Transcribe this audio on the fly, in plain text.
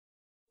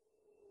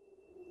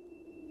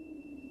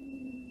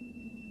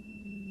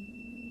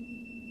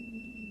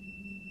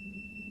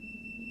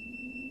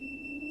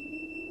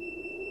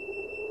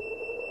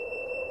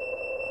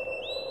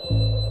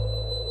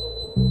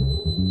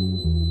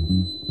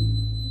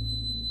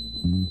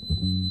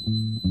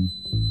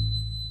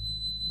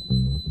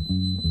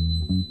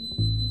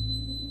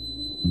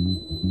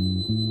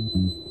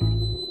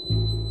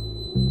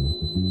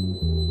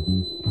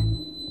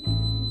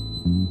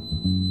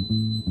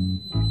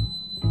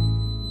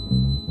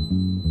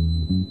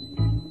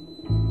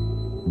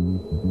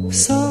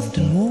Soft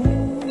and warm,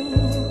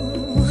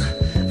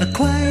 a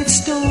quiet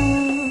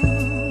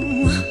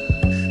storm,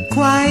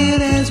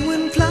 quiet as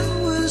when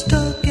flowers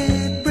talk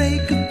at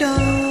break of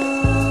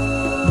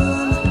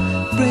dawn,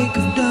 break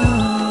of dawn.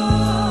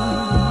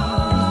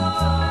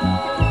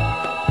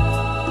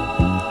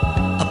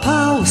 A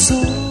power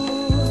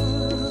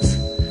source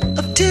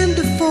of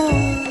tender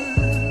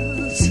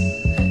force,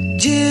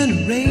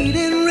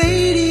 generating,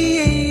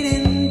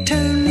 radiating,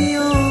 turn me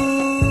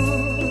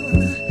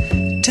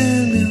on,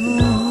 turn me on.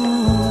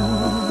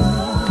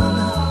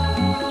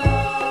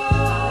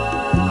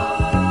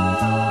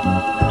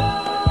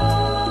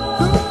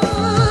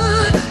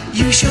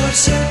 Short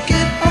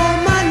circuit all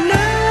my nerves,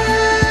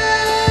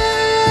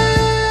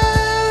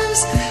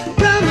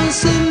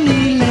 promising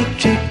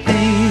electric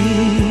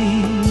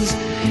things.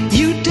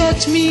 You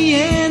touch me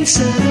and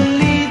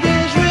suddenly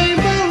there's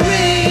rainbow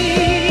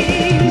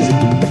rings.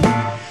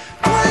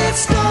 Quiet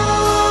storm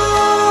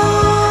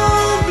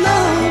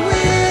blowing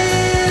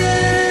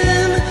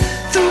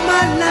through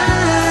my life.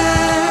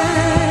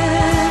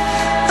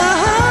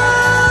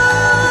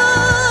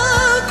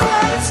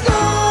 Quiet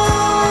storm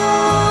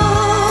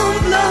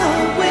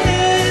blowing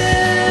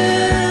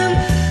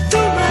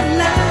through my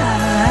life.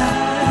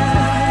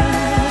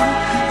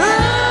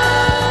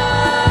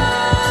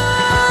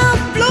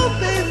 Blow,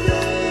 baby.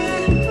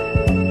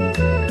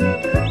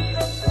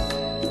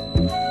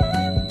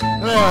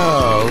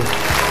 Oh.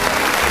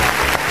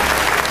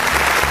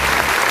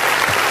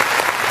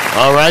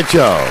 All right,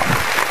 y'all.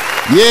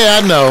 Yeah,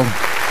 I know.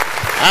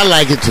 I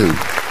like it too.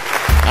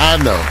 I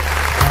know.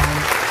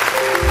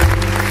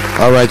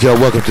 All right, y'all.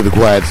 Welcome to the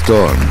Quiet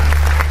Storm,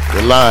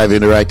 the live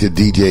interactive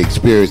DJ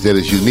experience that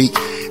is unique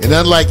and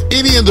unlike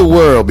any in the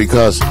world,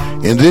 because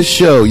in this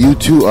show, you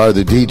two are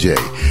the DJ.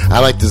 I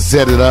like to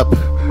set it up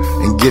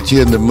and get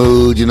you in the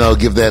mood, you know,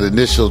 give that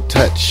initial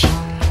touch,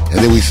 and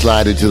then we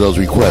slide into those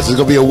requests. It's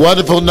going to be a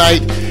wonderful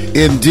night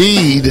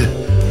indeed.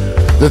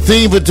 The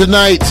theme for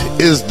tonight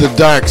is the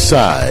dark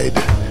side.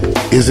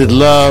 Is it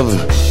love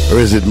or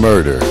is it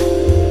murder?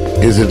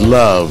 Is it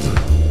love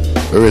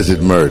or is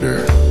it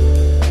murder?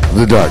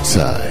 The dark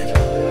side.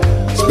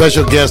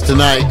 Special guest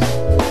tonight.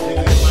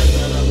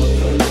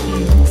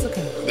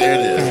 There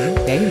it is.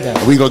 There you go.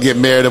 We're going to get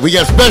married up. We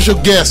got special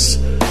guests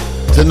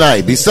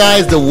tonight.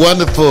 Besides the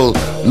wonderful,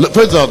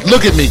 first of all,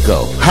 look at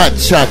Miko. Hot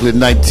chocolate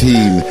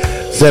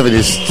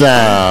 1970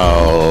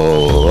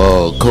 style.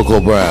 Oh, Cocoa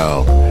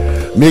Brown.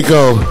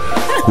 Miko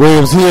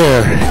Williams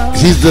here.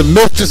 She's the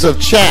mistress of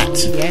chat.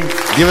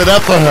 Yes. Give it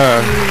up for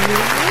her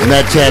in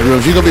that chat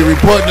room. She's going to be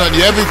reporting on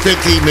you every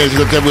 15 minutes. She's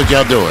going to tell me what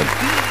y'all doing.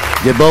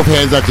 Get both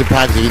hands out your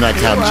pockets if you're not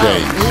counting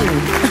change.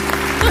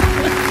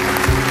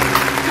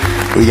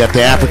 We got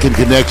the African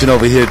connection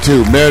over here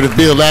too. Meredith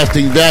Beal,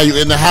 lasting value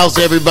in the house,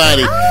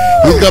 everybody.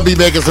 He's going to be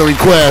making some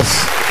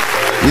requests.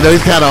 You know,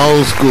 he's kind of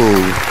old school.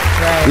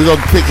 Right. We're going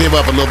to pick him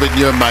up a little bit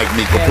in your mic,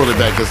 Miko. Pull it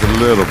back just a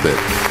little bit.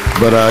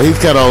 But he's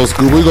kind of old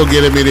school. We're going to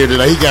get him in here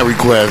tonight. He got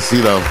requests,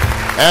 you know,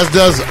 as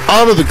does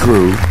all of the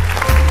crew,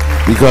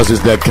 because it's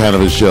that kind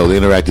of a show, the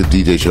interactive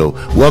DJ show.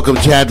 Welcome,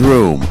 chat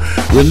room.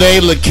 Renee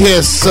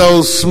LaKiss,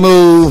 So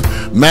Smooth,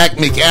 Mac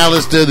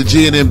McAllister, the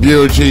G&M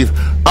Bureau Chief.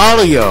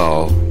 All of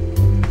y'all,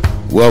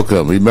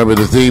 welcome. Remember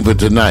the theme for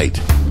tonight,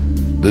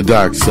 the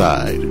dark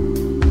side.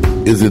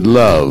 Is it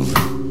love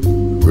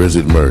or is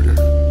it murder?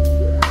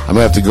 I'm going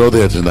to have to go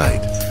there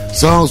tonight.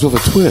 Songs with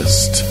a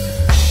twist,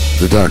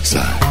 the dark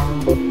side.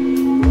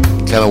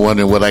 Kind of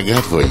wondering what I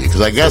got for you,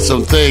 because I got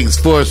some things,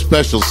 4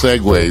 special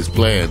segues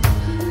planned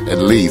at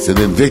least, and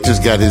then Victor's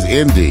got his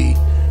indie.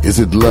 Is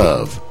it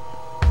love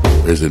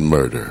or is it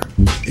murder?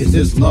 Is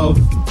this love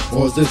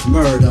or is this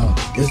murder?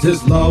 Is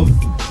this love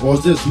or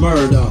is this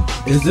murder?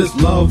 Is this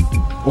love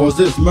or is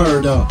this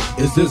murder?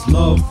 Is this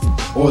love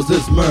or is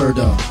this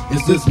murder?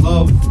 Is this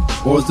love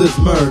or is this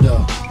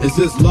murder? Is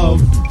this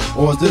love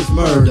or is this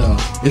murder?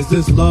 Is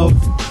this love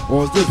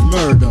or is this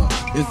murder?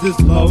 Is this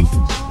love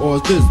or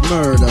is this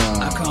murder?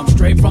 I come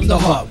straight from the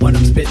heart when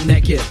I'm spitting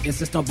that gift.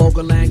 Insist on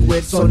vulgar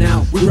language, so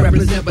now we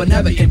represent but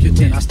never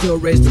impudent. I still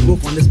raise the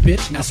roof on this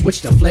bitch. Now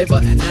switch the flavor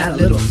and add a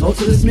little soul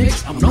to this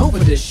mix. I'm known for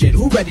this shit.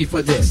 Who ready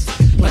for this?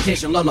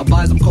 Plantation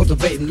lullabies, I'm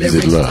cultivating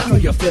lyrics. I know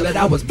you feel it.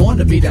 I was born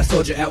to be that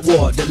soldier at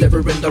war,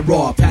 delivering the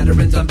raw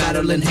patterns. I'm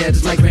battling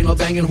heads like Rain or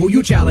banging. Who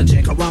you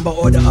challenging? Karamba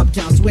or the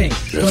uptown swing?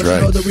 Don't you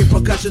know the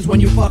repercussions when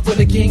you fuck with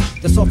a king?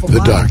 The soulful the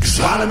dark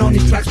side. Wildin' on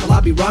these tracks while I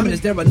be rhyming. Is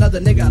there another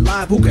nigga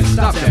alive who can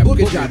stop that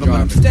boogie drive?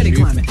 I'm steady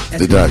climbing.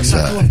 The dark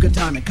side. Good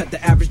time and cut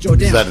the average Joe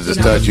down. Decided to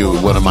start you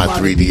with one of my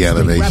 3D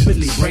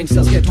animations. Brain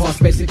cells get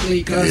tossed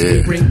basically because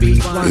we bring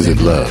beats. Is it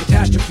love?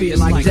 Catastrophe is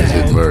like that.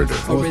 Is it murder?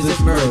 Or is it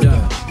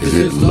murder? Is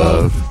it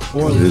love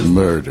or is it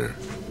murder?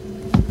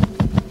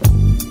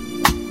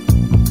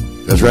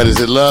 That's right. Is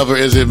it love or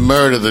is it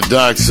murder? The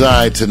dark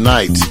side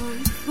tonight.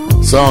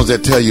 Songs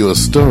that tell you a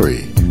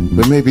story,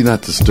 but maybe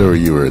not the story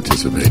you were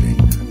anticipating.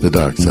 The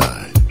Dark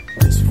Side.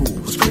 This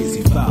fool's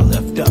crazy foul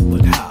left up,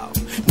 but how?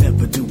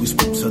 Never do we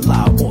spooks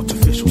allow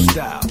artificial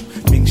style.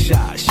 Ming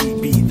Sha, she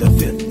be the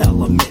fifth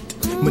element.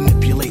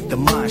 Manipulate the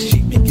mind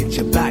sheet and get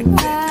your back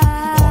bent.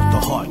 Heart to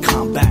heart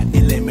combat,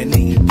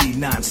 eliminate the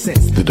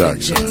nonsense. The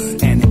Dark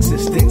Side. And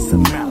existence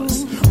of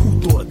malice.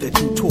 Who thought that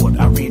you taught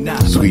Irene?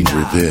 Sweet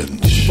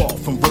revenge. Fall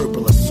from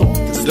verbal assault.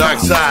 The Dark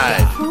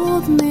Side.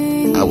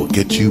 I will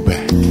get you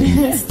back.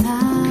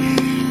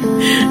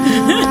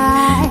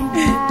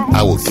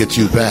 I will get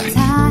you back.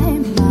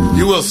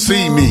 You will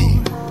see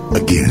me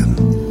again.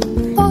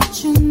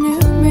 Thought you knew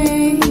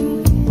me,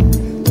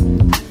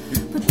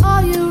 but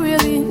all you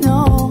really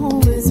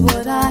know is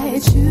what I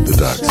choose. The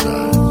Dark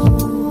Side.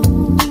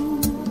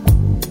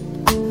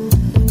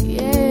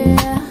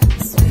 Yeah,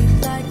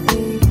 sweet like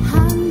the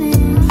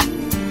honey,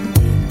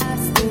 I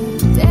stay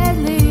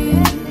deadly,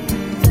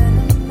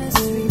 venomous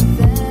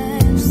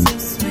revenge, so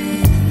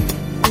sweet.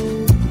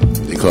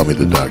 They call me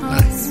the Dark Knight.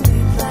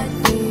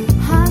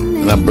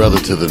 And I'm brother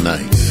to the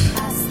night.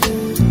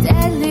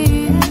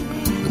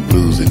 The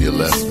blues in your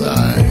left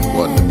thigh,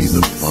 wanting to be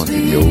the funk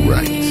in your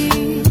right.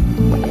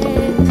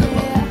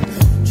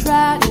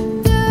 Try to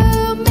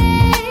do me,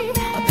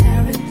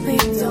 apparently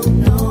don't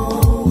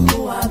know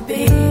who I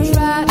be.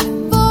 Try to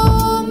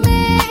fool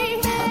me,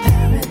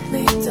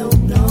 apparently don't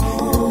know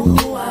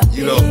who I be.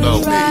 You don't know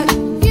Try me. to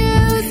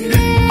use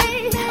me,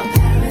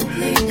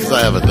 apparently Because I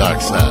have a dark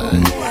side.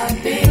 who I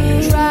be.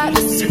 Try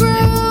to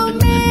screw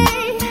me,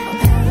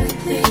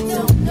 apparently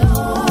don't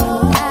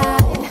know I.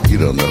 You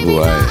don't know who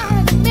I am.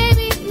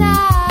 Maybe not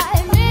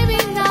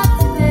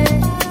today.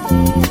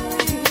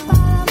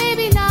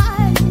 Maybe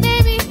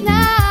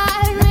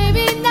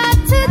not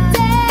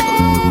today.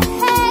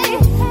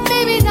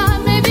 Maybe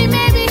not, maybe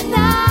not today.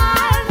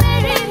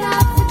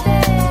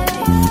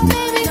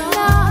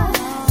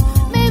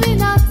 Maybe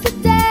not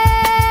today.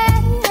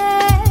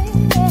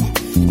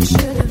 You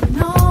should have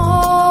known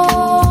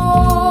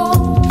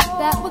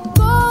that what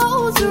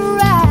goes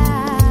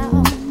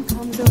around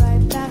comes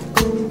right back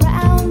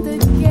around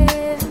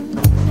again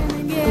and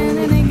again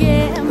and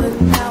again. But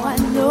now I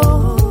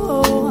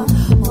know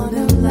one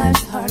of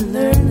life's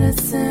hard-learned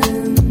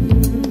lessons.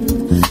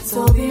 So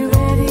be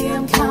ready,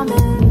 I'm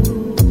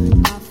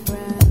coming, my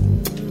friend.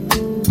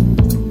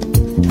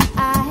 I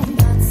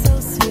got so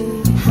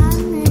sweet,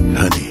 honey.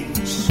 Honey.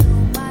 Show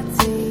my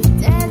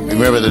teeth, deadly.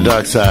 Remember the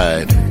dark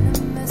side.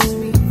 Venomous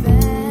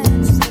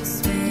revenge, so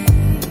sweet.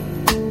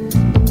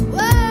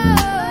 Whoa,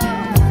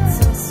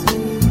 so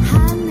sweet,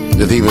 honey.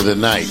 The thief of the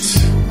night.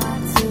 My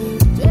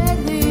teeth,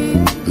 deadly.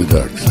 The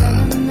dark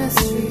side. Venomous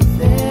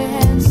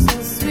revenge,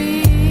 so sweet.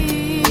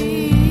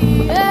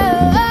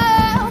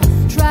 Oh,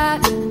 try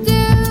to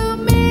do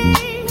me,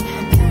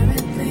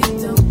 apparently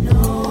don't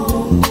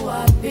know who I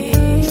be.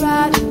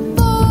 Try to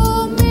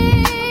fool me,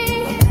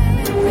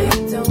 apparently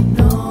don't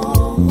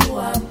know who I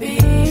be.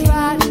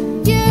 Try to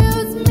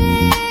use me,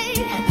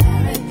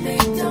 apparently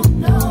don't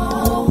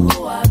know who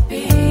I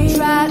be.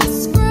 Try to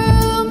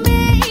screw me,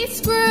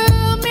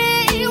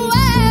 well.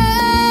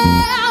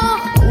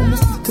 Oh,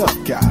 Mr. Tough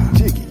Guy,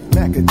 Jiggy,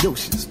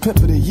 Macadocious, Pimp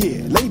of the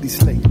Year, Lady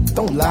Slave,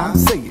 don't lie,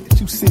 say it.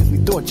 You seriously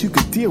thought you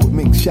could deal with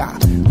Ming Sha?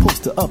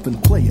 Poster up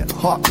and play a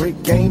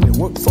heartbreak game that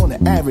works on the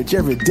average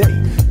every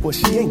day. Well,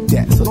 she ain't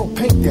that, so don't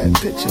paint that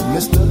picture,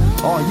 mister.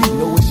 All you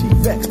know is she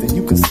vexed and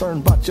you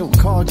concerned about your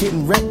car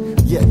getting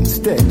wrecked. Yet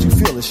instead, you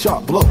feel a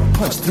sharp blow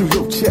punch through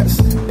your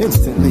chest.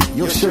 Instantly,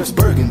 your shirt's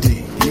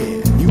burgundy,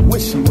 yeah. You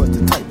wish you was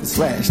the type to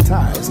slash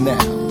tires now,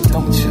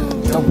 don't you,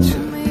 don't you?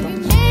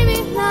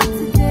 Maybe not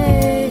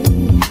today,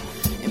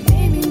 and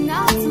maybe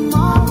not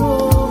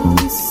tomorrow.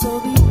 So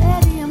be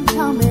ready, I'm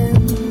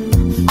coming.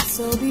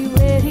 So be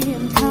ready,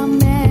 I'm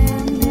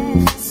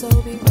coming. So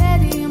be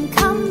ready, I'm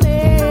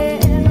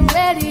coming.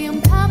 Ready,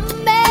 I'm coming.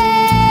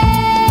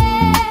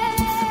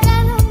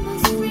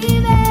 Venomous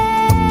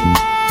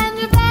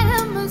revenge,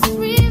 venomous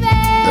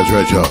revenge. That's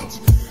right, y'all.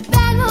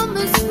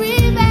 Venomous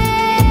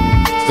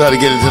revenge. Start to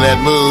get into that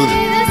mood.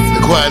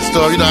 The quiet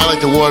storm. You know, I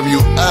like to warm you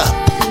up.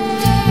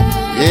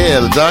 Yeah,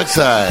 the dark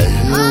side.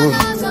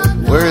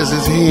 Where is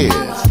his head?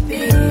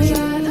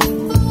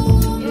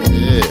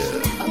 Yeah.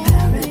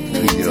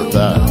 Between your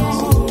thighs.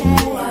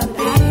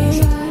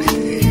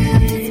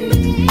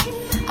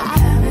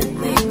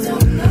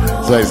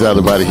 Thanks out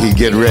about the heat.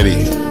 Get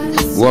ready.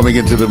 Warming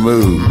into the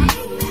mood.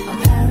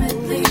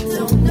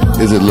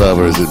 Is it love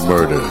or is it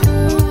murder?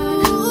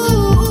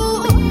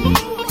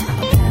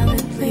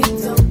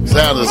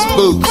 Sound of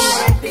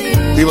spooks.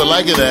 People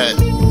liking that.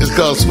 It's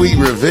called Sweet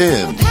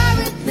Revenge.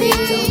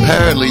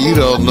 Apparently you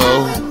don't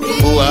know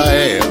who I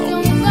am.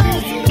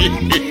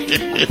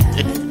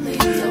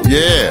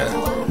 Yeah.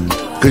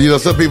 Because, you know,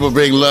 some people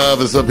bring love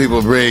and some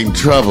people bring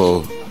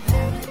trouble.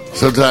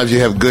 Sometimes you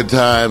have good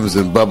times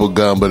and bubble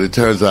gum, but it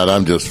turns out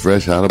I'm just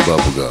fresh out of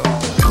bubble gum.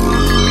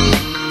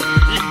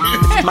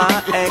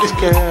 My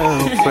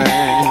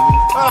ex-girlfriend,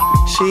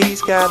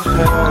 she's got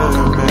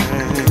her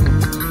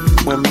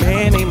man. We're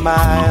many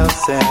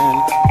miles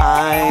and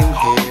I'm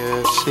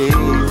here,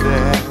 she's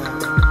there,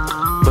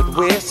 but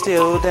we're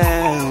still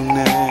down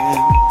there.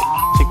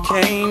 She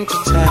came to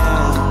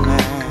town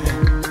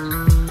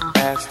and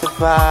asked if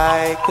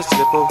I could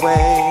slip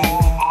away.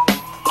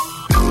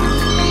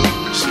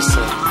 She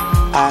said,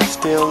 I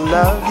still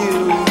love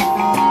you,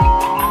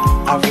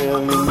 I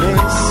really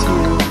miss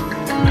you,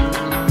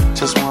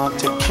 just want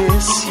to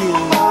kiss you.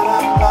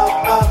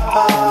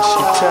 And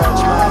she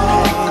touched my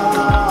hand,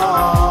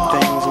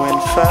 things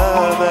went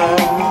further.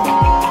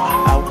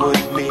 I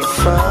would be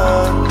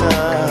fucked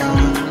up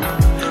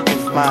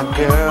if my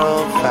girl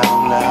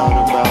found out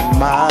about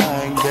my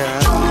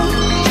girl.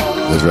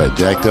 That's right,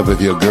 jacked up if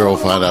your girl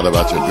find out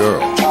about your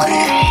girl.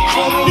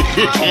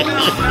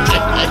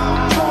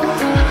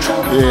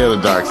 Yeah, the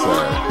dark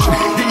side.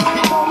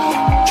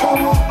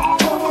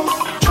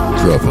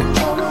 Trouble.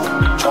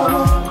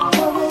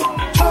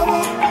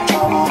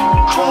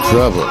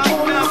 Trouble.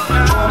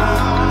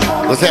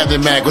 What's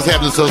happening, Mac? What's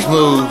happening so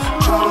smooth?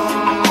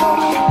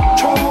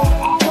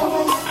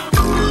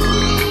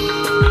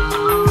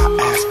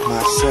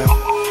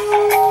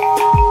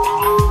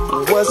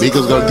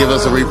 Miko's gonna give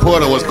us a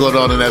report on what's going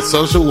on in that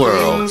social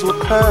world. You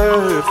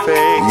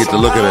get to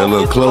look at it a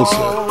little closer.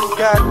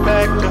 Got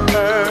back to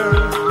her.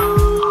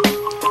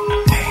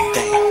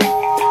 Damn.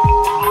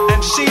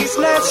 And she's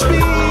not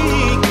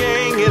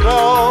speaking at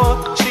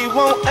all. She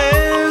won't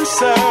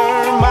answer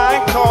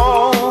my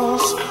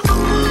calls.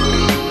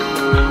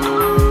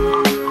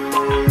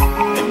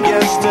 And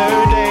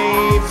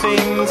yesterday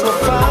things were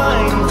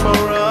fine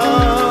for us.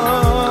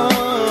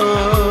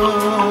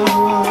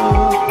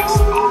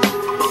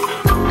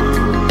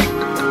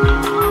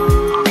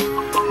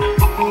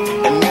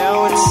 And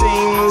now it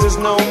seems there's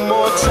no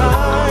more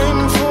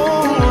time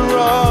for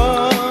us.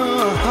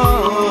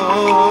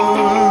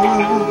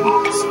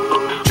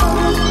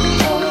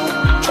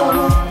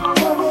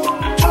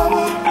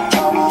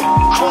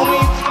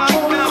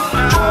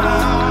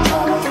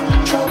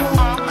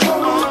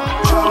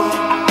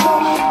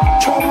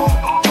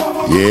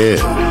 Yeah.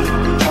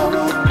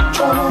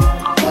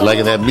 You're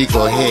liking that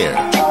Miko hair.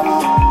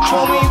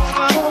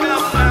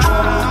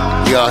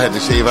 We all had to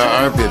shave our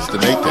armpits to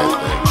make that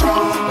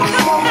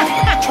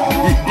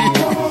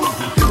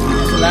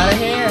That's a lot of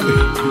hair. thing.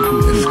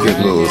 It's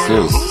getting a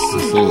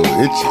little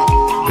itchy.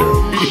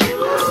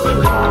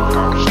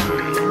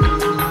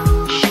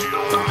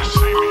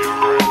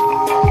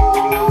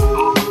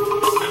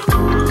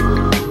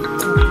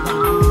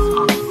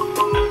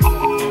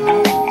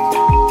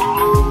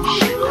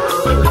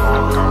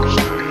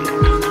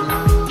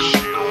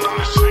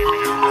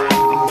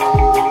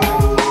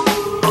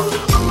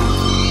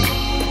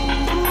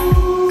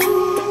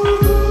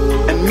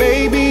 And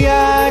maybe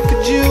I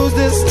could use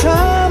this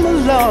time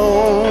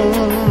alone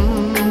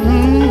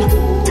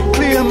to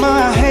clear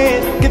my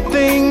head, get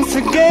things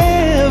together.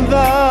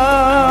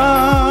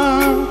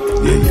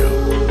 Yeah, yo.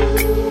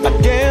 I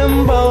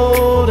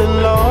gambled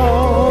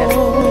alone.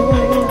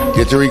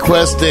 Get your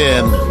request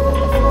in,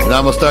 and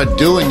I'm gonna start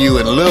doing you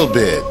in a little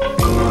bit.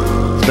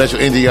 Special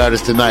indie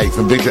artist tonight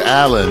from Victor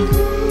Allen.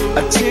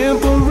 A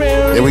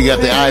temporary. Then we got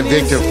the I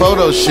Victor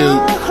photo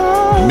shoot.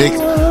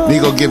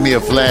 Miko give me a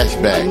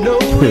flashback.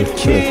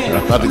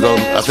 About to go.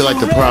 I feel like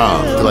the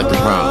prom.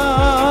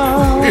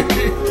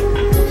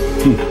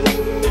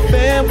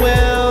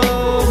 Farewell,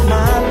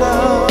 my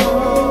love.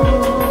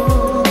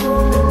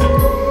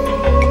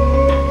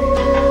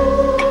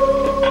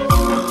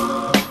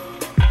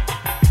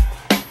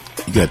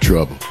 You got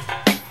trouble.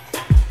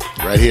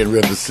 Right here in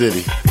River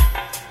City.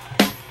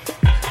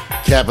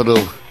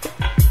 Capital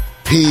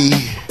P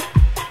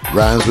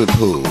rhymes with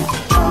pool.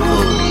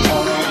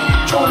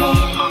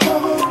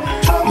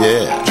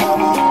 Yeah.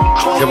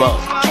 Come on.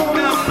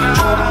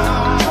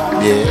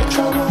 Yeah.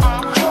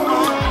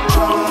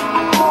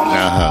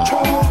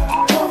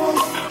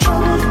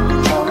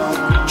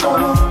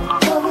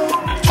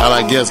 All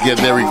our guests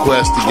getting their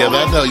requests together.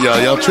 I know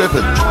y'all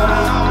tripping.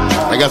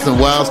 I got some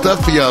wild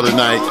stuff for y'all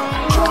tonight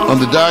on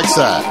the dark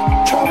side.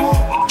 I told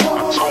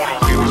her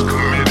we was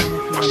committed,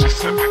 but she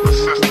simply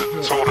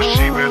persisted. Told her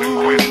she better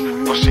quit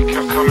it, but she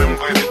kept coming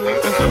with it.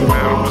 And then the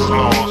battle was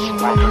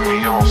lost, rubbing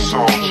me all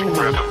soft. She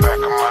grabbed the back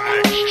of my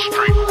neck, she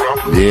straight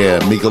rubbed. Yeah,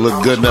 Miko look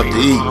good enough to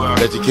eat.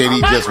 Bet you can't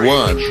eat just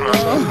one.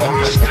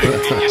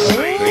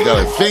 They got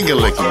a finger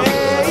licking.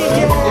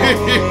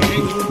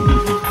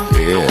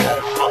 Yeah,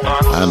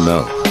 I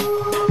know.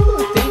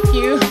 Thank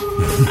you.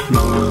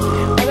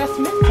 Oh, that's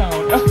Smith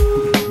tone.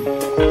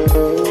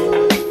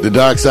 The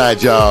dark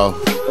side, y'all.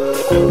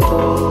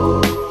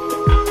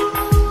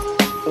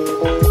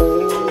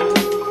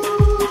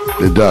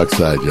 The dark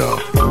side, y'all.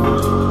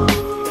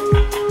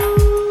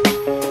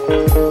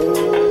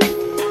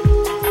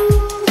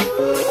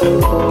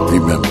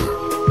 Remember,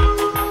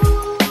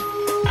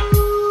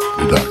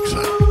 the dark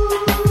side.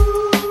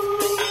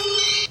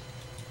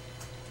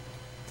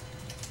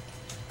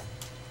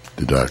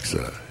 The dark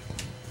side.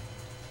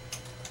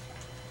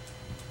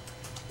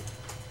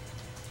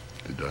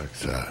 The dark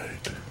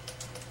side.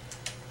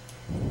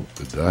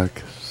 The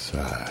dark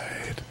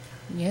side.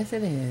 Yes,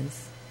 it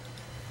is.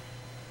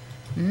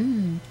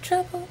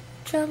 Trouble,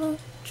 trouble,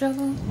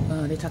 trouble.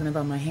 Oh, they're talking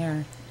about my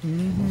hair.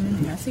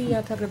 I see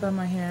y'all talking about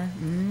my hair.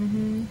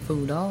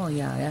 Fooled all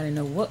y'all. Y'all didn't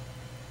know what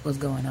was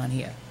going on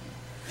here.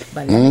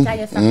 But let me tell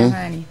you something,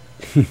 honey.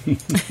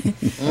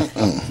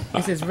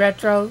 This is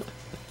retro.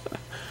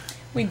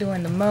 We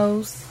doing the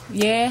most.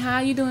 Yeah, how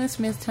you doing,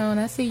 Smith Tone?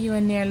 I see you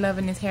in there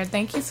loving his hair.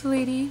 Thank you,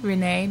 sweetie.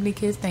 Renee,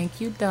 because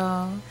thank you,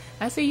 doll.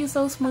 I see you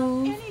so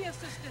smooth. Any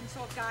assistance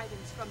or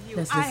guidance from you,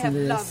 Let's I listen have to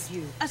this. loved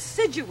you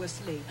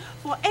assiduously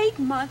for 8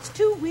 months,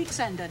 2 weeks,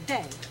 and a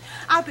day.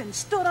 I've been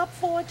stood up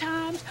 4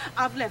 times.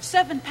 I've left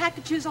 7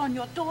 packages on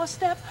your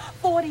doorstep,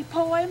 40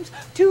 poems,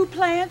 2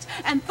 plants,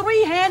 and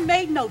 3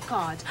 handmade note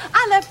cards.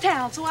 I left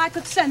town so I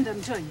could send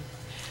them to you.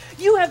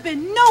 You have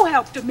been no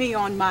help to me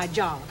on my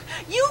jog.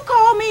 You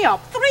call me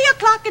up 3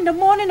 o'clock in the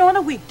morning on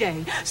a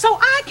weekday so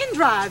I can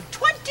drive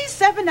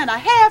 27 and a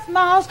half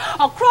miles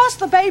across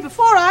the bay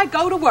before I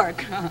go to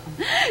work.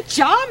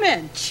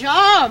 Charming,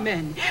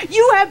 charming.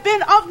 You have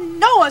been of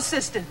no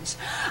assistance.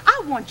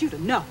 I want you to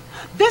know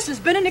this has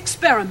been an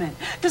experiment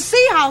to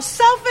see how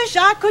selfish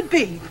I could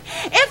be.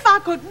 If I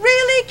could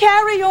really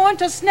carry on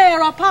to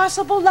snare a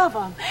possible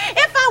lover.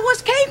 If I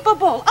was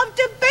capable of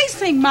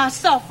debasing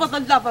myself for the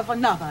love of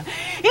another.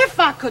 If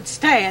I could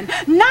stand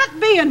not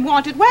being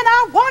wanted when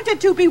I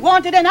wanted to be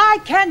wanted, and I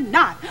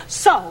cannot.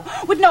 So,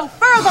 with no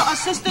further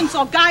assistance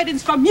or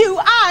guidance from you,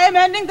 I am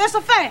ending this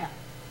affair.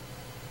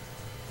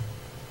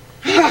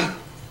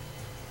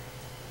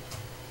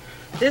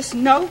 This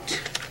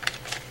note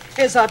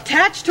is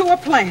attached to a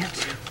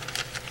plant.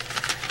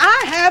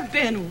 I have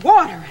been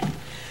watering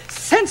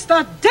since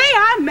the day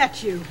I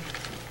met you.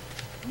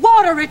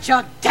 Water it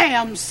your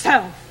damn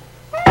self.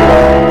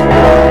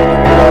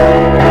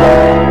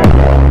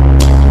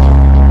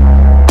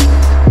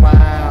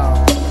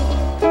 Wow.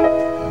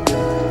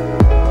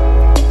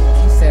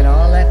 She said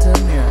all that to the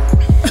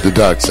mirror. The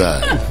dark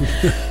side.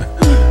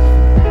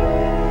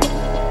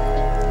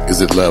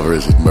 Is it love or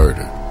is it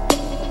murder?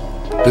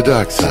 The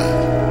dark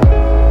side.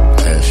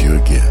 I ask you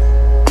again.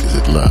 Is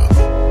it love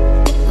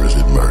or is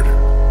it murder?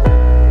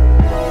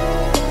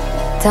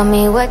 Tell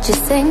me what you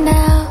say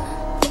now.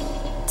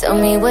 Tell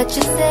me what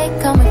you say,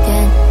 come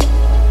again.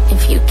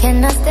 If you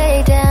cannot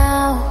stay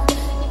down,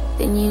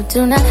 then you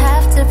do not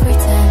have to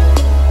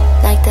pretend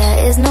like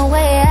there is no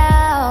way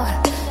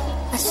out.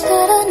 I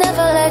should've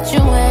never let you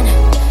in,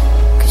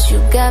 'cause you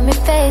got me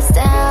face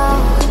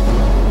down.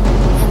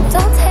 And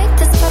don't take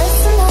this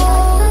personal.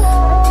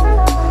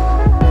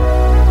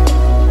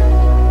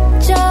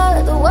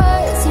 Just the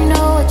words, you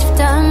know what you've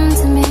done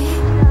to me.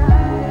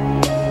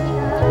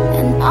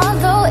 And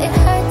although it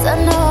hurts, I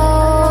know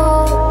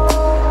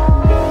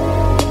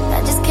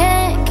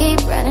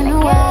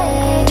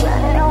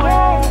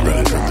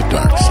Running from the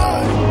dark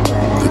side.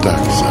 The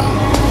dark side.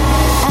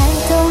 I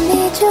don't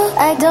need you,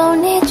 I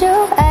don't need you,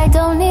 I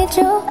don't need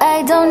you,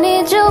 I don't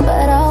need you,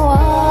 but I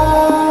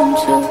want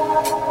you.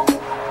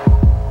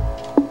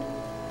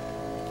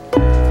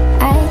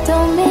 I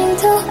don't mean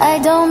to, I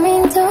don't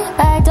mean to,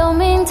 I don't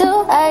mean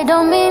to, I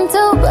don't mean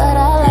to, but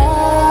I love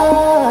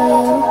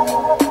you.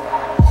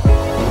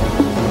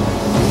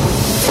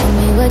 Tell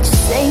me what you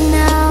say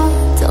now,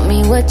 tell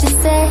me what you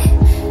say.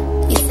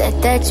 You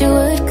said that you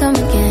would come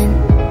again.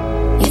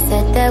 You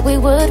said that we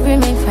would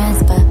remain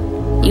friends, but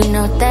you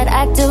know that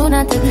I do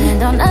not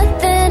depend on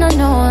nothing or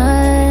no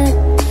one.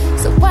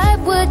 So why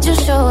would you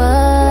show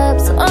up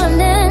so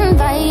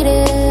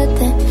uninvited?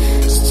 Then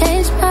just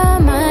change my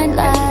mind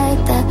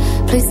like that.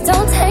 Please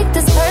don't take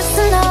this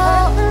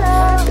personal.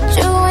 But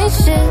you ain't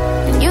shit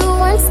and you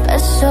weren't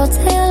special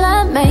till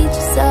I made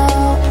you so.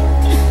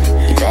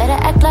 You better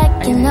act like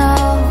you know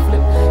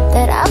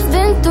that I've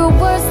been through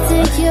worse to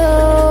you.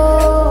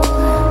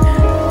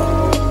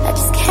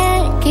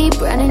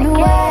 Keep running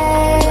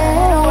away,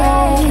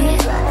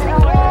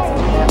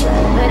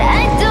 but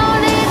I don't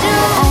need you.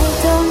 I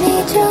don't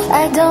need you.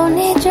 I don't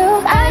need you.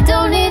 I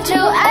don't need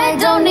you. I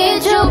don't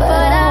need you.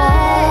 But I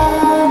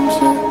want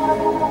you.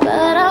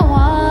 But I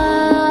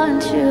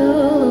want you.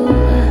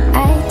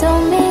 I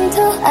don't mean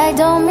to. I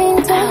don't mean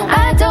to.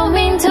 I don't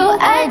mean to.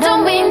 I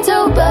don't mean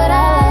to. But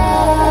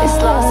I. It's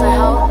lost and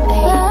hope.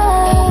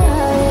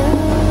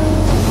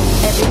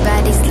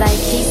 Everybody's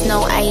like he's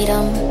no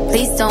item.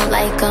 Please don't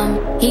like him.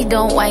 He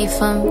don't wife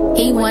him.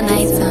 He one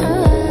night him.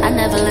 I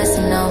never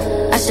listen, no.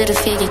 I should've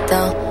figured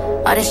though.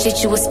 All that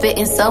shit you was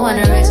spitting so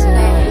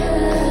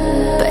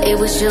unoriginal. But it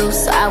was you,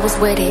 so I was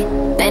with it.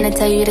 Then to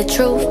tell you the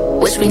truth,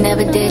 wish we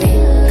never did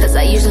it. 'Cause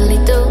I usually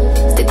do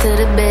stick to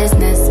the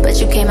business, but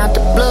you came out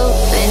the blue,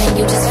 and then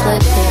you just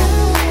flipped it.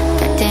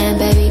 Goddamn,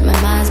 baby, my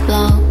mind's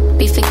blown.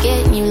 Be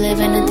forgetting you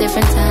live in a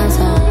different time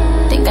zone.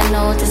 Think I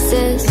know what this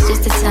is,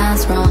 just the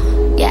time's wrong.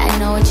 Yeah, I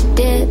know what you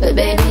did, but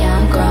baby,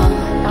 I'm grown.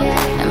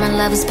 And my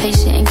love is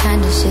patient and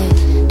kind of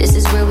shit. This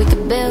is where we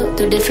could build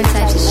through different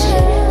types of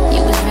shit.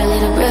 You was really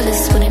the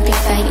realest, wouldn't be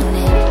fighting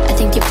it. I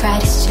think your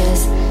pride is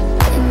just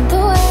in the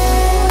way.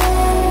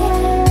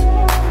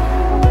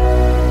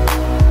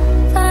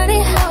 Funny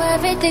how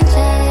everything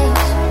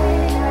changed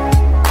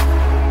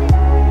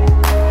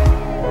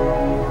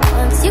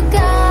once you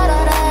got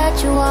all that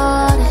you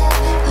wanted.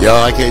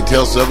 I can't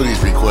tell some of these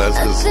requests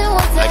because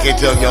I can't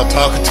tell if y'all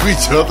talking to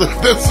each other.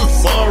 This is a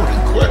song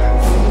request.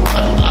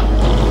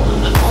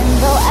 And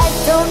though I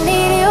don't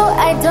need you,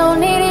 I don't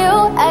need you,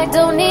 I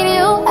don't need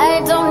you,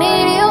 I don't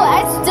need you,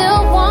 I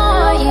still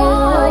want you.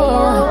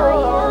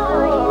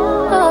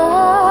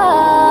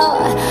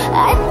 Oh,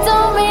 I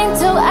don't mean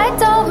to, I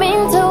don't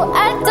mean to,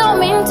 I don't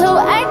mean to,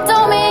 I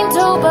don't mean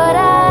to, but I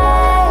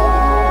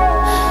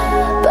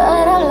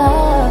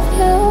love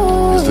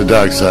you. It's the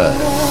dark side.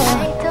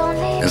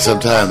 And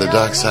sometimes the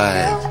dark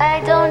side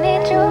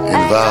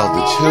involves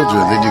the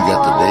children. Then you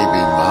got the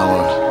baby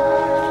mama,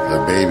 the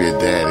baby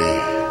daddy.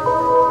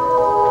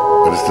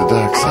 But it's the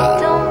dark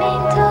side.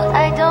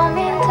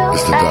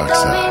 It's the dark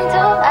side.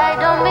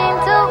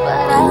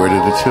 And where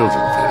did the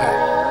children fit in?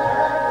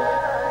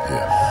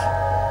 Yes.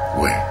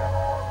 Where?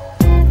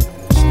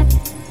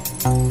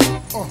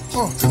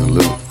 To the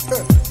little.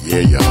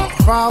 Yeah, y'all.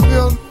 5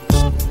 million.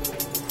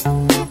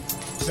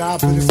 Job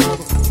for this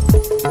motherfucker.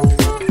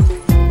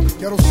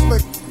 Ghetto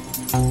slick.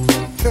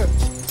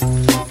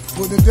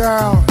 Putting it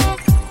down.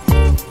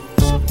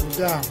 Put it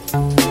down.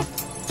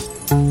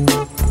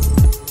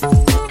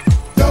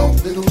 No,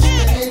 little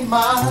ain't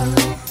mine.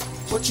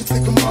 What you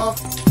think I'm off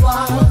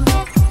fly?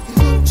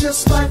 You look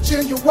just like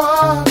genuine.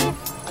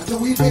 I know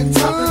we've been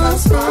talking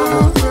last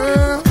night.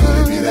 Could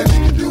it be that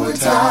nigga doing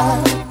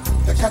time?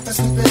 That got that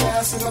stupid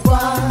ass in the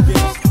blind.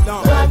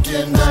 Back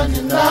in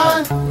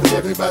 99, when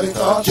everybody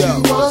thought you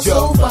was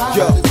so fine.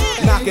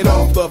 Knock it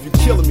off, love, you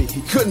killing me.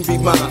 He couldn't be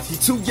mine. He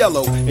too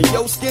yellow, and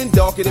your skin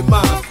darker than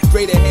mine.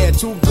 Greater hair,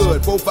 too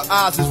good. Both her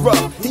eyes is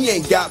rough. He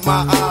ain't got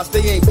my eyes, they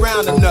ain't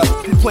brown enough.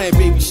 You playing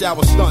baby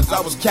shower stunts. I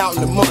was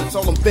counting the months.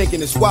 All I'm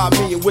thinking is why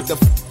me and what the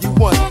you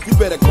want? You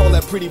better call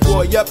that pretty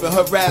boy up and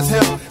harass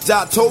him.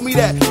 Jai told me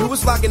that you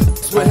was locking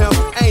with him.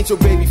 I ain't your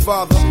baby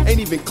father, ain't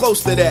even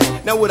close to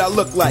that. Now what I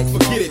look like?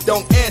 Forget it,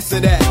 don't answer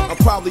that. I'm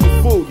probably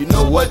a fool, you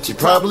know what? You're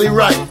probably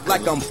right.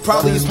 Like I'm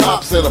probably his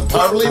Pop said I'm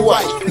probably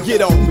white.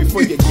 Get on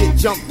before you get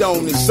jumped on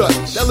and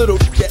such. That little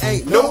nigga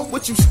ain't know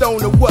what you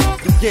stoned or what.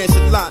 You can't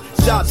lie,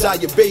 Jai,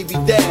 your baby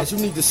dash. You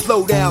need to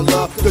slow down,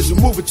 love, cause you're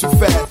moving too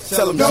fast.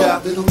 Tell him, No,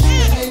 Jai. little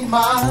ain't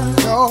mine.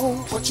 No,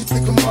 what you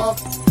think I'm off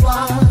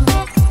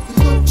fly?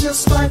 You look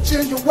just like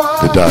genuine.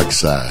 The dark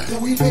side. Yeah,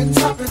 we've been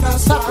topping our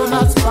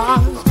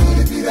spine. Or could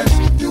it be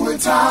that you in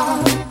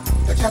time?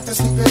 That got that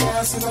stupid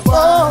ass in the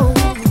bar.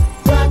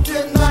 Back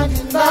in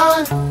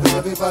 99, when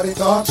everybody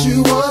thought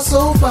you were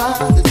so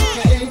fine. The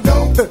nigga ain't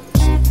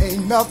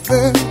Ain't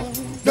nothing.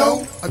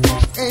 no,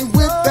 Ain't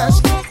with that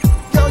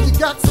shit. Girl, you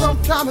got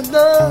some kind of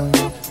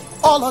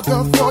nerve. All I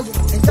done for you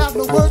ain't got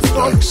no words for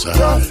you. Dark side.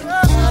 Just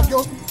have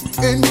your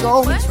and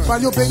go.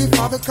 Find your baby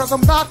father, cause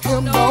I'm not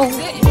him, no.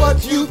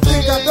 What you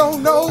think I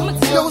don't know?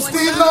 Yo,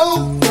 Steve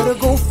Lowe, better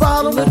go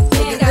follow me.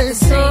 They got the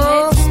same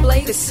head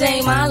display, the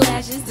same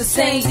eyelashes, the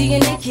same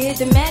DNA kid,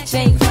 the match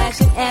ain't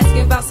flashing.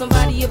 Asking about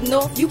somebody up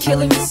north, you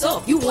killing me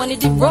soft. You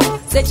wanted it raw,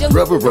 said your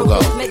Rubber broke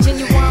off. Met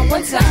Genuine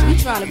one time, you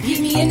trying to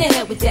beat me in the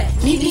head with that.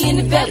 Meet me in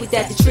the bed with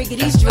that, to trigger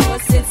these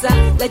drawers. Since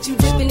I let you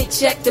dip in it,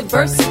 check the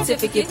birth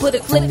certificate, put a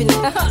clip in it.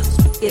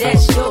 Yeah,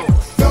 that's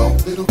yours. no,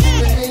 little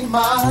ain't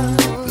mine.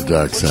 The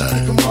dark side.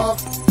 Come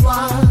off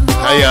fly.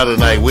 How y'all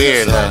tonight?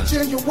 Weird, huh?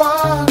 Genuine,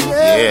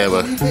 Yeah,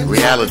 but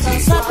reality.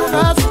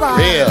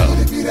 Real.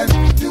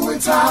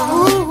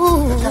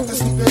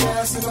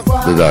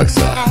 The dark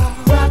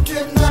side. Back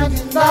in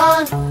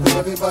 99, when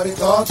everybody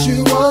thought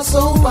you were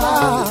so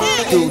fine.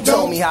 Dude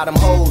told me how them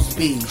hoes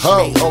be.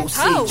 Straight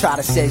OC, try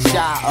to set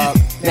Shy up.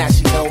 Now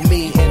she know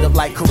me, end up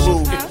like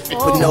Karoo.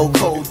 But no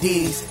cold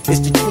D's. It's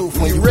the truth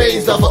when you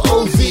raised off of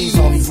OZs.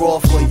 Only raw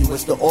for you,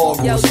 it's the oral,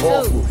 it's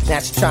awful. Now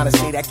she trying to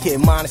say that kid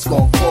mine is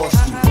gonna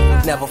cost you.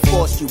 Never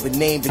forced you, but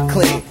named it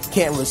clean.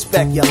 Can't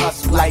respect your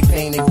hustle, life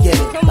ain't a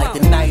gimmick. Like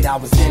the night I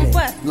was in it.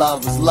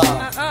 Love was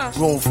love.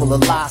 Room full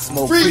of lie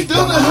smoke. Free through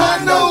the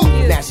high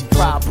note. Now she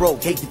cry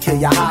broke, hate to kill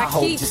your high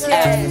hope. Just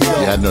ask me.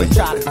 Yeah, I know you.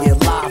 Try to get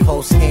live, ho,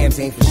 scams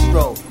ain't for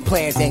stroke.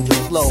 Plans ain't get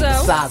slow. So?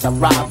 Besides, I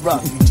ride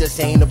rough. You just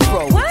ain't a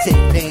pro. It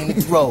take pain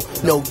to grow.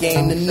 No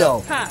game to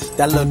know.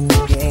 That little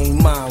nigga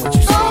ain't mine. What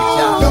you say,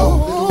 John?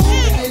 No,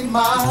 ain't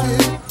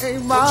mine.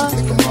 Ain't mine.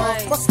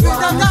 What's this?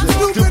 I got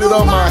Stupid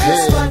on my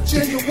head. like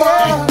genuine.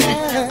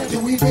 Yeah,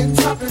 we been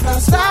topping our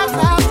style.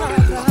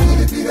 Could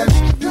it be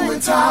that you in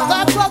time?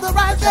 That brother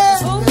right there.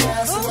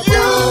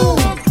 You.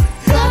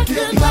 Back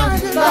in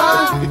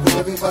 99, when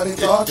everybody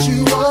thought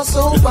you were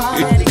so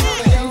fine.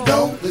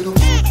 No, little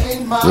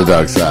ain't mine. The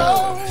dark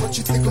side. What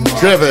you think I'm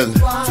Trippin'.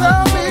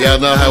 Y'all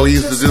know how we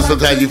used to do.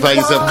 Sometimes you find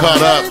yourself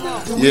caught up.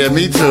 Yeah,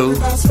 me too.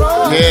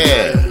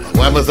 Yeah.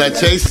 Why must I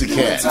chase the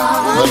cat?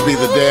 Must be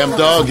the damn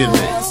dog in me.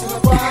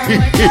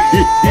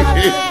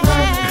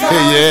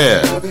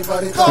 Yeah.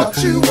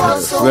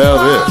 Smell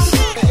this.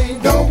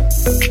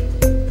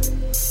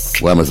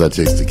 Why must I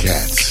chase the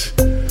cats?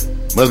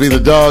 Must be the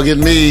dog in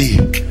me.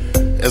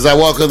 As I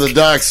walk on the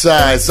dark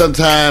side,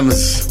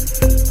 sometimes,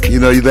 you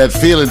know, that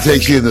feeling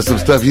takes you into some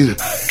stuff you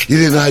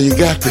didn't know how you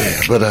got there.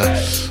 But,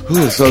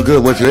 it's so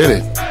good once you're in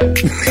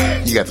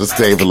it. You got to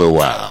stay for a little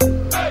while.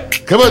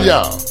 Come on,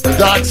 y'all. The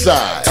dark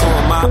side.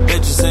 my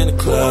bitches in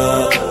the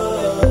club,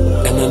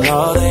 and I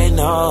know they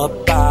know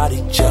about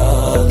each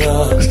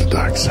other. It's the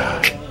dark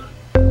side.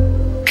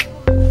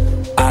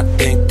 I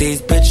think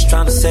these bitches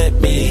tryna set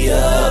me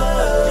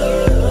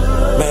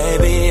up.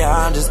 Maybe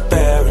I'm just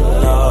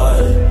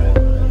paranoid.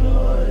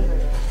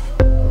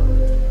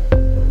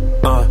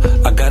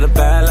 I got a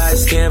bad light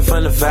skin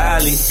from the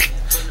valley.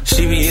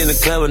 She be in the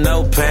club with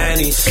no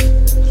panties.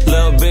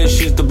 Little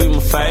bitch used to be my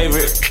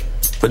favorite,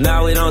 but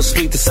now we don't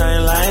speak the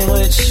same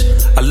language.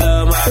 I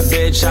love my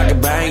bitch, I can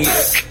bang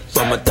it,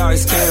 but my dark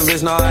skin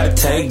bitch know how to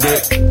take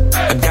it.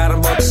 I got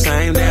them both the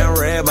same damn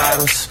red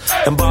bottoms,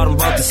 and bought them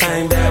both the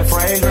same damn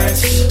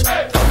fragrance.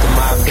 Both of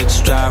my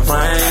bitches drive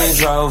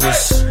Range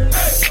Rovers.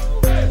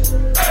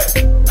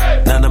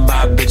 None of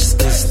my bitches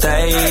can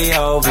stay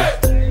over.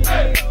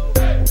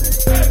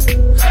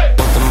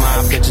 Both of my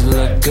bitches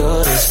look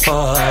good as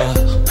fuck.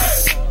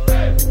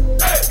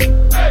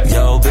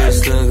 Yo,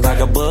 bitch look like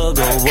a bug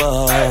or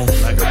what?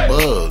 Like a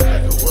bug,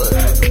 like a what?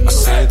 I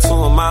seen two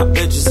of my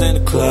bitches in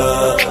the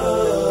club,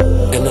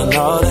 and I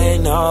know they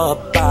know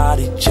about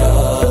each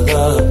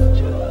other.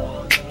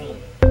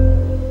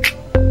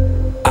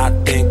 I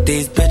think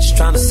these bitches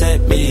tryna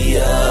set me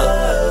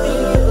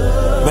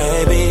up.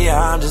 Maybe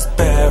I'm just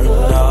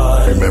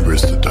paranoid. Remember,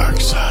 it's the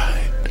dark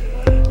side.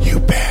 You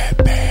bad,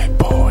 bad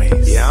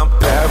boys. Yeah, I'm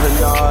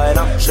paranoid,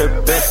 I'm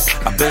tripping.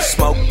 I've been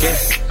smoking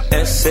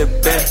and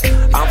sipping.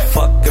 I'm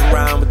fucking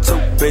around with two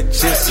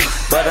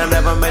bitches, but I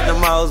never make them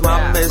hoes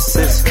my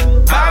missus.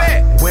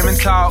 Women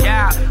talk,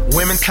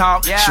 women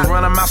talk. She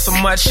run her mouth so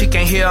much she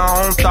can't hear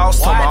her own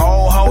thoughts. Told my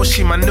old hoe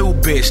she my new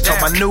bitch.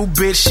 Told my new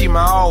bitch she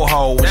my old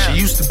hoe. When she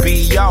used to be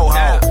yo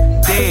hoe.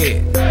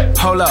 Dead.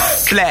 Hold up,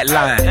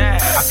 flatline. I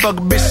fuck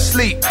a bitch to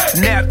sleep,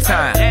 nap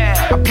time.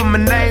 I put my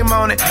name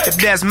on it if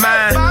that's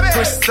mine.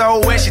 Push so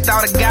wet she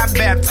thought I got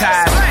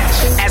baptized.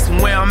 Asking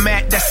where I'm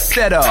at, that's a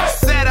setup.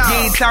 You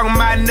ain't talking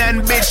about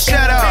nothing, bitch,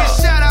 shut up.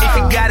 If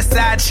you got a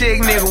side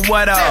chick, nigga,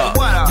 what up?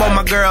 Both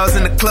my girls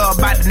in the club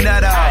about to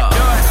nut up.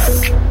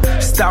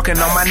 Stalking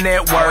on my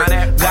network.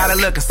 Got her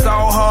looking so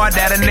hard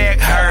that her neck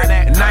hurt.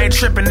 And I ain't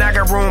tripping, I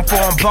got room for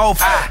them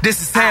both.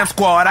 This is Sam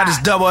Squad, I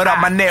just doubled up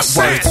my net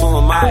Say worth. two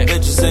of my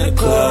bitches in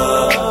the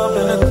club,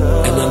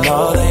 and I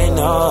know they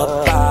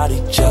know about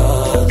each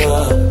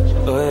other.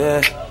 Oh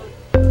yeah,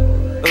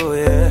 oh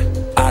yeah.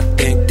 I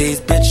think these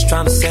bitches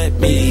tryna set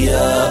me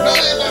up.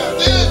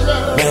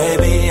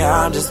 Maybe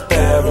I'm just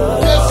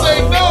paranoid. Just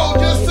say no,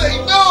 just say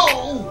no.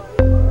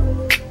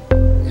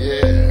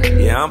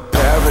 Yeah, I'm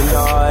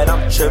paranoid,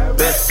 I'm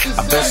tripping.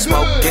 I've been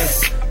smoking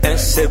and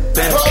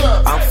sipping.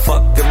 I'm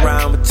fucking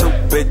around with two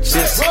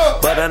bitches,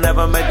 but I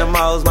never make them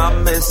hoes my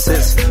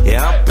missus.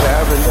 Yeah, I'm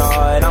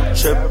paranoid, I'm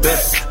tripping.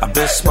 I've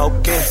been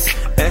smoking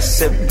and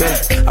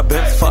sipping. I've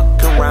been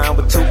fucking around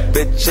with two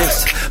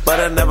bitches, but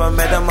I never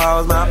made them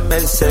hoes my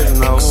missus.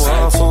 No,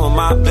 two of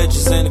my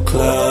bitches in the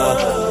club,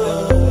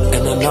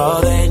 and I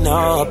know they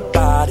know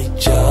about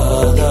each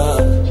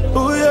other.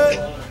 Ooh,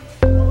 yeah.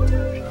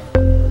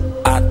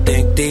 I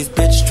think these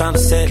bitches tryna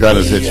set you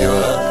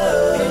up.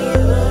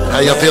 How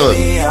y'all feeling?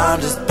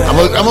 I'm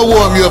gonna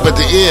warm you up at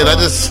the end.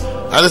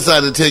 I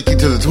decided to take you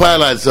to the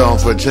Twilight Zone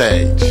for a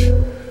change.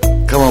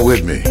 Come on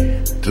with me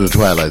to the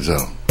Twilight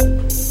Zone,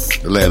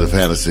 the land of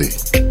fantasy.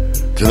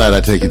 Tonight I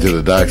take you to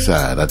the dark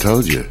side. I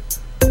told you,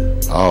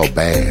 all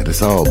bad.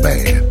 It's all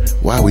bad.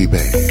 Why we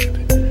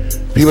bad?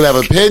 People have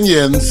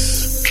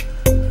opinions,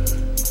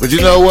 but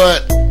you know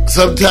what?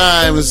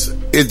 Sometimes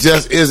it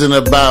just isn't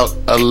about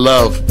a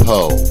love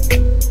poem.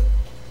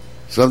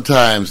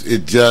 Sometimes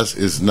it just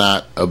is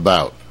not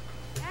about.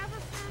 Ever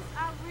since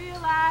I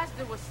realized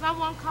there was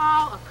someone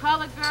called a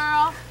colored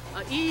girl,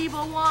 an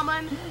evil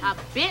woman, a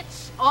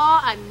bitch,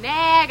 or a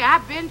nag,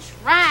 I've been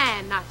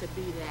trying not to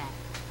be that.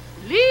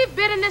 Leave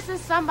bitterness in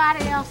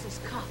somebody else's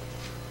cup.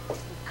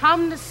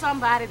 Come to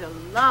somebody to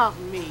love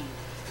me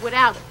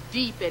without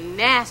deep and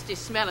nasty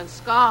smelling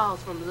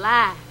scars from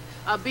life,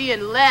 or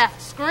being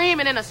left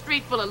screaming in a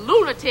street full of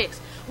lunatics,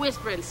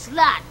 whispering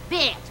slut,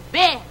 bitch,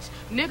 bitch.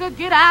 Nigga,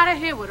 get out of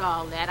here with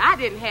all that. I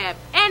didn't have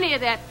any of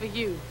that for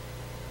you.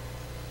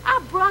 I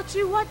brought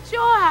you what joy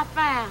I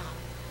found.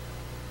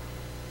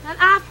 And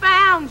I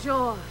found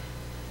joy.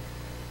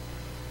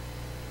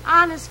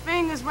 Honest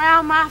fingers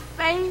round my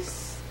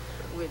face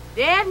with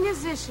dead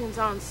musicians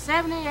on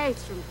 78th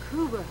from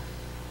Cuba.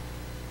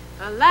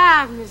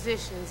 Alive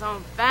musicians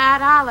on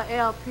 $5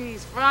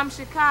 LPs from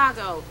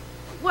Chicago,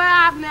 where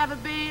I've never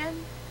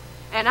been.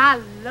 And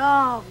I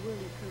love Willie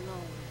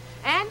Colon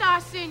and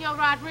Arsenio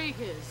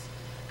Rodriguez.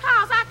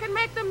 Cause I can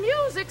make the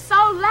music so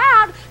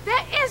loud,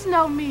 there is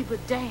no me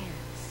but dance.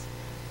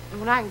 And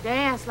when I can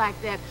dance like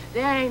that,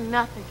 there ain't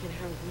nothing can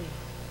hurt me.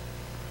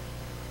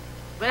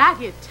 But I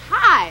get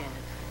tired.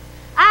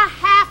 I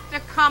have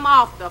to come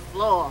off the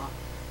floor.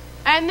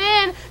 And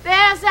then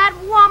there's that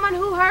woman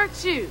who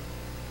hurt you,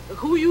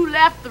 who you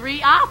left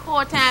 3 or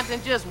 4 times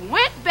and just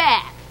went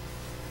back.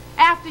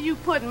 After you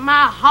put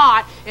my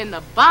heart in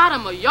the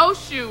bottom of your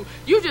shoe,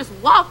 you just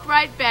walked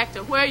right back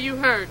to where you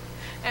hurt.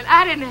 And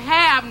I didn't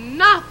have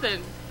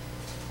nothing.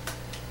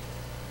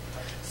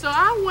 So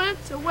I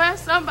went to where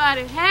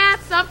somebody had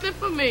something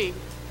for me.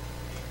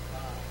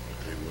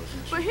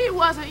 But he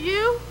wasn't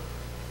you.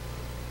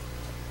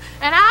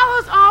 And I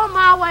was on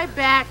my way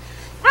back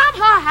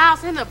from her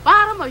house in the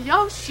bottom of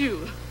your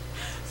shoe.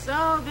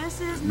 So this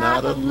is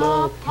not a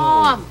love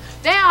poem.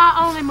 There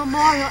are only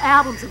memorial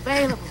albums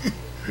available.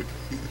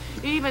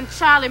 Even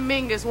Charlie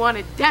Mingus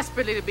wanted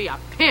desperately to be a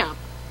pimp.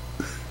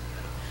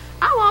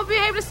 I won't be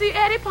able to see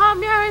Eddie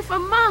Palmieri for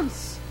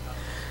months.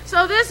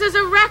 So this is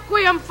a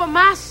requiem for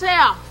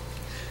myself,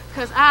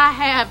 because I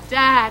have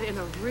died in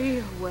a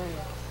real way.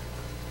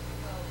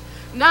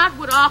 Not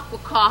with aqua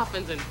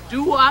coffins and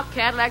doo-wop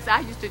Cadillacs I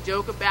used to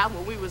joke about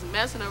when we was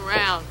messing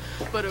around,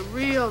 but a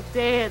real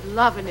dead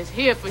loving is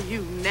here for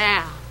you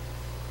now.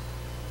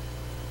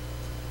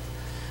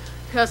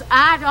 Because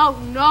I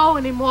don't know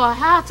anymore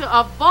how to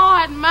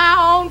avoid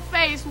my own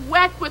face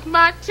wet with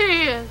my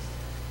tears.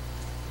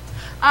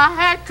 I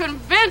had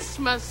convinced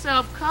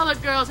myself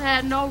colored girls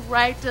had no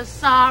right to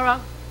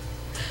sorrow.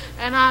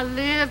 And I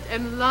lived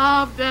and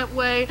loved that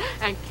way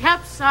and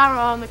kept sorrow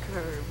on the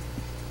curb.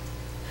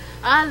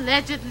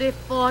 Allegedly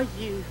for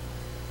you.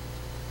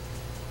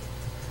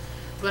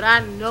 But I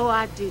know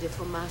I did it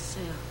for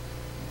myself.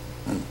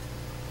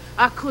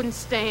 I couldn't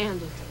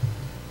stand it.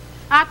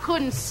 I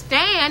couldn't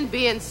stand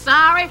being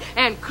sorry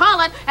and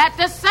colored at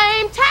the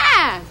same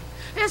time.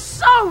 It's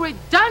so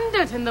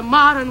redundant in the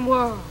modern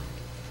world.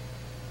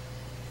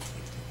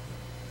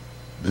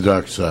 The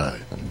dark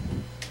side.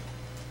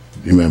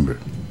 Remember,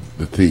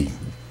 the theme.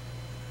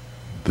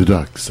 The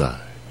dark side.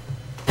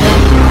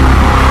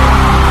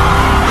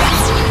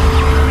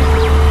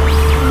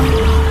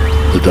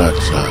 The dark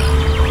side.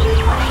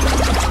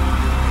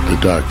 The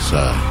dark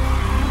side.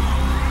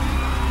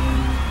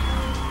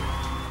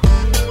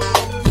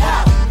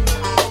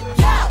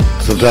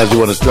 Sometimes you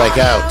want to strike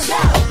out.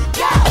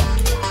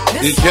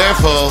 Be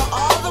careful.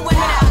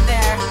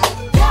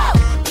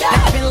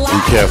 Be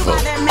careful.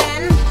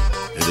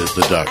 It is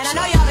the dark And I side.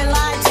 know y'all been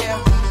lied to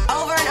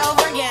over and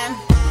over again.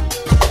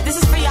 This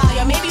is for y'all,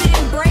 yo. Maybe you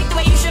didn't break the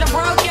way you should have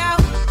broke, yo.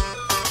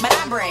 But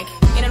I break.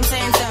 You know what I'm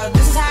saying? So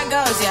this is how it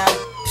goes, yo.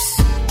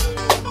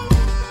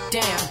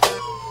 Damn.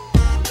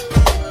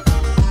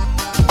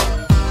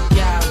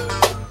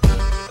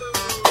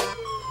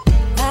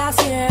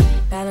 Last year,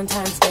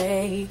 Valentine's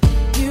Day,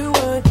 you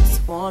would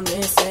sworn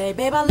me say,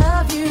 babe, I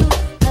love you,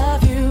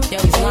 love you. Yo,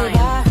 he's lying.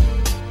 I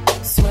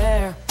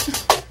swear,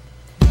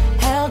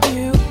 held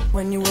you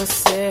when you were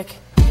sick.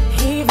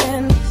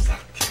 Even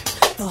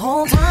the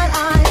whole time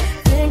I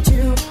think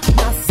to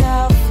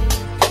myself,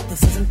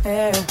 this isn't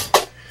fair.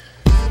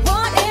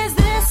 What is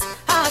this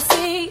I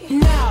see?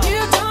 No. You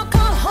don't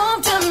come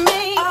home to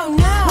me. Oh,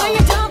 no. When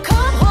you don't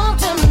come home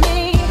to me.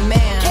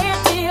 Man.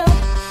 Can't deal,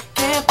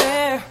 can't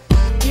bear.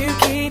 You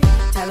keep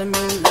telling me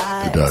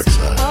lies. The dark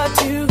side. But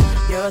to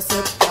your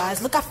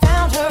surprise, look, I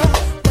found her.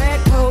 Red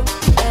coat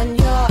and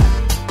your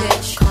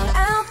bitch caught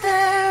out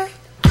there.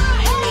 I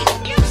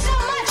hate you so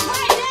much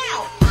right now.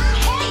 I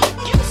hate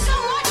you so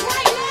much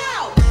right now.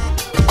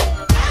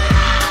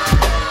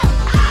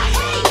 I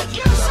hate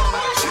you so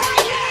much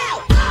right now.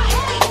 I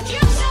hate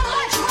you so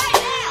much right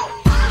now.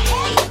 I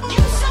hate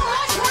you so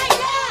much right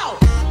now.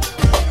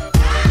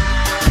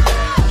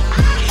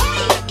 I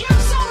hate you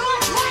so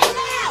much right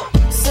now.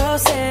 So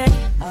sick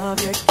of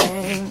your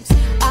games.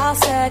 I'll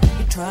set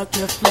your truck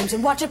to flames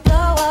and watch it blow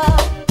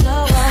up,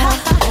 blow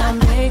up. Tell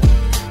me,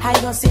 how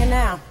you gonna see it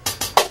now?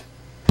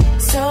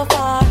 So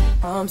far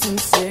from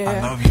sincere.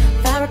 I love you.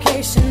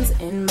 Fabrications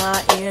in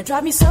my ear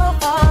drive me so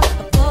far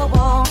up the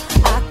wall.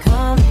 I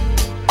come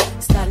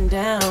sliding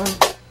down.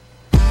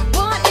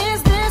 What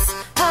is this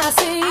I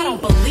see? I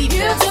don't believe you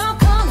this. don't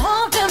come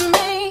home to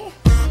me.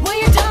 When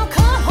you don't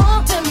come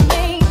home to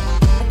me,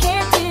 I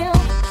can't deal,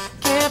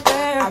 can't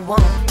bear. I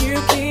won't.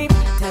 You keep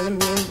telling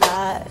me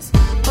lies,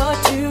 but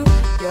to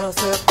your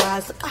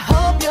surprise, look, I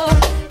hope you're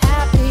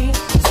happy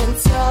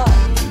since you're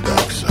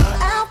Dark side.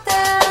 out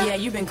there. Yeah,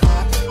 you've been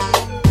caught.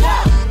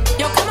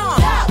 Yo, come on.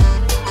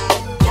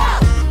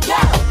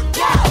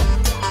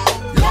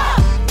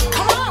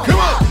 Come on. Come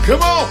on.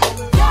 Come on.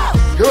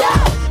 Come on.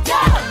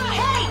 I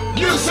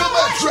hate you so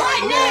much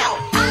right now.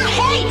 I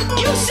hate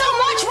you so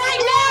much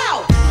right now.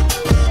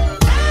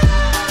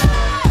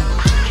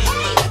 I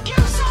hate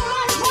you so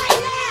much right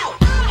now.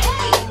 I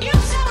hate you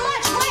so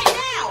much right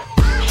now.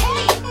 I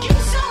hate you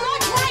so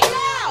much right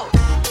now.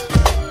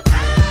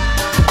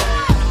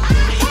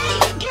 I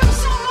hate you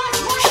so much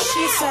right now.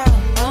 She's so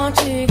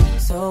raunchy,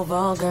 so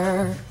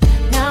vulgar.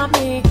 Not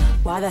me.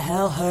 Why the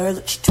hell her?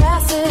 Look, she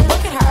dresses.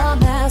 Look at her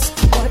mess.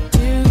 What do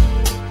you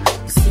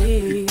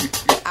see?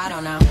 I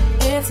don't know.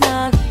 It's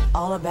not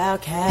all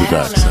about cash. The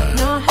dark side.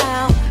 Know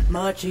how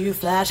much you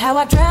flash. How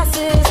I dress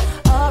is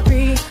a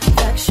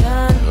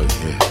reflection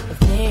Okay.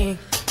 of me.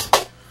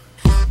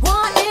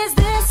 What is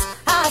this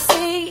I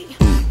see?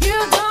 You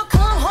don't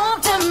come home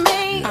to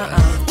me.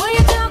 When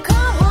you don't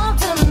come home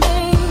to me,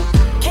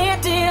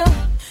 can't deal,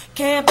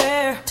 can't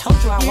bear. Told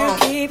you I You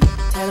won't. keep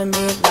telling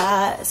me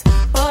lies,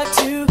 but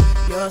to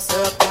your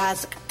surprise,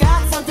 look, I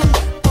got something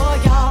for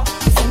y'all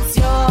since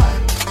you're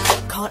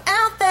caught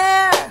out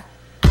there.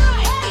 I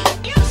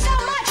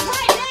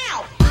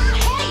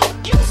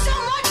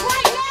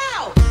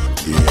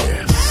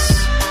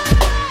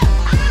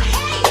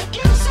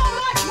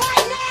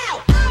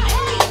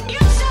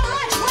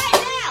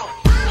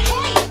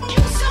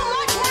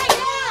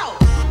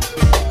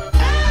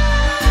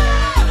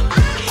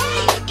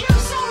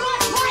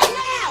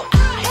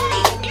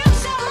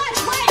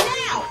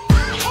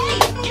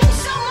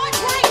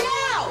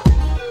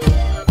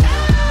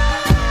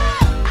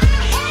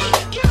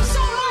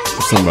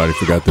somebody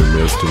forgot their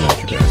meds tonight,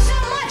 you guys.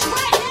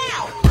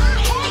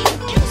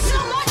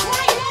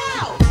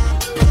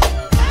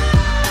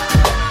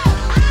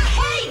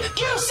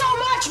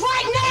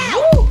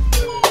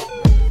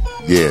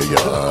 Yeah.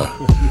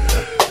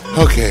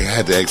 Okay, I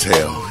had to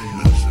exhale.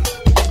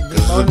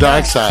 It's the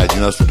dark side,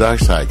 it's the dark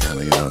side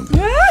kind of,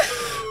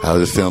 I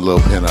was just feeling a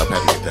little pent up. I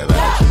had to get that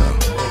out,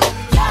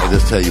 I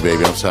just tell you,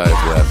 baby, I'm sorry for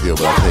what I feel,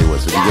 but I'll tell you what,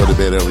 so if you go to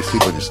bed early,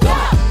 sleep on your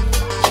stomach.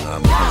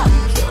 I'm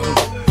hungry, so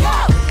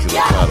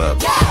get caught up.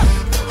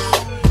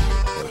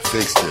 Gotta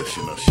fix this,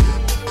 shit.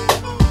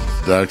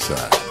 Dark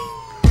side.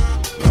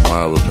 My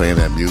mom was playing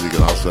that music,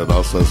 and all of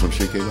a sudden some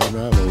shit came out. I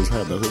don't know what's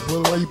happening. I said,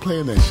 well, why are you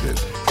playing that shit?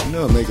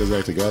 It make us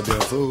act a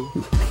goddamn fool.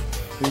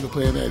 You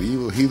playing that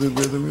evil heathen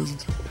rhythm,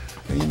 isn't it?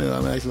 And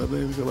I'm actually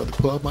about to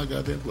pull off my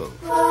goddamn clothes.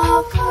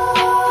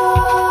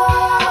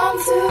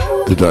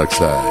 The dark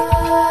side.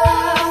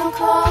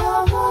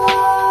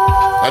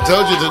 I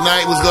told you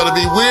tonight was going to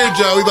be weird,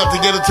 Joe. We about to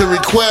get into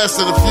requests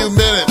in a few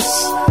minutes.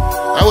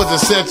 I was to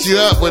set you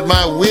up with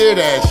my weird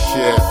ass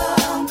shit.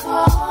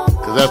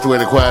 Because that's the way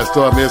the Quiet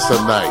Storm is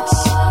some nights.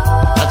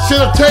 I should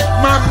have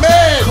taken my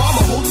meds.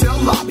 Karma Hotel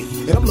lobby,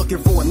 and I'm looking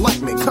for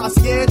enlightenment.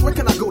 Concierge, where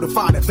can I go to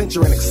find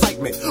adventure and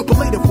excitement? But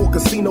later for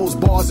casinos,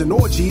 bars, and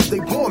orgies, they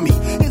bore me.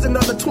 Here's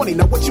another 20,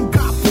 now what you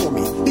got for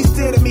me? He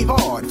stared at me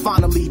hard,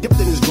 finally dipped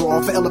in his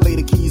drawer for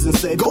elevator keys and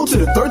said, go to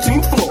the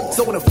 13th floor.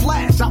 So in a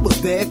flash, I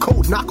was there,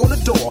 cold knock on the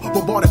door.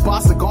 Bombarded by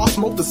cigar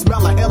smoke, the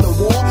smell of hell and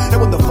war. And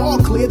when the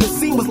fog cleared, the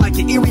scene was like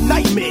an eerie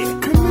nightmare.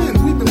 Come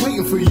in, we've been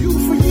waiting for you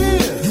for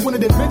years. You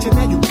wanted adventure,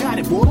 now you got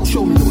it, boy, don't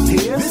show me no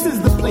tears. This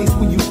is the place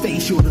where you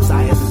face your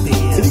desires and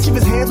fears. And each of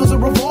his hands was a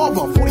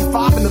revolver,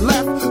 45 in the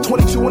left,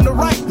 22 in the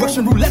right.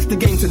 Russian roulette's the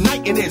game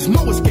tonight, and there's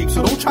no escape,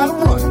 so don't try to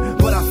run.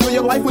 But I fill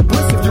your life with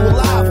bliss if you're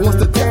alive. Once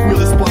the death wheel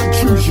is spun,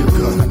 choose your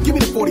gun. Give me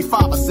the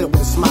 45, I said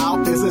with a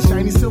smile. There's a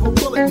shiny silver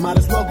bullet, might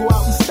as well go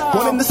out in style.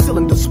 One in the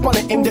cylinder, spun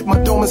it, aimed at my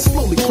dome and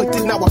slowly clicked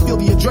it. Now I feel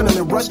the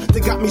adrenaline rush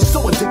that got me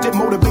so addicted,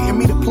 motivating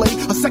me to play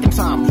a second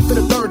time, then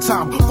a third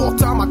time, fourth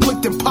time I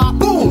clicked and pop,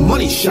 boom,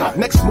 money shot.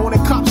 Next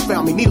morning, cops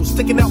found me, needles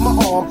sticking out my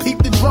arm. Peep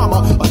the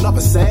drama,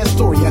 another sad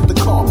story at the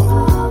Karma.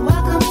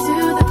 Welcome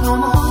to the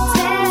Karma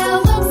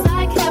Hotel. Looks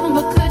like heaven,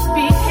 but could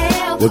be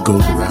hell. What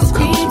goes around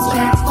comes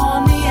around.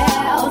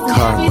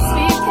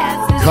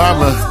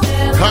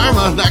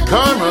 Karma, not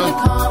karma.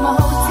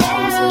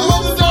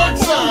 Oh, the dark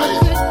side.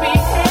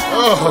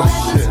 Oh,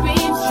 shit.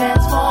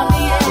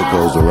 What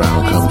goes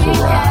around comes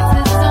around.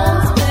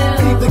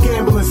 Keep the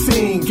gambling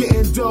scene,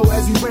 getting dough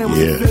as he ran with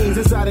the fiends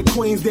inside of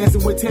Queens,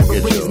 dancing with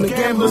tambourines and the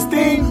gambler's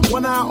theme.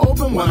 One eye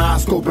open, one eye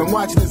scoping,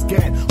 watching his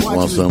gat,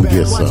 watching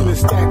his back, watching his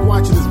stack,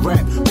 watching his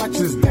rap,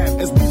 watching his dap.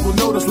 As people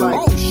notice, like,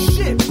 oh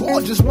shit,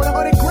 boy, just won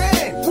 100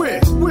 grand.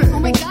 Where? Oh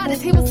my God, his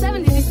table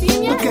 7, did you see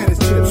him yet? Look at his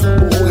chips,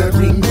 oh, that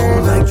ring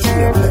going like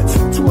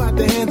triplets. Too hot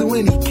to handle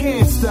and he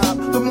can't stop.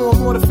 The more and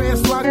more the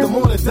fans flock, the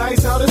more the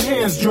dice out his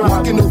hands drop.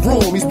 Walk in the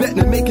room, he's betting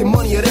and making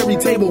money at every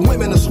table.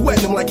 Women are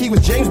sweating him like he was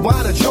James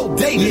Bond or Joe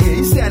Davis. Yeah,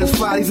 he's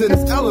satisfied, he's in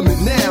his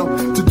element now.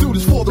 To do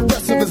this for the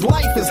rest of his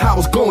life is how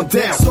it's going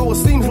down. So it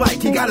seems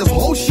like he got his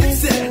whole shit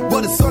set,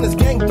 but his son is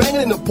gang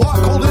banging in the park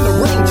holding a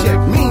rain check.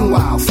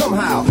 Meanwhile,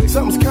 somehow,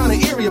 something's kinda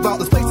eerie about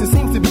this place that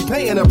seems to be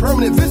paying a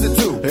permanent visit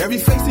to. Every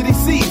face that he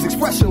sees,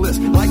 expressionless,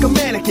 like a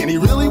mannequin. He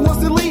really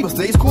wants to leave, but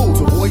stays cool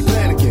to avoid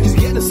panicking. He's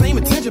getting the same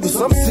attention, but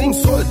something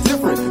seems sorta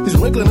different. He's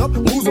wrinkling up,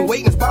 losing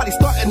weight, and his body's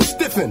starting to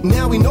stiffen.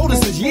 Now we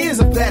notice his years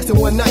have passed in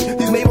one night.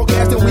 He's made more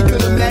cash than we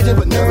could imagine,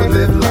 but never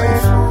lived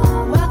life.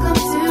 Welcome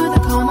to the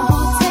Karma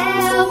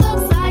Hotel.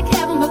 Looks like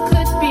heaven, but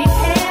could be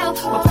hell.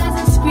 Where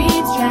pleasant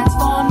screams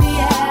transform the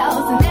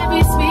L's, and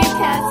every sweet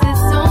cat's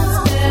its own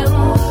spill.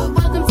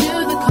 Welcome to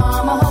the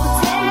Karma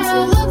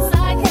Hotel. Looks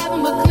like heaven,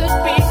 but could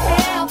be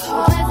hell.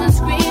 Where pleasant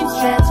screams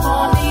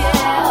transform the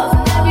L's,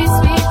 and every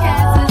sweet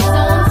cat's its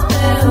own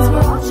spill.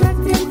 We're all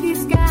checked in,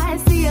 peace guys.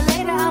 See you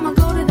later. I'ma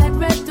go to that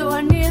red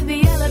door near the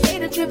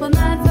elevator.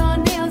 999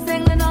 on nails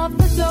dangling off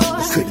the door.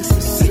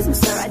 Excuse me,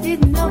 sir, I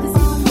didn't notice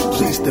you before.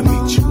 Pleased to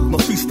meet you.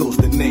 Mephisto's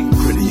the name,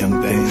 pretty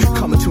young thing.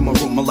 Coming to my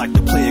room, I like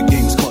to play a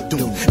games called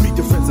Doom. Meet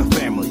your friends and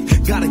family.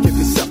 Gotta give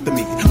yourself to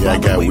me. Yeah, I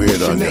got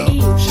weird on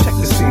y'all. Check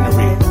the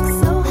scenery.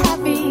 So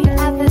happy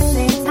at the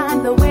same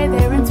time. The way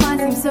they're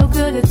entwined seems so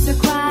good, it's a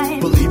crime.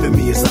 Believe in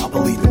me as I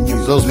believe in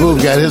you. So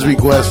Smooth got his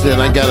request in.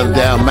 I got him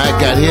down. Mac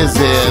got his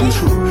in.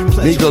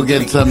 Miko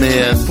getting some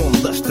in.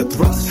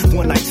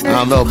 I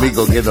don't know if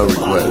Miko get no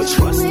request.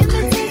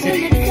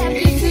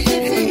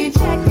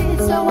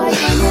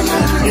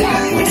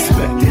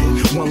 Respect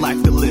it. One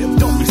life to live.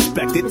 Don't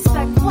respect it.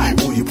 Respect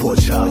what? Oh, you poor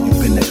child.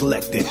 You've been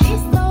neglected.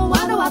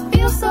 Why do I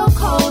feel so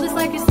cold? It's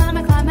like your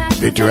stomach climax.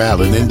 Victor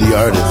Allen, indie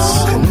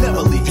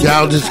artist.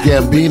 Childish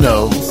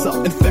Gambino.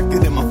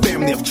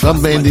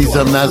 Some indie,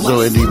 some not so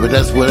indie, but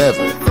that's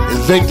whatever.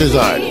 It's Victor's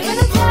art.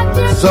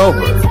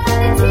 Sober.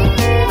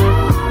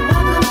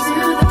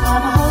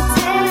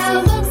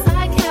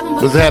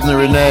 What's happening,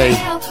 Renee?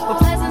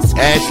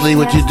 Ashley,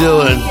 what you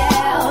doing?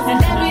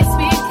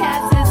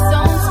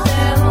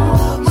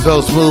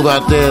 So smooth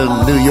out there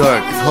in New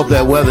York. Hope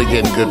that weather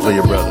getting good for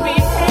your brother.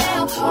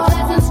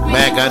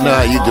 Mac, I know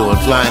how you doing.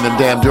 Flying them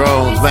damn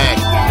drones, Mac.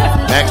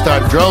 Mac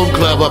started drone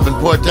club up in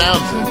Port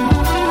Townsend.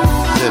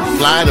 Said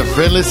fly to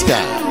friendly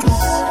skies.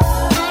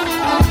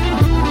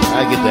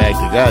 I get to act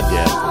the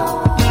goddamn.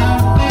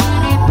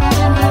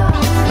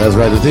 That's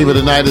right. The theme of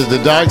the night is the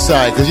dark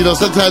side. Because, you know,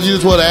 sometimes you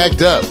just want to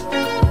act up.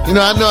 You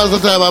know, I know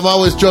sometimes I'm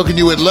always stroking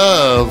you with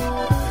love.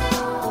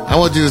 I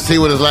want you to see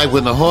what it's like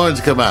when the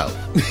horns come out.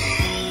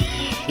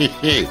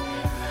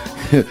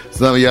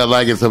 Some of y'all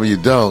like it, some of you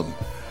don't.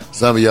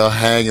 Some of y'all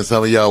hang and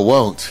some of y'all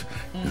won't.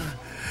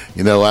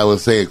 You know, I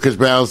was saying, Chris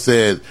Brown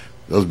said,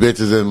 those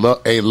bitches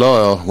ain't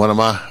loyal. One of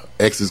my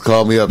exes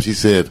called me up. She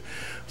said,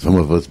 some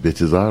of us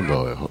bitches are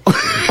loyal.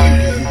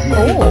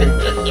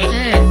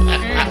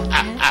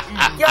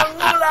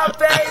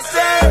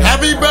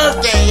 Happy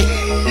birthday!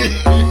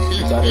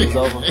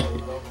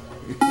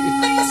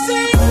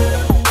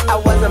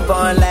 I wasn't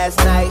born last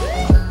night.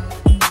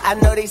 I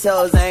know these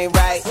hoes ain't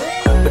right.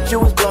 But you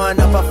was blowing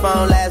up her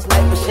phone last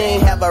night. But she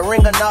ain't have a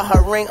ring or not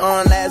her ring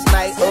on last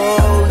night.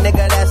 Ooh,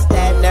 nigga, that's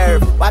that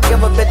nerve. Why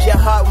give a bitch your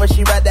heart when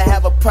she rather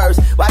have a purse?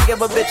 Why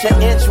give a bitch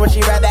an inch when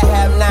she rather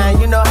have 9?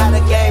 You know how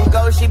the game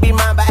goes. She be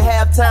mine by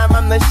halftime.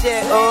 I'm the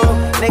shit. Ooh,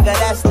 nigga,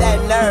 that's that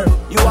nerve.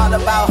 You all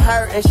about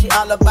her and she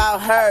all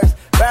about hers.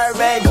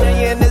 Birdman Jr.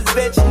 and this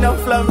bitch, no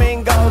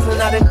flamingos.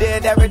 And I done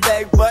did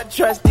everything but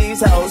trust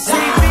these hoes. See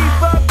me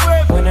fuck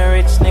with. When a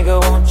rich nigga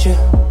want you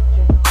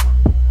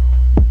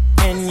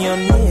and your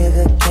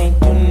nigga can't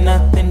do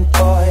nothing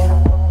for you.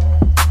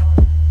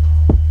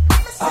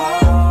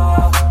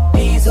 Oh,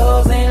 these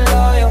hoes ain't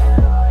loyal.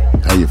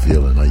 How you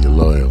feeling? Are you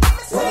loyal?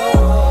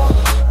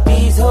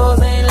 These hoes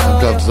ain't loyal.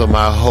 I'm talking to some of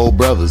my whole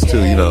brothers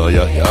too. You know,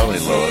 y'all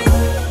ain't loyal.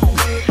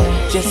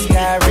 Just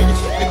got rich.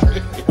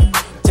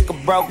 Took a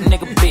broke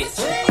nigga bitch.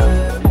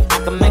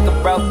 I can make a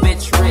broke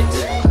bitch rich.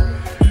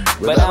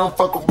 But I don't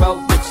fuck with broke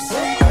bitches.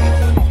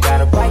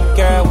 Got a white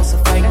girl with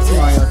some fake tits.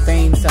 On your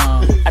theme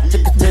song. I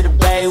took her to the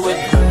bay with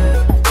me.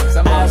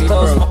 Eyes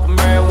closed, smoking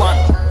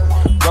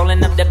marijuana.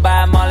 Rolling up that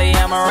by Molly,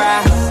 I'm a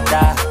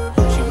rasta.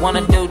 She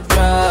wanna do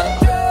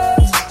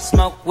drugs,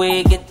 smoke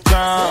weed, get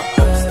drunk.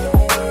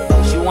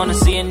 She wanna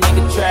see a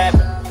nigga trap.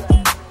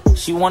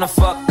 She wanna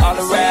fuck all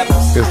the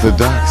rappers. It's the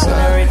dark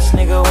side.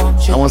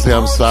 I want to say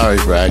I'm sorry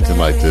for acting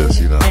like this,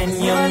 you know.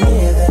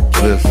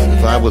 But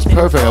if I was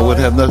perfect, I wouldn't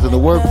have nothing to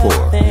work for,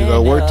 you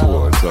know, work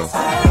towards. So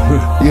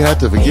you have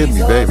to forgive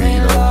me, baby, you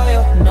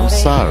know. I'm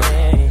sorry.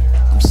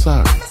 I'm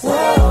sorry.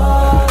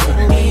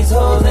 These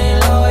hoes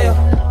ain't loyal.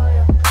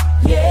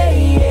 Yeah,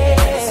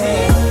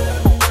 yeah.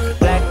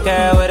 Black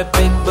girl with a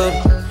big booty.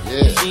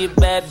 Yeah. She a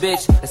bad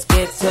bitch. Let's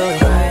get to it.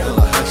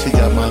 She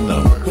got my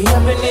number. We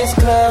up in this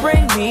club,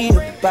 bring me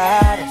the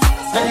bottle.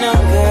 I know,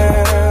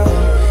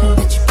 girl,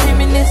 that you came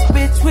in this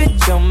bitch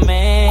with your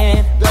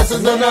man. That's a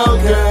no,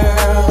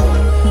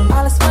 girl.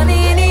 All this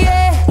money in the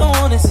air, I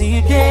wanna see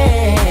you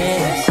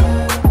dance.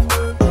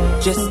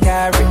 Just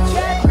got rich.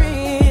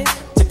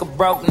 Took a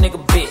broke nigga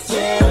bitch.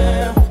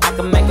 I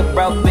can make a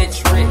broke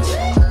bitch rich.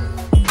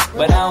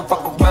 But I don't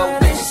fuck with broke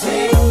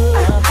bitches.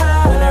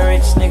 When a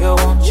rich nigga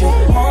want you,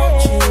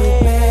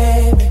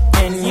 baby.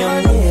 And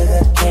your nigga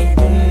can't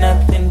do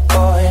nothing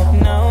for you.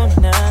 No,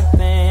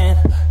 nothing.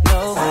 No.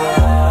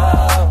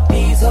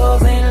 These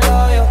hoes ain't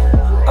loyal.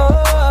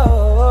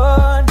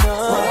 Oh, no.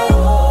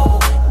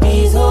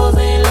 These hoes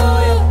ain't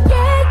loyal.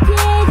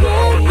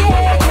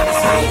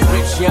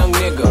 Rich young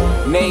nigga,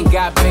 name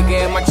got bigger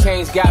and my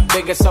chains got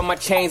bigger, so my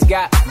chains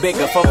got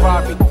bigger.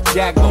 Ferrari,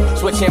 Jaguar,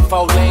 switching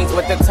 4 lanes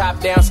with the top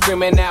down,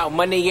 screaming out,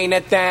 money ain't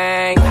a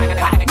thing.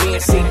 Me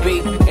and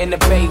CB in the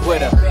bay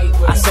with her.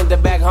 I sent her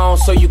back home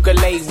so you could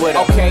lay with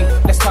her. Okay,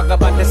 let's talk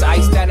about this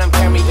ice that I'm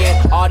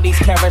carrying. All these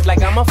carrots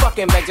like I'm a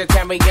fucking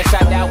vegetarian.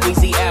 Shout out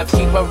Weezy F,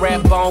 keep a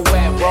red bone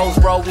wet. Rose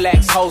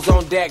Rolex, hoes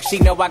on deck. She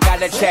know I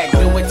got a check.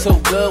 Do it too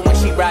good when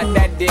she ride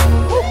that dick.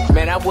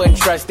 Man, I wouldn't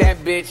trust that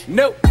bitch.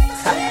 Nope.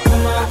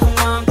 Come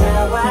on,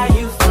 girl, why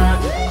you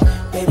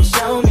frontin'? Baby,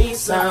 show me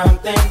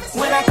something.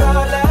 When I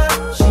call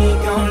her, she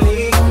gon'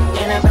 leave.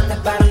 And I bet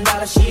that bottom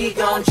dollar she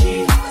gon'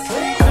 cheat.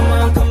 Come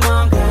on,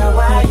 girl,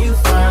 why you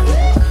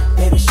frontin'?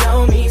 Baby,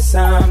 show me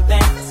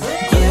something.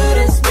 You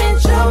done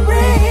spent your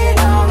bread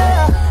on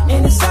her,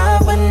 and it's all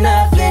for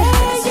nothing.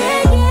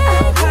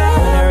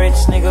 When a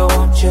rich nigga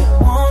want you,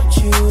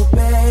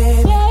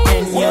 baby.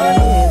 And your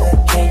nigga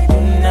can't do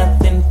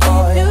nothing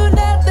for you.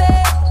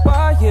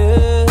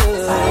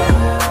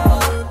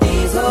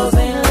 These hoes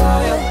ain't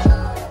loyal.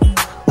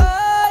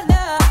 Oh,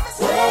 no.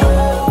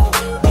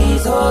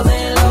 These hoes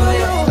ain't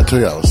loyal. I tell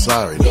you, I was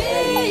sorry, though.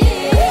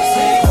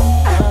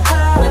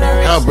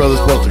 How are brothers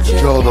supposed to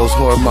control those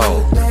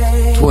hormones?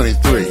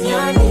 23.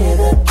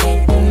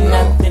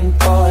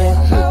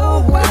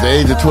 At the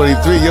age of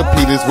 23, your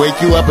penis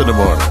wake you up in the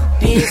morning.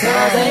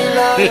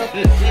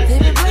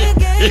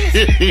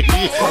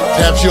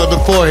 Taps you on the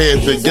forehead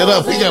and says, get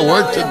up, we got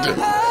work to do.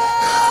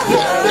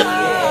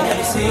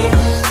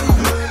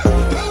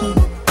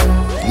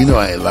 You know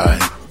I ain't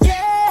lying.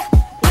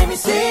 Let me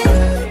see.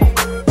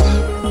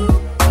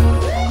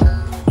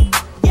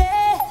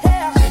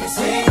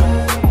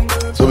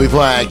 So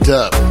before I act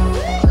up,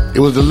 It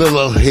was the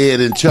little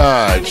head in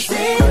charge.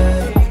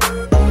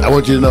 I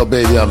want you to know,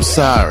 baby, I'm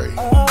sorry.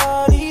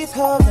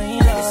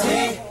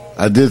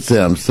 I did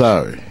say I'm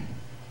sorry.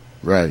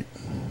 Right.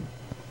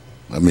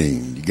 I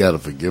mean, you got to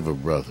forgive a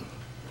brother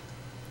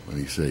when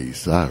he say he's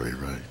sorry,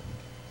 right?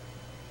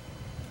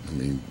 I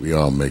mean, we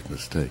all make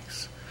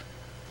mistakes.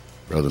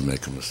 Brother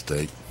make a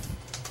mistake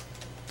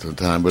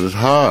sometimes, but it's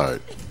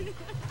hard.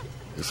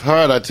 It's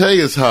hard. I tell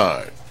you it's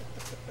hard.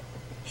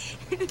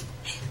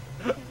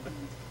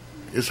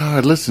 It's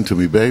hard. Listen to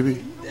me,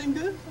 baby.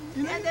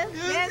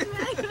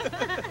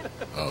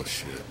 Oh,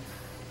 shit.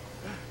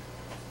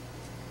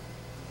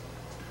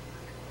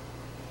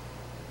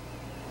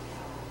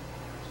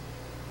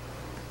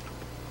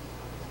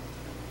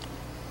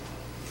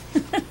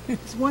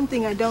 There's one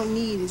thing I don't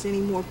need is any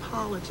more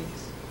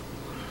apologies.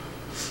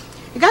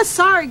 You got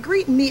sorry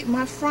greeting me at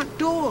my front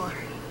door.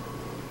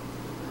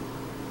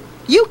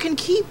 You can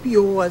keep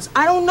yours.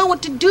 I don't know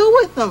what to do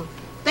with them.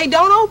 They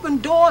don't open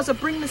doors or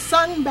bring the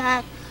sun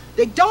back.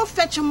 They don't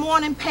fetch a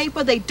morning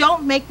paper. They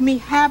don't make me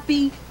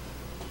happy.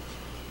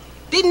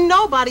 Didn't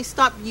nobody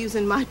stop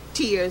using my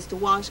tears to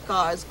wash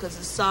cars because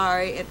of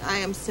sorry, and I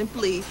am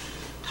simply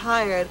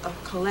tired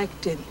of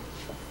collecting.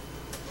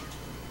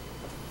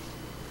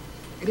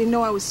 I didn't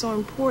know I was so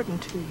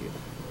important to you.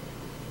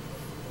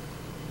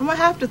 I'm gonna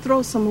have to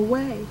throw some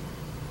away.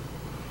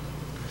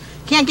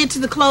 Can't get to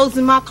the clothes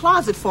in my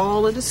closet for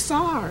all of the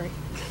sorry.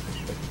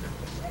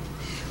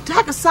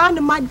 Tack a sign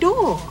to my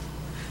door.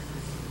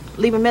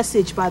 Leave a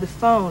message by the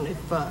phone. If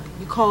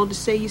you call to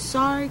say you're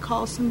sorry,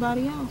 call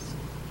somebody else.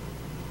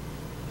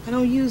 I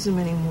don't use them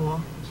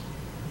anymore.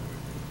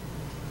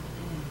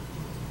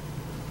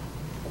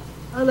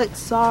 I let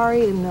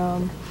sorry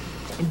and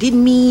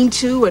didn't mean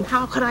to, and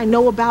how could I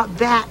know about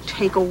that?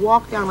 Take a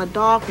walk down a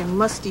dark and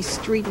musty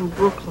street in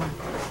Brooklyn.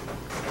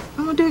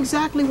 I'm gonna do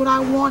exactly what I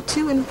want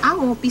to, and I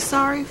won't be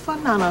sorry for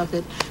none of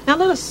it. Now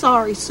let a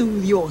sorry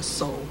soothe your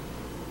soul.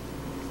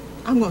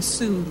 I'm gonna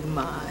soothe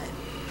mine.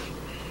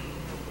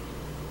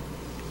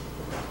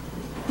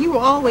 You were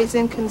always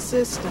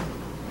inconsistent,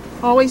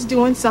 always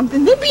doing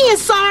something, then being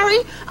sorry.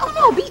 Oh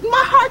no, beating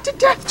my heart to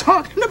death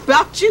talking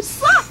about you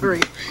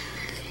sorry.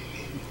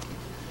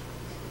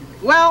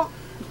 Well,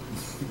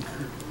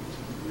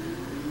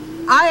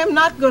 I am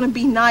not going to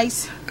be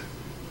nice.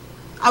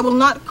 I will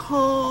not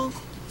call.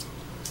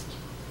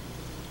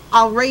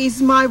 I'll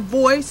raise my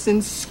voice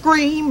and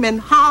scream and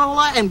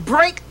holler and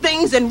break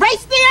things and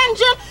race the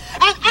engine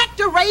and act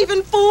a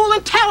raving fool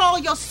and tell all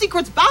your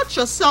secrets about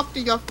yourself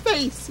to your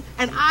face.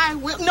 And I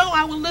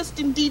will list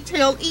in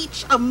detail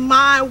each of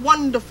my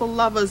wonderful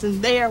lovers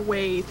and their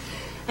ways.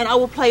 And I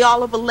will play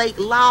Oliver Lake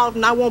loud,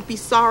 and I won't be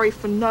sorry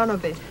for none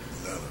of it.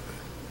 None of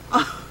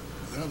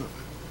it. None of it.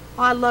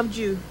 Oh, I loved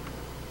you.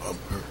 On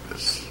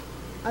purpose.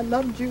 I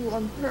loved you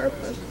on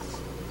purpose.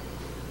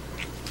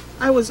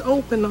 I was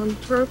open on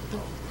purpose.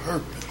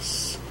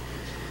 Purpose.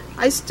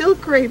 I still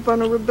crave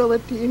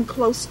vulnerability and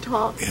close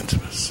talk.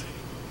 Intimacy.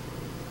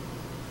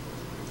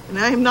 And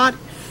I am not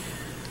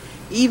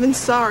even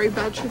sorry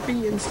about your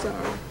being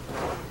sorry.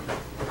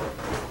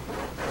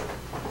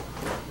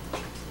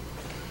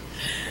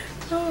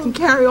 You can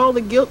carry all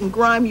the guilt and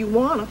grime you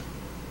wanna.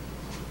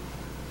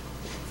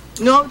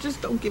 No,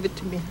 just don't give it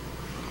to me.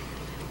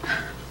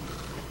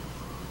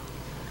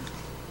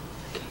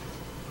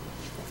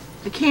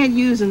 I can't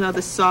use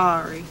another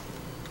sorry.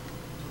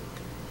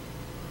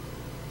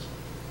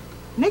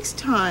 Next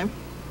time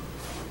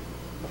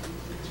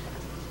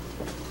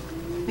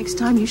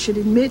you should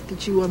admit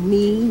that you are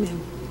mean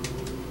and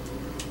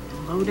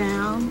low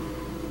down,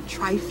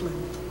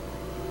 trifling.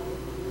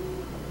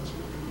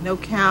 No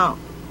count.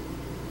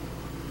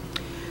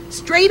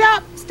 Straight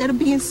up, instead of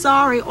being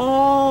sorry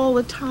all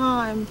the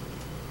time.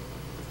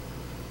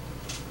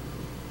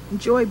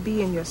 Enjoy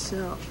being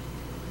yourself.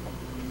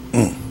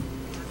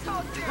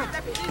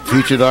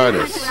 Featured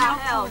artist.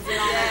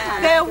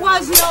 There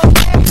was no...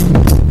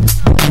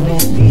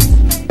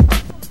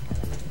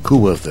 Who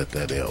was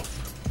that elf?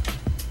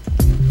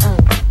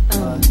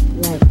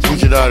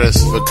 Featured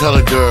artist for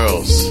colored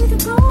girls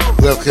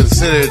who have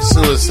considered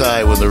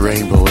suicide when the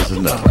rainbow is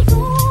enough.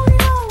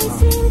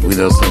 We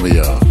know some of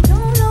y'all.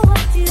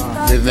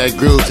 In that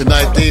groove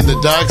tonight, theme the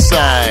dark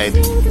side.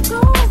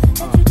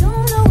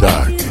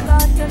 Dark.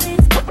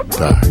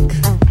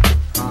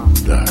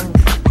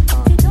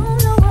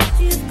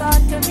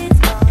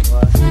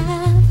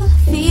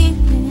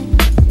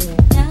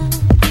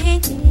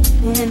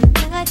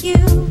 You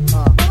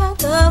are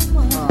the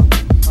one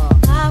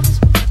I was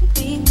supposed to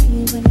be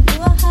when you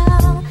were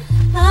how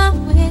I'm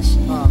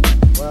wishing,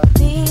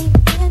 thinking,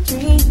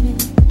 dreaming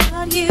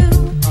about you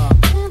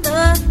and the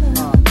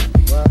love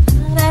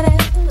that I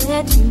ever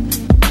let you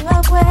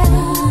away.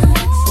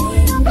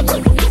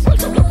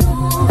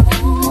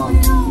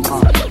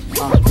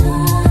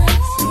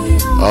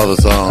 All the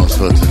songs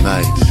for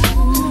tonight.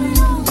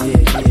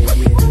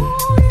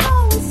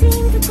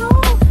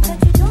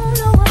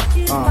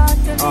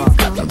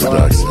 On the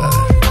dark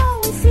side.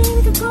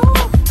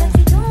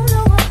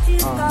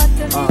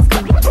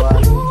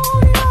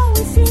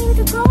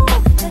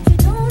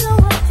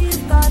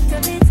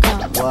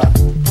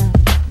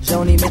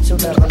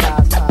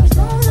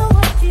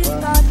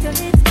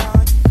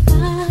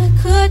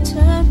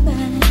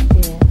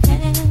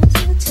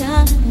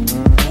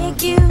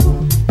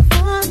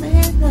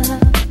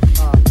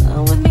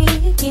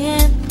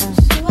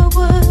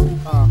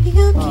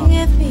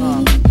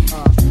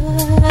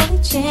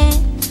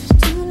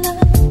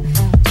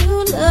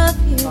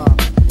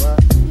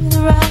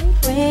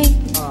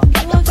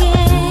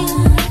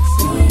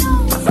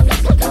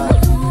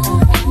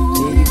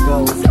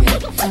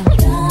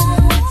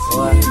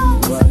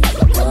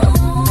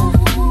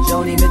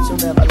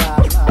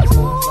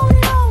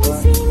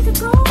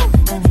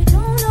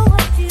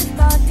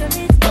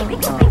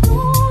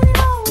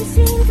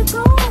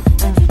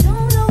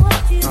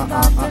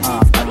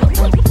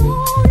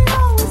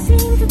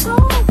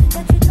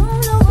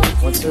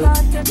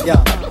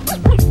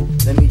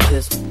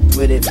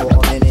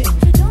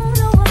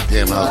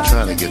 I'm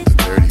trying to get the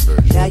dirty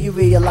version. Now you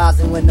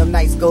realizing when them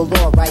nights go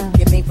long, right?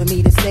 It mean for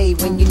me to stay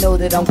when you know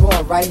that I'm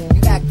gone, right?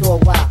 You act all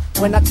wild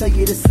when I tell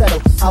you to settle.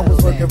 I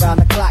was working around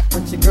the clock,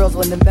 but your girls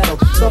on the metal.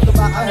 Talk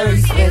about I heard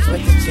he spends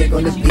with the chick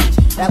on the beach.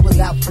 That was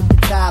out for the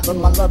time, but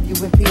my love you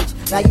impeach.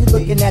 Now you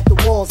looking at the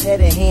walls,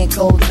 head and hand,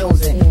 cold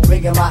chosen.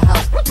 Rigging my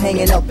house,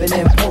 hanging up and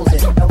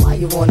imposing. Now why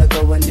you wanna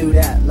go and do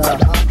that,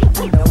 love? Huh?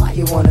 Now why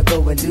you wanna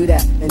go and do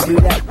that,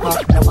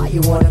 huh? Now why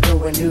you wanna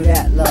go and do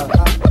that, love?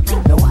 Huh?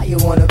 Now why you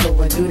wanna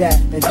go and do that,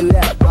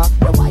 huh?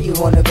 Now why you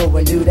wanna go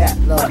and do that,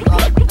 love?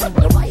 Huh?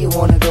 Now why you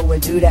wanna go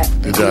and do that,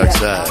 The dark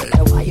side.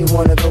 Now why you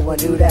wanna go and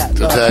do that,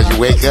 love? Sometimes you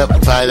wake up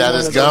and find out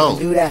it's gone.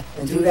 Do that,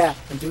 and do that,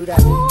 and do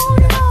that.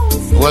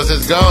 Once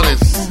it's gone,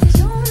 it's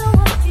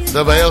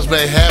somebody else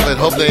may have it.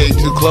 Hope they ain't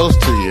too close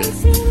to you.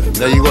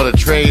 Now you want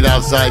to trade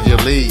outside your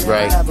league,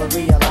 right? I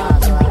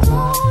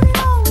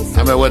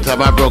remember one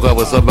time I broke up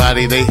with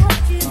somebody. They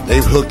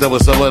hooked up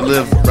with someone who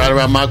lived right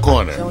around my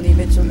corner.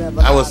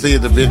 I was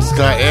seeing the bitch's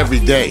car every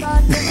day.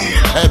 I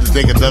had to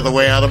take another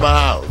way out of my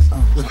house.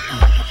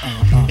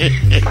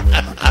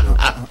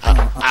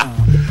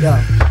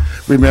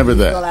 Remember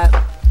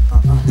that.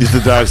 It's the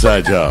dark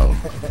side, y'all.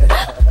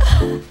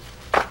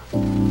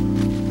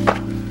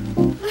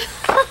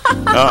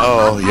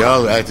 Uh-oh,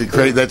 y'all acting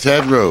crazy. That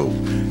chat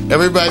room.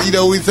 Everybody, you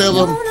know, we tell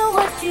them,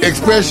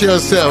 express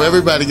yourself.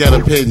 Everybody got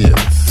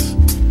opinions.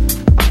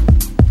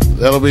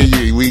 That'll be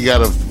you. We got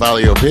to follow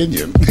your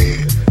opinion.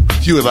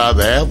 You allowed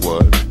to have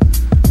one.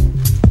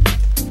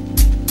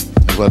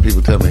 That's why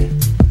people tell me,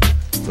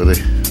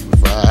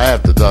 I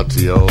have to talk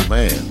to your old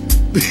man.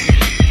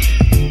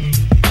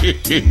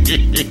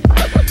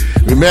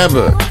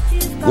 Remember,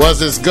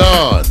 once it's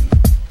gone,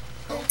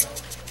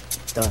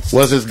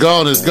 it's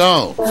gone.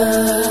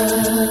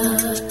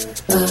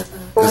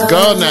 It's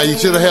gone now. You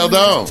should have held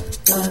on.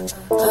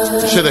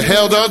 You should have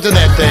held on to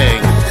that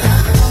thing.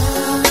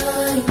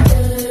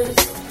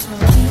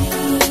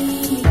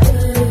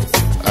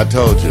 I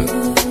told you.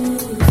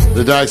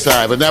 The dark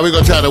side. But now we're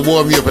going to try to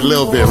warm you up a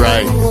little bit,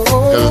 right?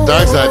 Because the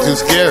dark side too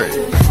scary.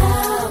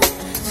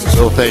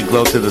 So fake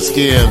glow to the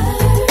skin.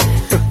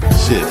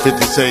 Shit,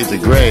 50 Shades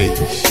of Grey.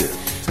 Shit.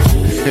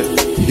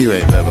 You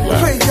ain't never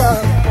lied.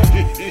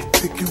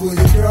 Pick you with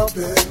your girl,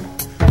 babe.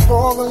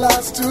 For the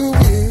last 2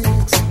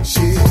 weeks,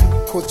 she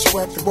caught you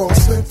at the wall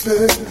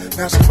slipping.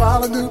 Now she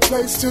found a new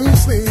place to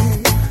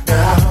sleep.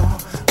 Now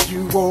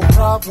you want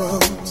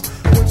problems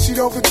when she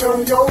don't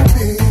return your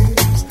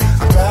beats.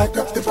 I backed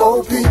up the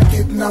Bo Peep,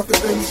 getting out the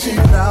things cheap.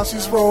 Now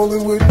she's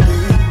rolling with me.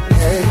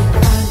 Hey,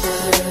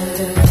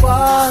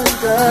 find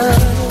her,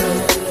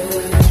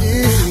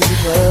 keep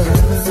her.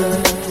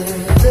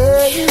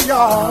 There you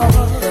are.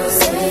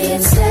 Say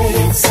it, say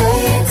it,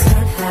 say it.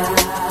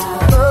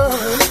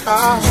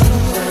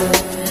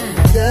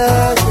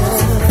 Yeah,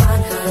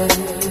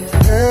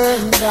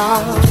 and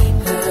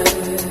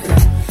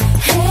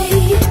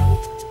hey,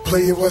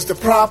 player was the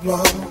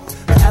problem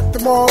at the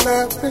mall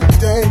every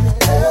day.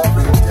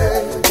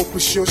 Hope we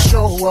should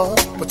show up,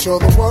 but you're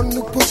the one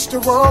who pushed her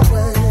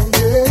away.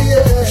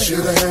 Yeah.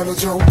 Should've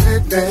handled your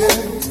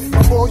business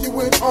before you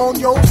went on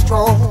your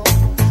strong.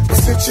 But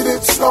since you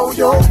didn't slow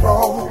your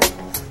roll,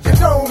 you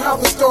know how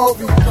the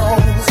story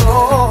goes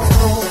on.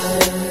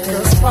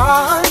 'Cause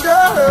find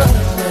her.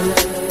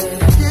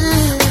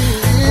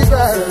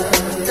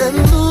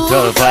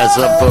 Trying to find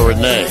something for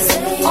Renee.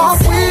 I'll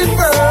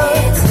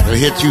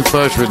hit you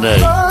first,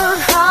 Renee.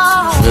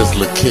 This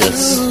La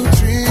Kiss.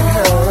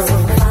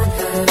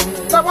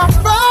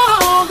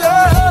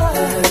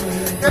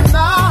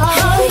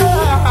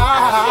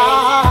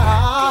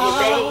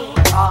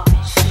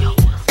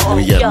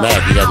 We got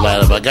Mac, you got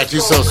line up. I got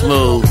you so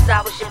smooth.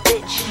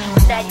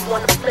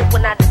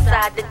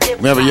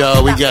 Remember,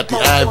 y'all, we got the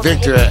I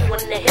Victor at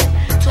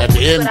the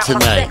end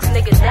tonight.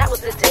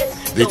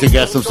 Victor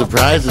got some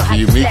surprises for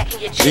you.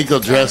 Miko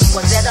dressed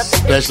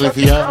especially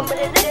for y'all.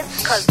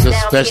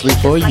 Just especially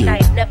for you.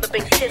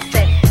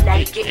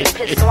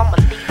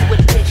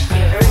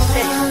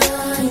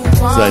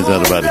 Besides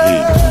out about the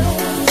heat.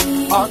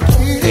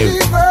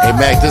 Hey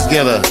Mac, just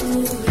get a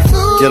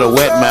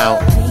wet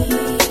mount.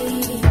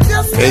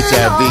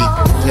 HIV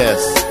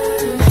test.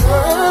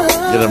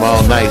 Get them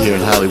all night here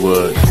in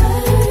Hollywood.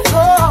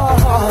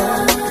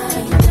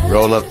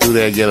 Roll up through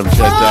there and get them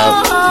checked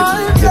out.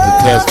 Get the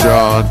test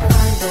drawn.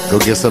 Go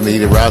get something to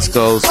eat at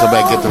Roscoe's. Come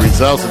back, get the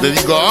results, and then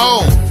you go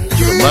home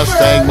to the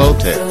Mustang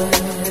Motel.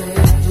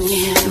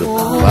 Get a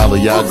bottle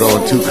of Yago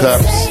and 2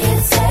 cups.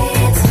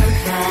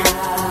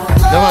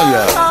 Come on,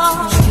 y'all.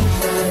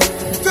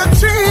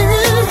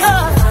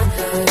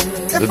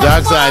 The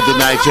dark side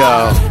tonight,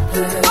 y'all.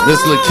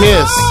 This La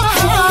Kiss.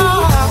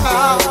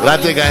 But I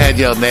think I had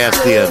y'all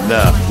nasty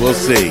enough. We'll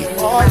see.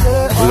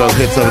 We're going to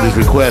hit some of these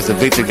requests. And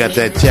Victor got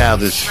that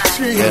childish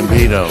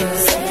Gambino.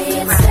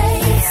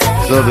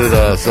 So did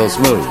So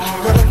Smooth.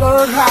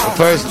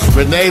 First,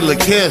 Renee La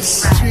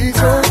Kiss.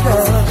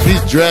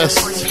 She's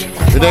dressed.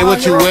 Renee,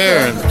 what you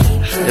wearing?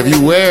 If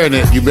you wearing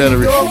it, you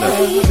better.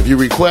 If you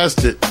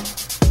request it,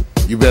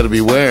 you better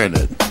be wearing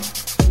it.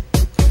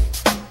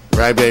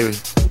 Right, baby?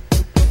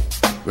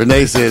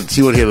 Renee said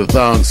she would hear the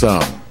thong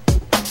song.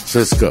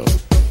 Cisco.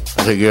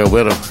 I said, girl,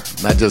 well,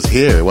 not just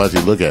hear it. Why don't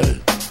you look at it?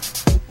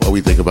 What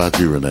we think about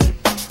you, Renee?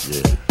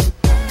 Yeah.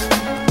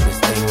 This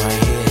thing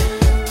right here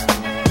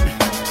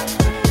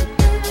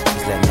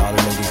is letting all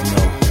the ladies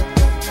know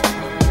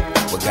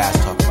what guys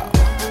talk about.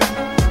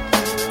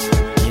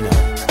 You know,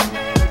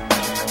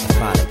 the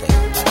finer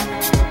things.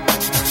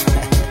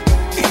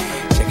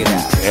 Check it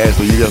out.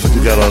 Ashley, you got what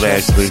you got on,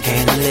 Ashley.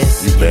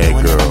 Scandalous. You bad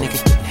girl.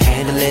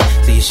 Handle it.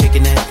 So you're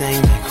shaking that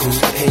thing like who's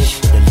the ish?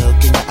 The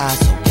look in your eyes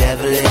so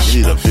devilish.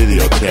 You need a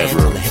video chat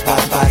room.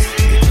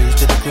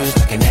 To the cruise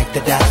to connect the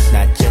dots.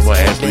 Not just well,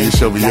 Ashley, you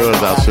show me yours,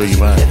 I'll show you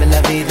mine. Living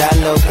la vida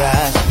loca.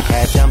 She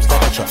had jumps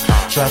like a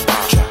truck.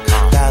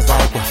 Guys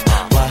like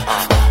what?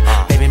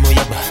 Baby, move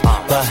your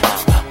butt.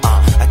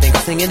 I think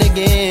I'll sing it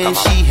again.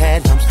 She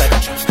had jumps like a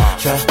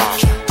truck.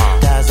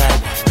 Guys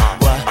like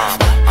what?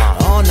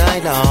 All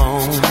night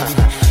long.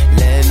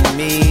 Let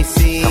me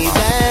see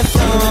that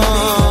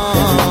song.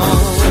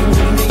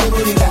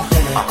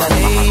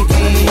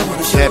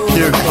 That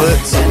pure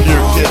clips,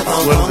 pure kits.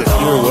 What is it?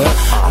 Pure what?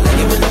 I like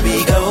it when the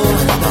beat go.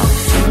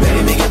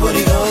 Baby, make your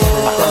booty go.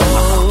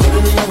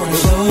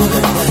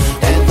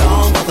 That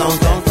thong.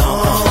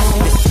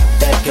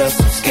 That girl's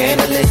so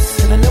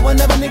scandalous. And I know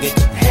another nigga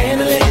can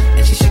handle it.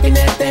 And she shaking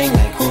that thing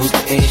like who's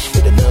the ish?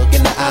 With a look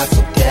in the eyes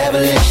so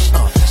devilish.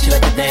 She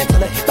like to dance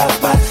till the hip hop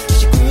spot.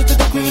 She grew to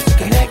the grooves to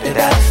connect the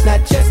dots.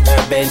 Not just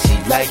urban, she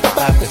liked the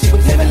pop. Cause she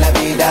was living la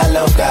vida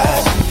loca.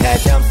 She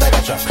had jumps like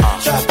a truck.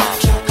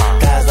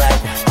 Guys like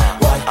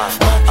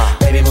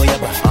baby, move your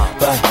butt.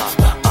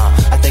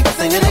 I think I'll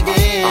sing it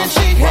again.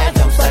 She had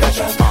jumps like a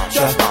truck.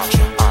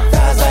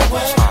 Guys like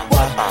what?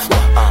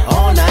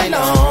 All night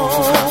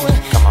long.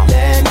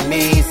 Let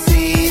me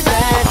see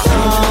that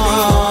song.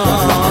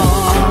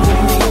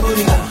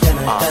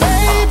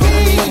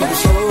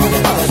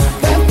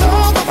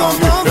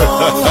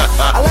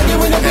 I like it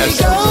when the beat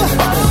goes.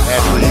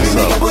 Ashley, you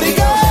so.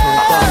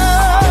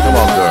 Come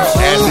on, girl.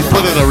 Ashley,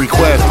 put in a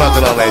request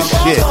talking all that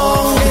shit.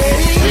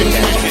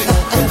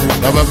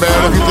 Now, my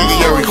man, if you think of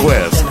your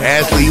request,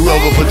 Ashley, we're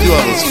gonna put you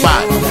on the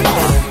spot.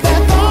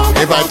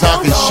 Everybody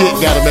talking shit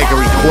gotta make a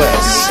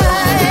request.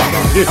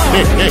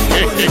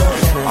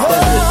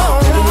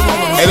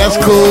 Hey, that's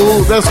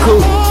cool. That's cool.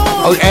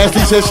 Oh,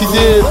 Ashley said she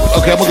did?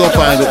 Okay, I'm gonna go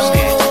find it.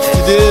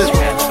 She did?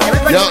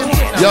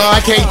 Yo,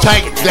 I can't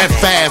type that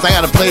fast. I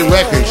gotta play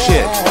record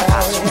shit.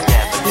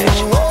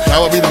 I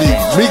want me to be.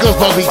 Miko's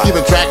supposed to be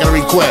keeping track of the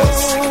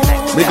requests.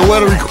 Miko,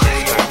 what a request?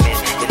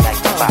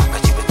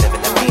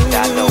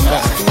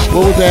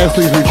 What was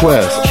Ashley's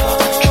request?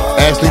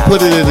 Ashley,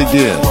 put it in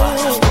again.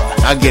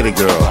 I get it,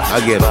 girl.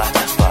 I get it.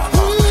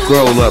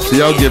 Scroll up. So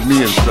y'all give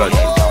me instructions.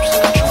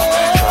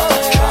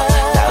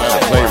 Trying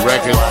to play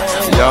records.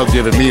 Y'all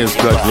giving me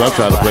instructions. I'm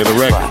trying to play the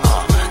records.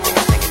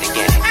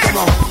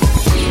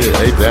 Shit,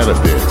 ain't that a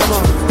bitch?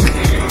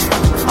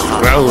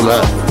 Scroll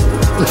up.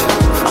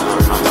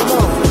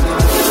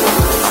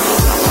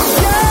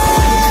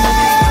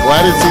 Well,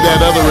 I didn't see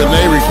that other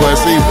Renee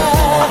request either.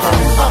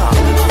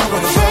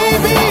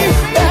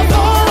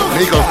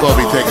 Nico's supposed to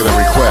be taking a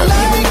request.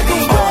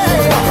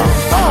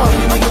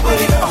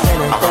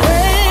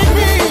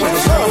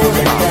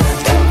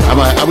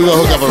 We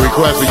gonna hook up a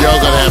request, but y'all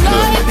gonna have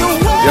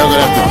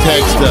to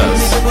text us.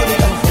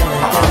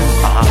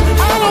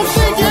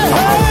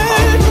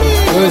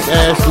 Where's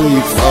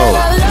Ashley? Oh,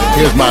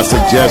 here's my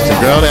suggestion.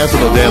 Girl, that's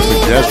no damn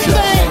suggestion.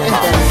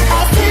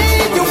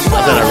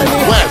 I said a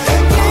request.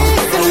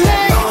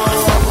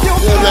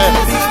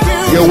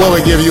 Your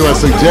woman give you a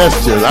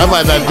suggestion. I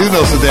might not do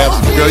no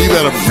suggestion. Girl, you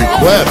got a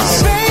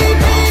request.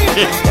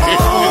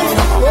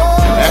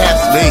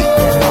 That's me.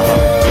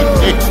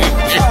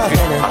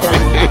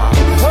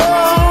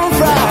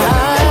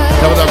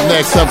 Coming up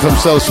next, something from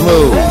So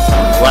Smooth.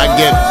 Where I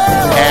get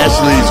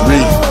Ashley's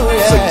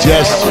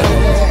suggestion.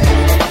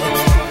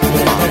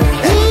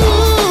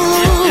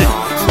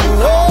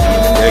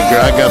 Hey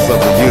girl, I got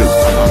something for you.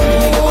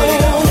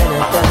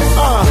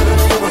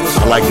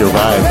 I like your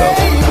vibe though.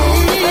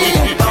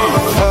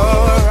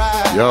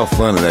 Y'all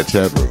fun in that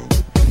chat room.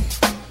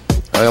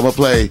 Right, I'm gonna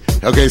play.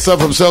 Okay,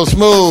 something from So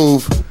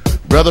Smooth,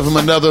 brother from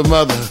another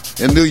mother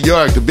in New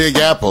York, the Big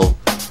Apple,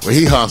 where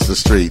he haunts the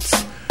streets,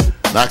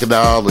 knocking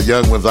down all the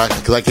young ones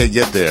because I can't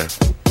get there.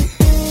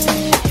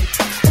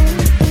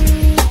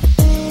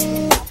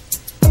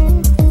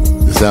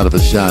 The sound of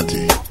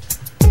Ashanti,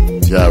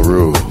 Ja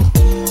Rule.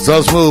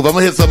 So Smooth. I'm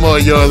gonna hit some more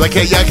of yours. I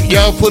can't.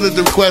 Y'all put in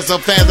the request so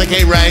fast I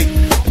can't write.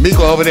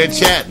 Miko over there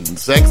chatting,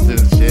 sexting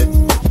and shit.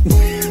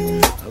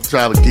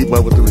 Trying to keep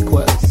up with the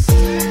requests.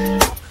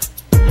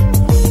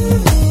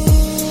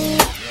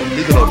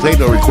 Mika don't take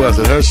no requests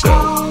at her show.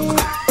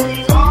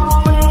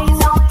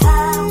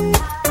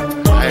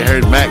 I ain't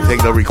heard Mac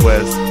take no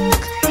requests.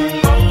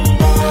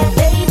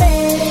 Baby,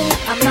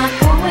 I'm not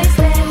always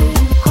there when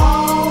you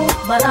call,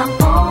 but I'm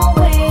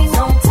always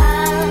on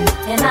time,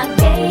 and I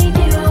gave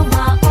you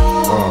my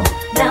all.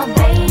 Now,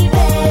 baby, be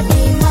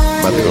mine.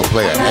 About to go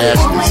play an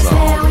Ashley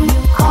song.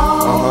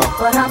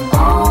 But I'm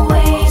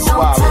always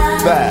on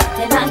time,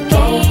 and I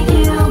gave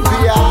you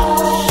my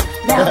all.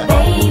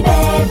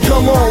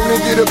 Come on and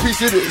get a piece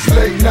of this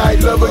late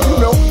night lover. You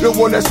know, the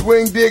one that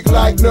swing dick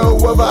like no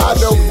other. I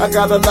know I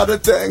got a lot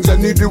of things I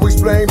need to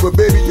explain, but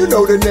baby, you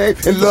know the name,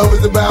 and love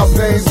is about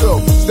pain.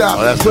 So stop.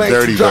 Oh, that's the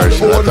dirty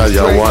version. I thought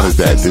y'all wanted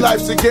that.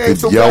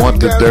 Did y'all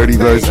want the dirty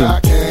version?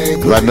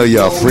 Because I know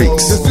y'all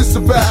freaks. So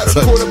we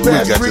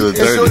got to the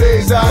dirty.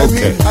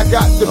 Okay.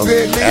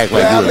 Don't act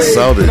like you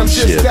insulted and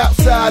shit. That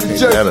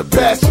a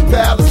bitch.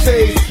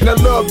 And I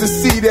love to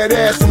see that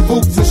ass in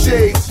boots and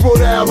shades.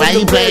 Why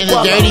you playing the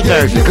dirty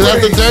version? Because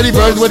that's the dirty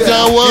version. What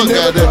y'all want? You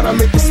never thought I'd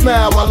make you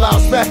smile while I'm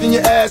smacking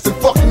your ass and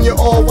fucking you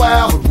all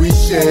wild. But we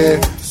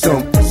share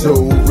something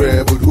so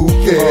rare, but who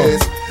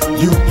cares?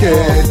 You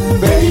can,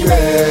 baby.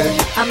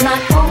 I'm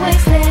not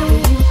always there when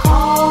you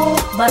call,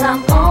 but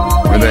I'm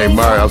always Renee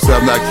Murray,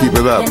 I'm not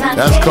keeping up.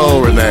 That's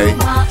cold, Renee.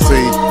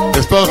 See,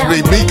 it's supposed to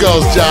be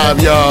Miko's job,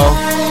 y'all.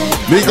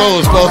 Miko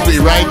was supposed to be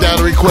right down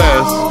the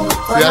request.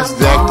 See, that's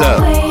jacked up.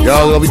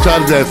 Y'all gonna be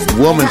trying to do that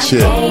woman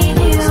shit,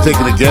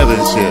 sticking together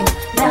and shit.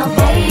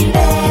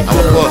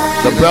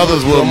 The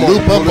brothers will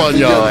loop up on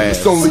y'all ass.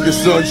 It's only the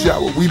sun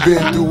shower. We've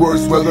been through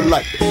worse weather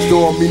like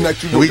stormy night.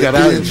 We got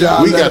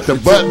the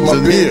buttons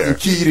in here.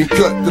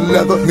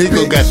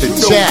 Miko got the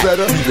chat,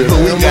 but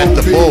we got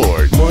the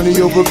board. Money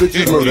over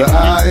bitches, murder,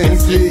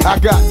 INC. I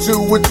got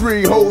 2 or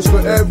 3 hoes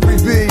for every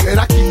B, and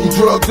I keep you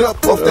drugged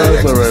up off that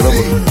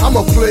ecstasy. I'm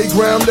a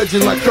playground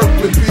legend like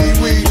Kirkland Pee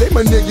Wee. They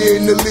my nigga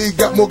in the league,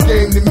 got more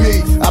game than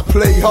me. I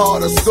play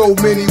harder, so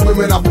many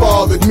women I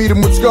bothered. Meet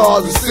them with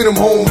scars and send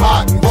them home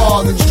hot and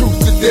bothered. Truth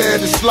to dare,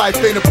 this life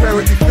ain't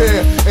apparently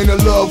fair. Ain't a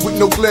love with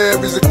no glare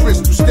is a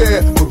crystal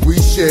stare. But we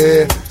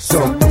share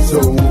something so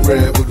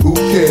rare, but who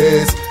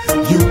cares?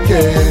 You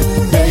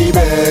can, baby.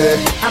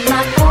 I'm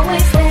not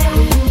always there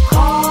when you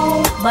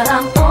call, but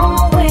I'm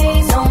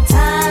always on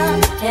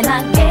time. And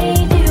I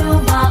gave you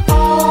my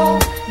all.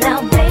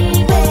 Now,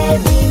 baby,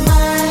 be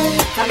mine.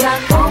 I'm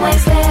not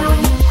always there when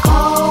you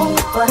call,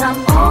 but I'm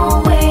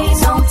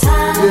always on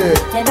time.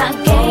 Yeah. And I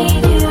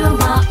gave you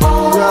my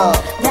all. Yeah.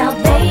 Now,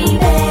 baby,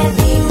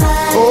 be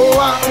mine. Oh,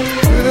 I'm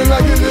feeling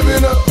like you're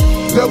living up.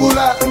 Double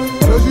life,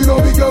 cause you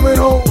don't be coming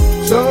home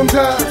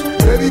sometimes,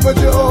 baby, but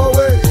you're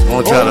always.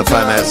 I'm trying to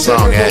find that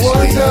song,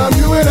 Ashley.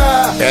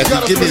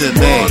 Ashley, give me the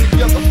name.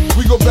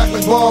 We go back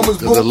like bombers.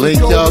 The link,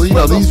 y'all, you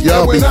know,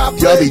 y'all be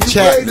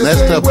chatting. That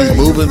stuff be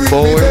moving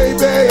forward.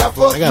 I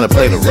gotta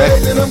play the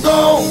record.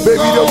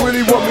 Baby, don't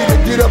really want me to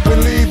get up and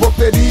leave off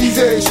that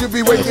easy. Should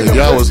be waking if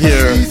y'all was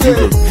here, you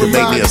could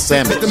make me a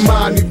sandwich.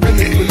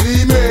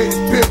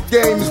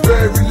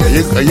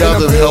 Are y'all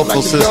the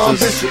helpful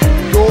sisters?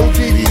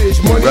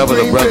 You rubbing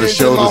a brother's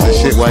shoulders and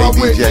shit while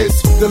you DJ.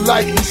 The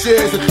light he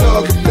shares a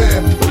thug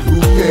affair. But who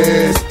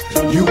cares?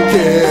 You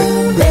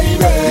care, baby.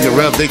 You can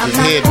rub Victor's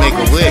head, make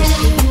a wish.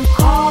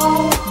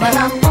 But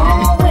I'm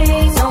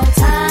always on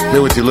time.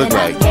 Look what you look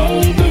like.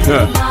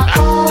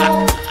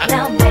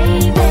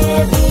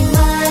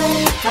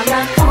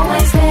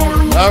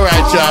 All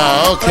right,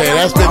 y'all. Okay,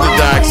 that's been the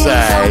dark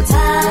side.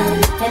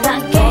 And I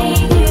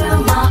gave you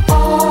my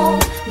all.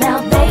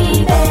 Now,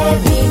 baby,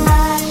 be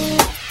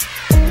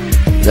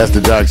mine. That's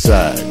the dark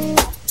side.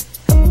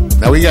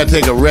 Now we gotta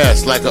take a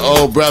rest, like an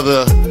old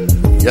brother.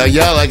 Y'all,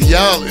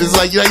 it's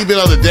like, you been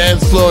on the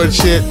dance floor and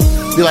shit.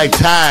 You're like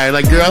tired.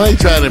 Like, girl, I ain't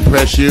trying to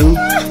impress you.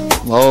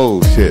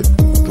 Oh, shit.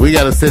 We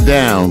gotta sit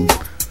down.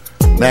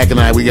 Mac and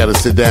I, we gotta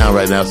sit down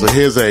right now. So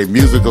here's a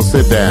musical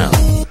sit down.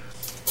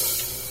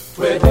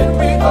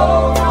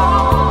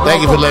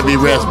 Thank you for letting me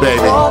rest,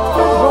 baby.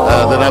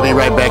 Then I'll be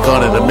right back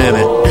on in a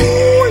minute.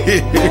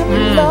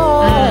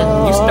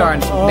 You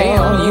starting today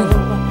on you.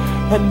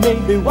 And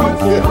maybe we can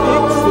fix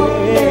it.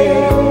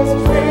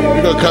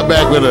 We're gonna come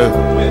back with a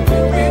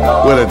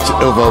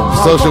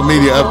social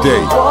media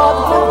update.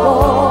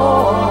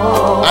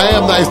 I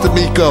am nice to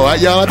Miko.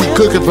 Y'all, I be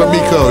cooking for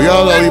Miko.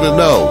 Y'all don't even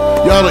know.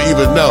 Y'all don't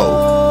even know.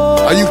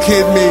 Are you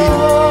kidding me?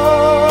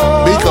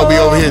 Miko be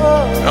over here.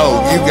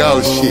 Oh, you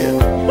go shit.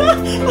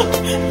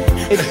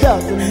 It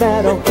doesn't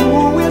matter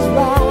who is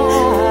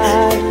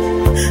right.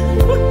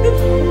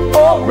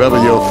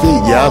 Rubbing your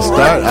feet. Yeah,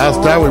 I'll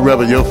start with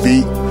rubbing your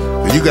feet.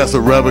 And you got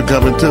some rubbing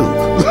coming too.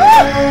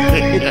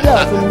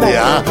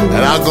 Yeah,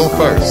 and I'll go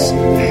first.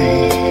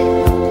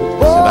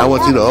 And I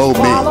want you to hold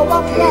me.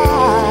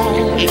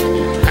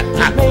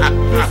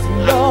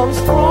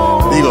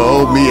 You gonna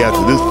hold me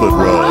after this foot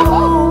rub.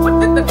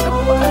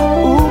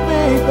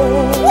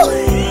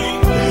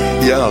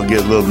 Y'all get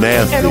a little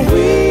nasty.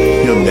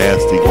 You're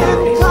nasty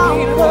girls.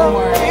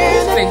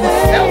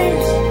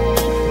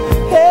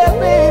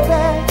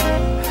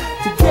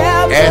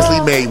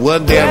 Ashley made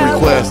one damn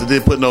request and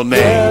didn't put no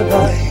name.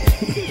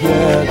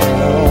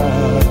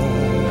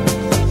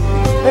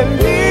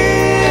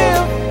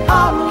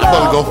 I'm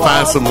gonna go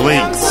find some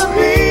links.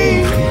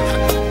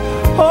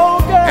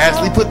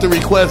 Ashley, put the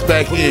request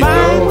back in,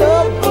 girl.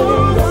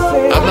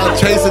 I'm not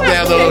chasing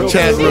down the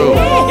chat room.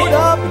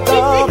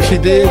 She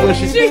did what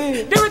she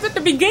did. There was at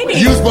the beginning.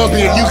 You supposed to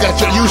be. You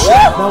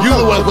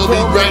the one supposed to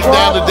be right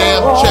down the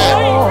damn chat.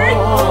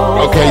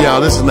 Okay, y'all,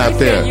 this is not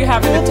fair. You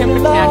having a temper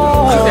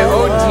tantrum. She said,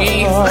 "Oh,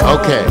 jeez."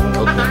 Okay.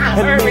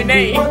 heard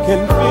Renee.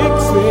 Can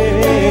fix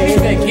it. She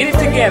said, get it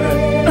together.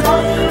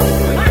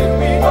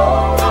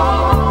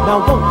 Now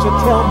won't you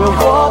tell me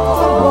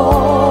what's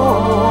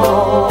wrong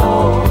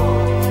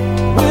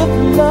with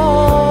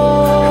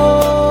love?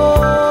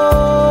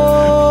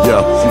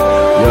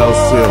 Y'all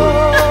silly.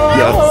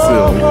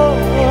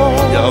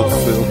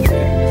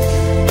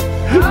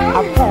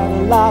 I've had a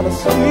lot of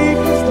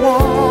sleepless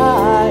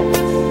nights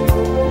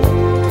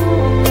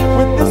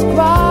with this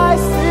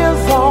crisis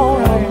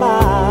on my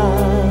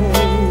mind.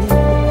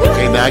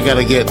 Okay, now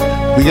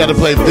we gotta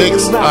play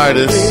Vic's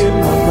artist. I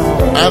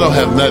don't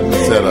have nothing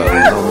set up.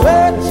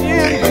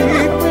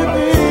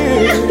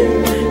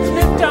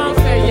 Smith Tone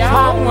said,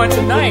 y'all on one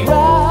tonight.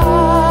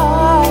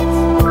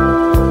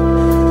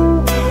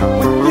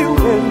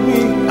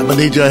 I'm gonna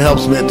need your help,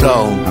 Smith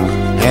Tone,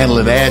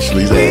 handling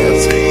Ashley's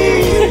ass.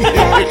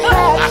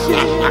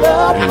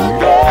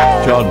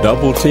 Y'all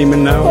double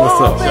teaming now?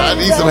 What's up? I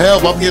need some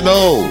help. I'm getting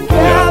old.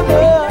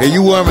 Hey,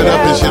 you warming up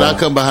and shit. I'll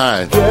come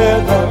behind.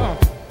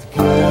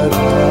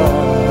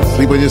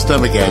 Sleep on your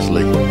stomach,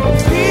 Ashley. If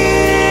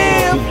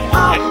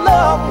our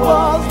love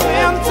was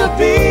meant to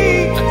be,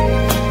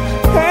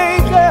 hey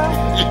girl,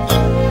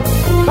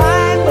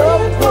 find a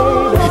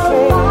way to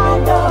say,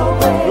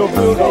 you'll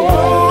build a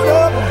road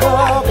up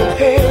above the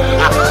bed.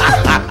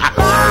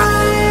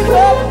 Find a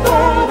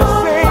way to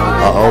say,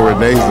 Uh-oh,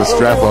 Renee's the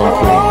strap-on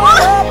queen.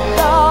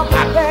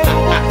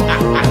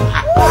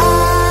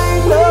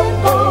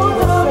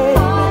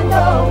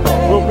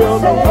 we'll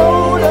build a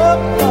road up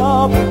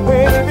above the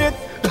bed.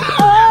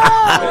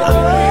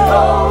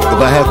 If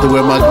I have to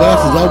wear my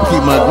glasses, I'll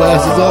keep my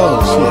glasses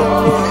on. Shit.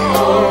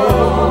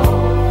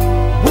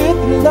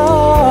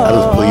 I'll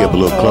just pull you up a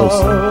little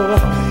closer.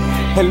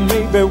 And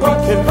maybe we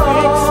can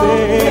fix it.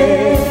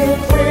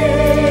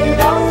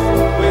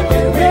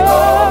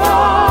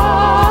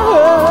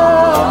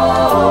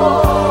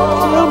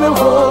 Tell me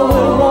what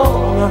went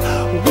wrong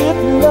with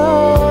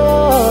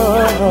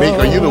love.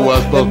 Miko, you the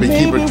one supposed to be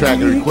keeping track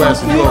of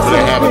requests, and you over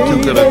there having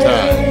too good a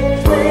time.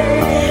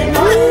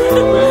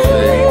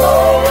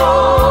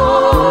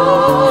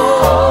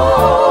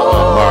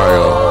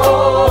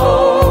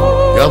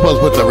 Y'all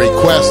supposed to put the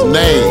request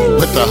name.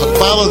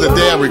 Follow the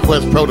damn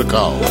request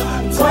protocol.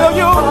 Tell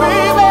your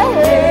baby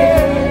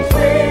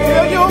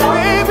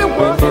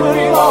what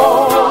went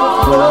wrong.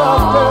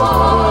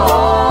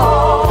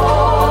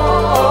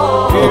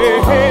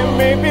 Hey,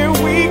 maybe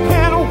we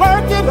can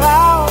work it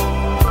out.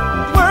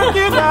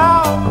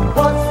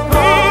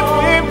 Maybe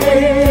we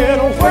can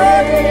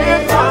work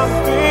it out,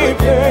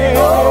 baby.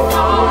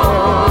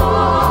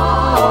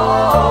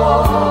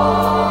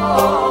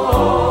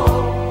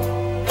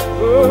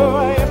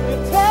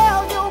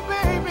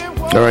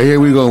 All right, here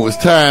we go. It's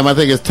time. I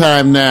think it's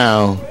time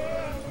now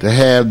to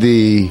have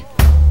the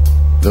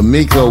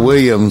Miko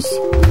Williams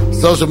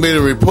social media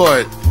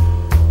report.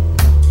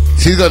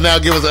 She's gonna now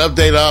give us an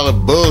update on all the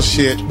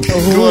bullshit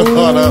going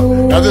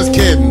on. I'm just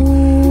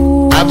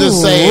kidding. I'm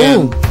just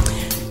saying.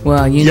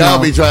 Well,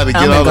 y'all be trying to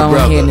get on the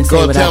brother. Ahead and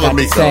go say what tell I him, got to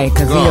Miko. say,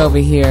 because he over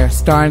here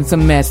starting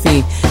some mess.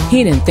 See,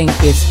 he didn't think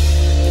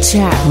this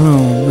chat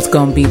room was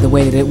gonna be the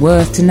way that it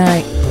was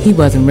tonight. He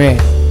wasn't ready.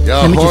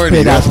 Y'all Let me just horny, put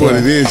it that's out what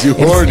there. it is. You It's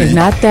horny.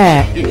 not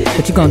that,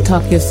 but you're gonna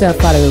talk yourself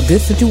out of a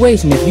good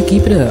situation if you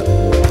keep it up.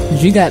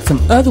 'Cause you got some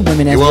other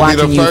women It that's won't be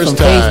watching the you from first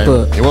time.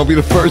 Facebook. It won't be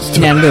the first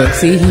time. Now look,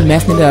 see, he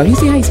messing it up. You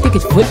see how he stick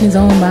his foot in his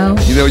own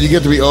mouth? You know, you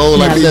get to be old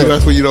like Now me, look.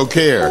 that's when you don't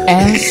care.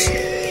 Ash,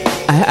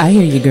 I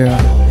hear you, girl.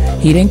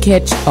 He didn't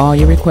catch all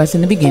your requests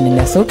in the beginning.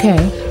 That's okay.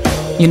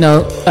 You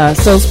know,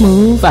 So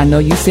Smooth, I know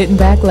you sitting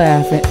back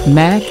laughing.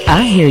 Mac,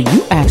 I hear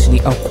you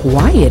actually are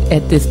quiet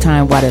at this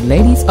time while the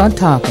ladies are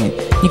talking.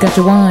 You got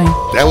your wine?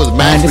 That was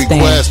Mac's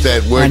request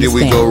that where did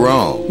we go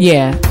wrong?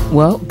 Yeah,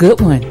 well,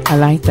 good one. I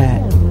like that.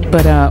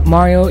 But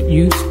Mario,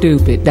 you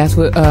stupid. That's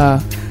what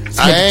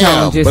Smith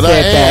Tone just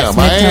said that.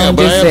 Smith Tone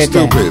but I just am said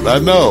stupid. that. I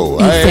know.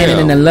 He's I saying it am.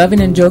 in a loving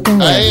and joking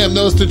way. I am.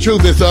 No, it's the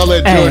truth. It's all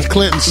that George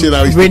Clinton shit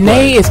I used to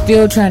Renee is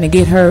still trying to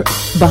get her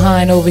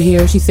behind over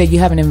here. She said you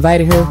haven't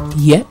invited her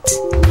yet.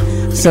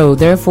 So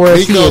therefore,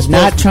 she is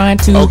not trying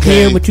to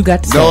hear what you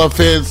got to say. No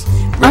offense.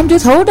 I'm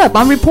just hold up.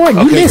 I'm reporting.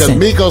 You Okay, 'cause listen.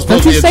 Miko's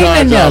Don't supposed you to be say in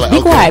charge nothing of all else. that. Be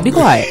Okay. quiet. Be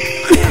quiet.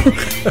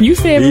 You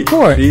said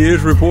report. He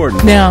is reporting.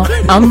 Now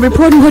I'm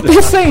reporting what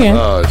they're saying.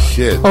 Oh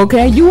shit.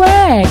 Okay, you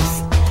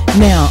asked.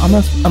 Now I'm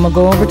gonna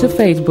go over to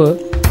Facebook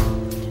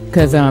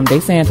because they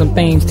saying some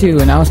things too,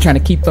 and I was trying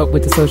to keep up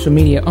with the social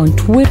media. On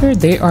Twitter,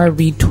 they are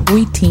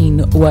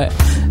retweeting what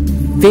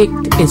Vic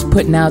is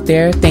putting out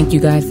there. Thank you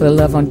guys for the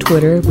love on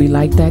Twitter. We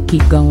like that.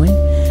 Keep going.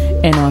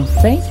 And on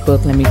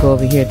Facebook, let me go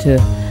over here to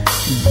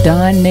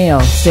Donnell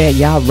said,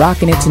 y'all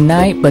rocking it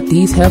tonight, but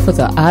these heifers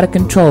are out of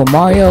control.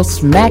 Mario,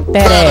 smack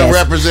that Trying ass. to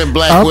represent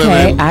black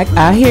Okay, women.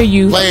 I hear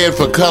you. Playing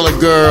for colored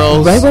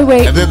girls.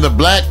 Wait. And then the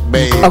black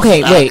babes.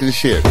 Okay, wait. acting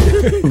shit.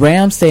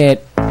 Ram said,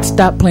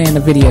 stop playing the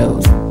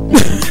videos.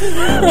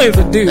 He's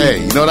a dude.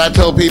 Hey, you know what I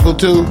told people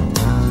too?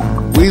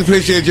 We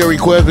appreciate your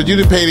request, but you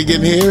didn't pay to get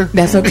in here.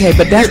 That's okay,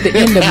 but that's the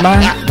end of my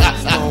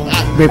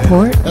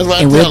report. That's what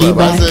I and we'll tell be him.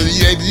 I back.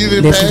 said, you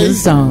didn't Listen pay? to the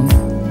song.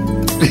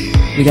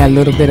 We got a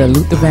little bit of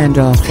Luther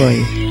Vandross for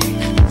you.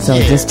 So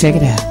just check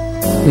it out.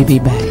 We be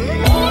back.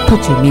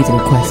 Put your music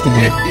request in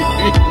there.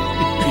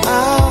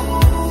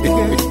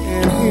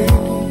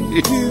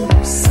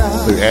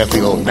 Look,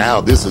 Ashley, oh,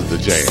 now this is the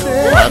jam.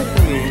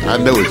 I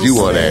know what you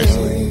want,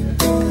 Ashley.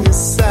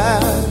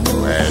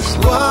 Oh,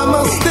 Ashley.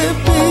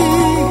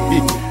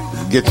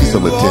 Get you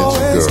some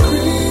attention,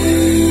 girl.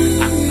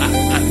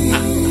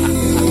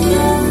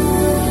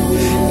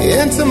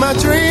 Into my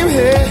dream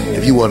here.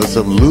 If you wanted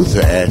some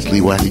Luther,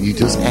 Ashley, why didn't you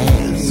just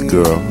ask,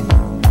 girl?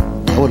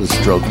 I would have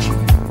stroked you.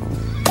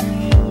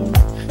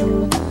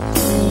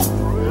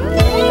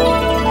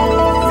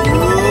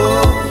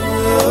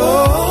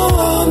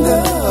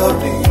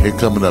 Here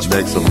coming up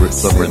next,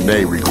 some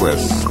Renee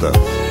request stuff.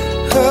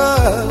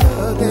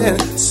 Hug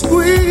and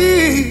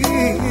squeeze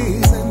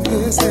and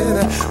kiss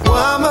and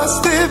why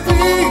must it be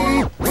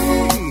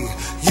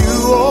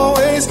you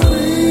always breathe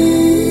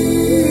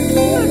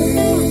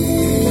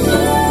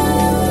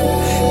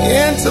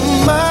into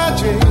my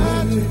dream,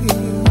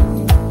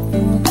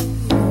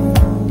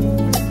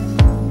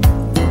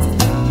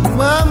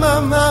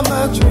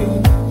 my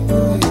dream.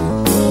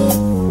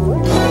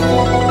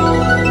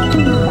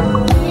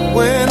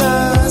 When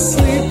I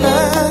sleep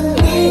at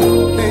night,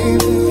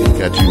 baby,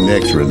 got you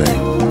next, Renee.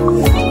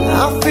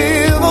 I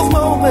feel those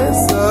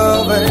moments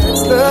of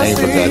ecstasy. I ain't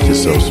forgot you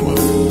so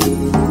smooth.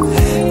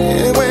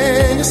 And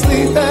when you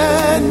sleep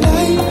at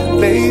night,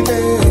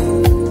 baby,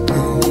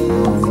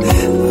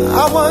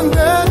 I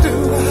wonder, do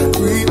I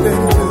creep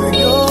into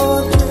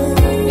your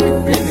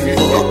dream?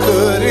 Or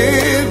could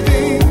it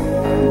be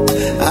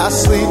I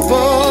sleep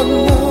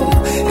alone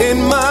in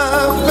my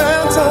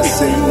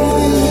fantasy?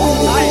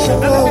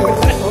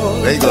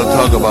 They gonna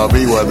talk about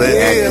me while they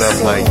act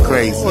up like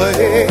crazy.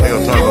 They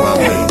gonna talk about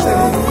me.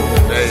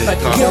 They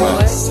talk about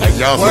like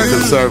y'all some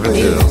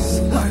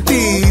conservatives.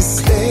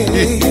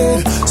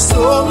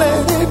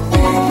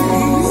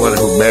 Wonder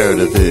who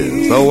Meredith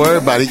is. Don't worry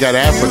about it. He got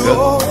Africa.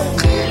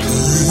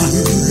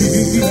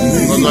 You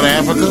wanna go to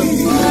Africa?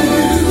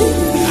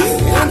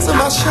 Answer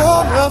my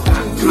shoulder.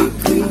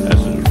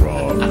 That's just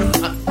wrong.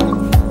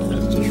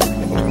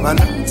 My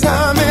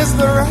time is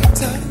the right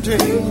time,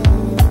 dream.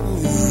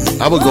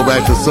 I'm gonna go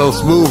back to So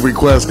Smooth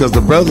request because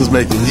the brothers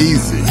make it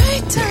easy.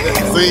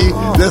 See,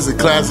 this is a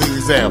classic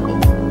example.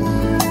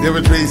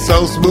 Difference between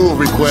So Smooth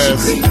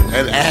request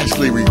and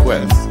Ashley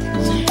request.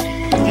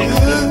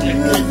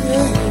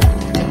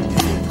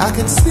 I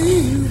can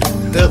see you.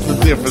 That's the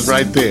difference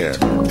right there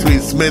between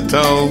Smith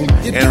Tone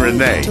and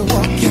Renee.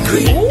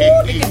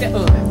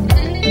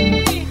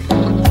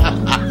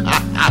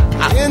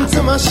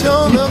 Into my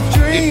show of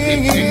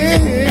dreams.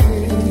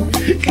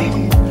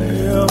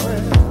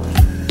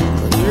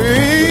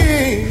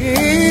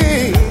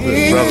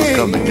 The brothers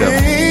come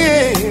together.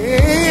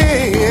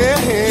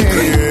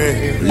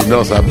 You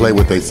notice I play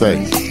what they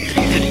say.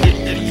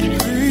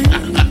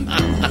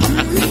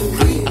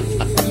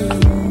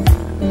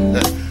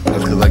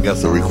 That's because I got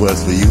some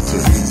requests for you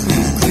too.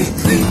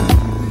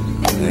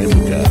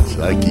 Damn, gosh,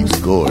 I keep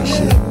score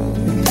shit.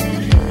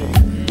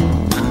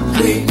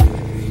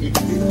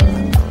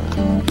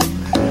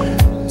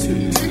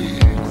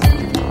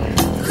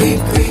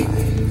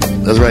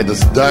 That's right, the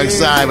dark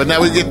side. But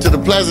now we get to the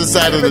pleasant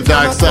side of the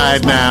dark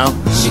side now.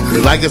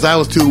 Like as I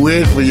was too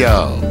weird for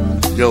y'all.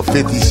 Yo,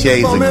 50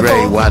 Shades of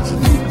Grey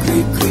watching.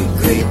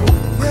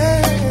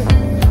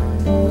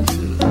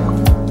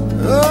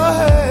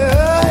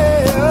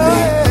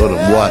 Go to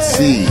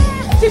Boissy.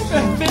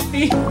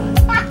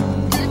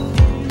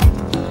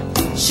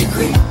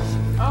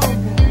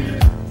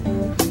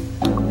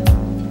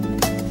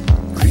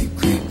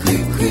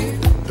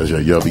 Cause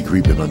y'all be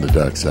creeping on the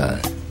dark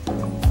side.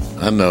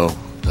 I know.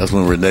 That's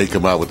when Renee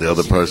come out with the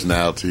other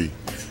personality.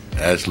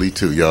 Ashley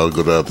too. Y'all go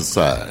to the other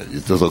side. You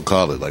just don't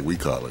call it like we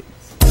call it.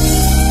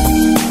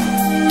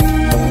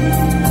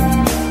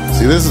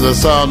 See, this is a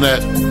song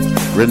that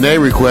Renee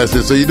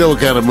requested, so you know what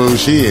kind of mood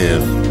she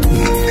in.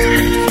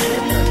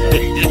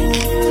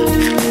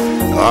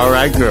 All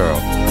right, girl.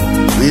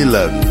 We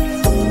love you.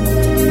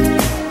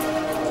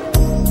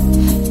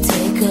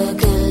 Take a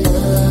good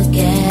look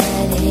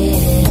at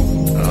it.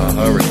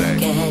 Renee.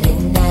 Look at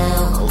it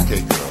now.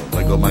 Okay, girl.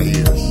 Let go my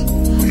ears.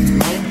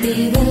 Might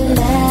be the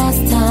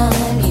last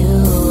time you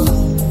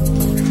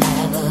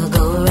ever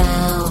go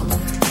round.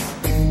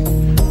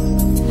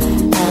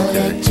 I'll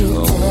let you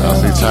I'll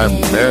see time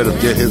Meredith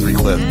get his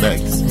request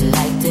next.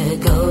 like to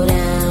go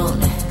down.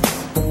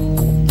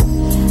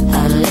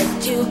 I'll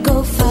let you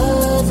go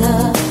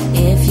further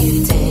if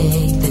you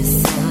take the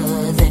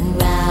southern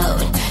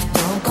route.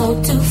 Don't go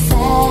too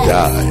fast.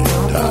 Die.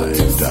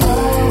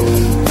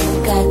 You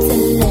got to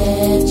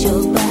let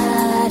your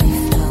body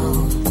flow.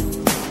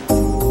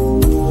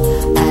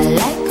 I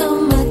like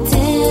 'em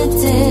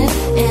attentive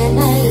and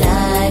I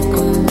like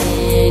 'em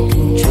in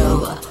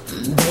control.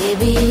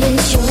 Baby,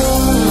 it's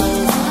yours.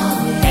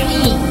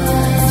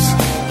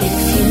 If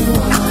you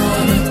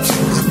want it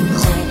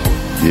tonight,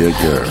 Yeah,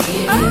 girl.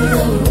 give you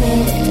the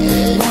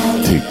red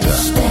light. TikTok.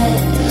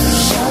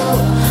 Special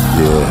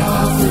Yeah.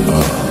 all through the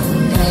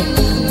night.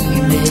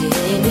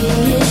 Baby,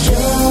 it's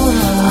yours.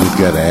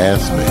 gotta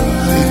ask me.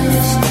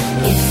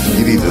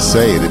 You need to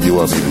say it if you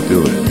want me to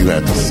do it. You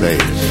have to say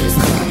it.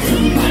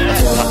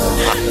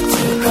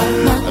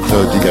 I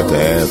told you got to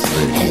ask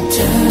me.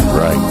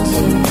 Right.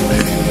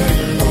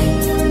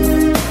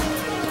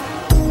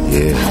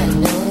 Yeah. I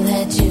know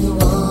that you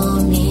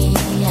want me.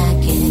 I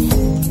can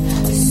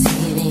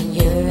see it in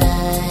your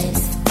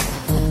eyes.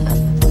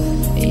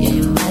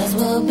 You might as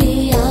well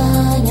be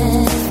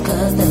honest,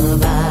 'cause the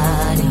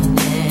body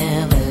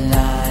never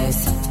lies.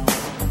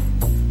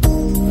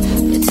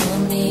 You tell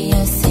me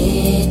your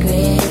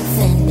secrets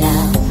and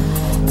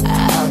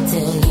I'll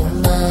tell you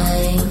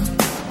mine.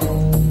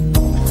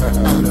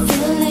 I'm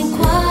feeling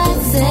quite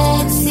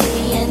sexy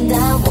and I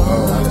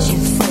want you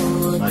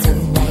for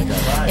tonight.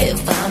 If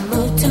I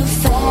move too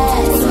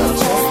fast,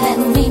 just let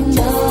me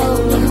know,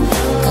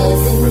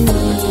 'cause it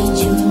means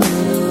you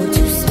move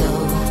too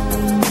slow.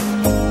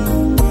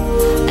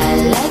 I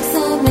like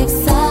some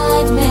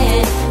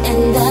excitement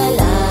and I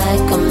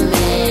like a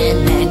man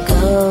that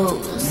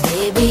goes,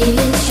 baby,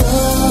 it's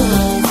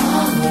yours,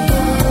 all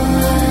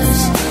yours.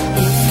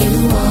 If you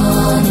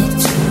want it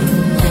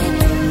tonight,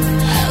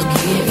 I'll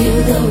give you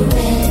the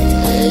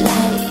red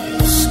light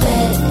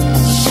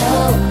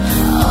special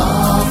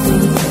all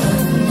through the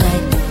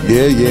night.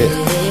 Yeah, yeah.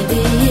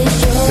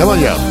 Come on,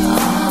 y'all.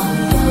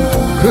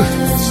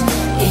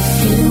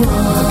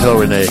 I told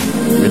Renee,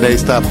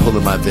 stop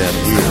pulling my damn ears.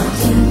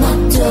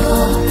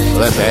 Well,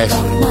 that's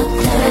Ashley.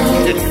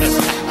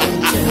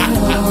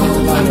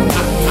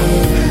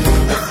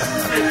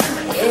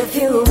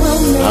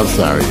 I'm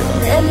sorry, y'all.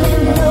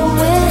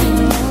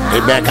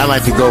 Hey, Mac, I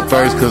like to go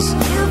first because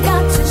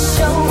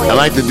I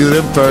like to do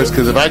them first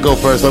because if I go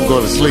first, I'm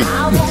going to sleep.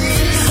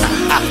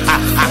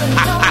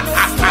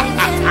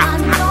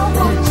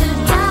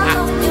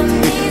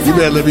 You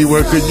better let me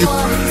work with you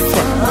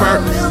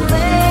first.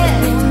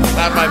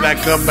 I might not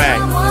come back.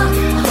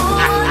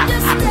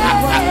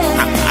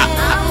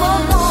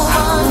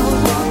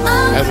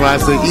 That's why I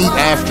say eat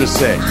after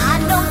sex.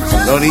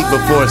 Don't eat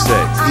before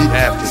sex. Eat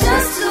after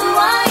sex.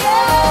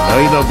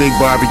 Don't eat no big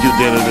barbecue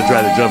dinner to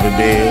try to jump in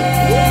bed.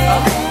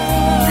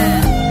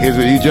 Here's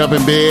when you jump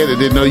in bed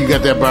and then know you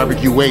got that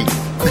barbecue waiting.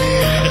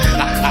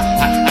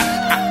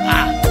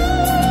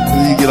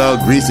 You get all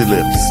greasy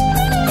lips.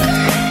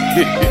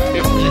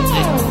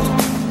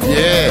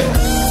 Yeah,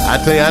 I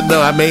tell you, I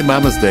know I made my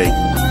mistake.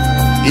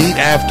 Eat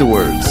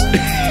afterwards.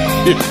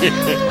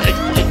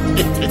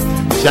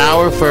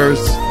 Shower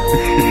first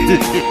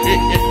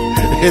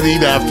and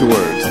eat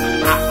afterwards.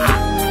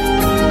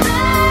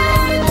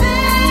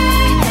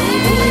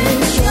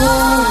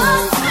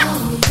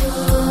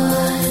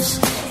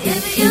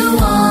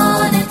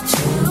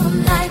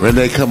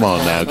 Renee, come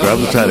on now, girl. I'm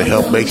just trying to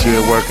help make sure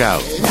it work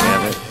out.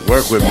 Damn it.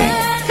 Work with me.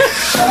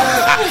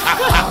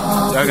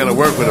 Y'all gotta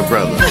work with a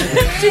brother.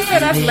 She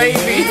said I'm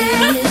lazy.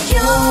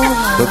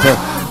 But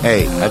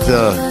hey,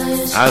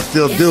 I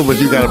still do, but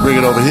you gotta bring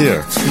it over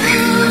here.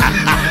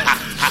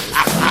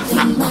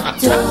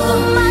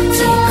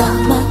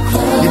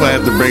 You might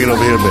have to bring it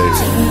over here, baby.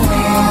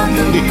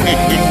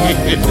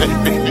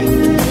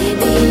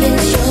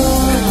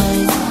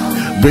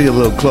 Bring it a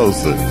little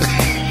closer.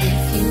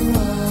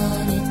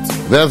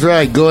 That's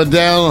right, going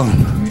down,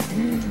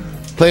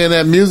 playing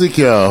that music,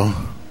 y'all.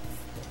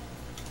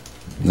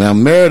 Now,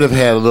 Meredith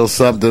had a little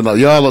something.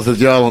 Y'all said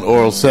y'all on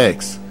oral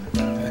sex.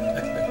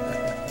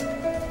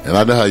 And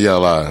I know how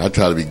y'all are. I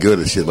try to be good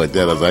at shit like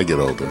that as I get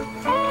older.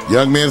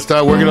 Young men,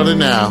 start working on it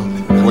now.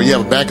 When you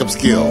have a backup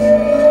skill.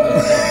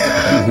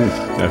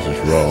 That's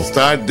just raw.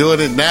 Start doing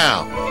it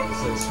now.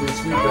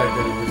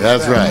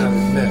 That's right.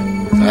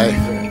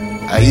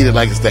 I eat it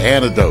like it's the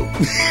antidote.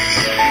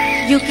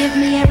 You give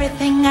me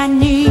everything I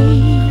need.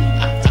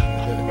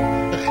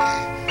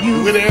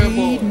 You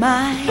feed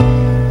my.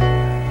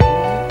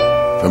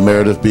 From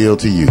Meredith Beale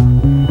to you.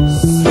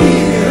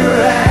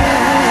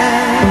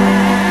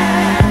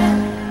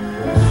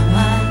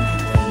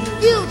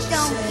 You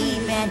don't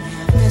even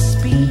have to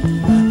speak. I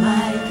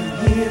can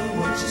hear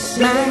what you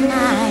say.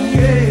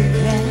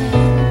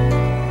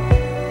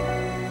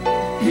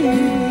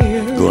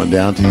 Going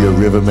down to your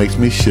river makes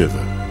me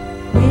shiver.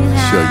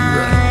 Show you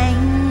right.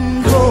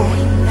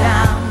 Going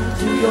down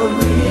to your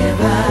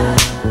river.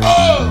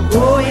 Oh!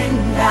 Going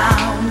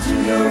down to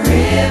your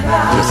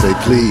river. Just say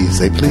please.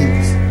 Say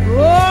please.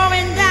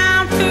 Going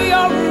down to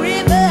your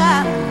river.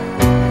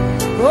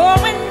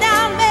 Going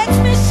down makes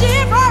me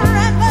shiver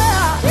forever.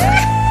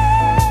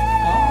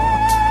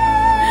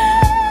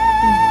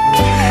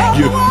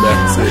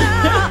 That's it.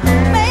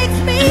 Makes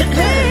me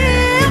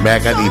feel.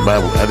 Mac, I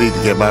need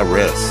to get my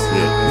rest.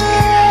 Yeah.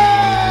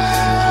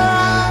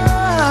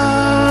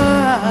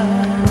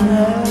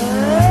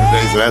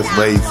 That's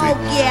lazy. Oh,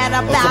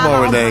 come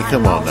on, Renee.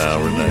 Come on now,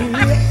 Renee.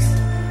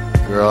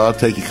 Girl, I'll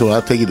take you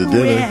to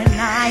dinner.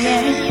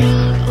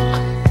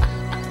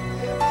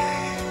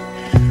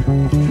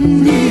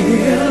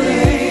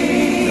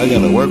 I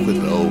gotta work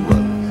with the old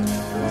brother.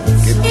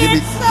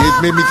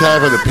 Give me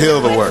time for the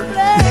pill to work.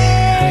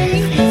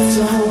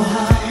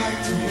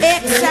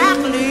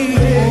 Exactly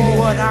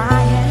what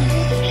I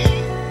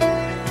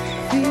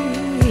am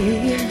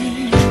feeling.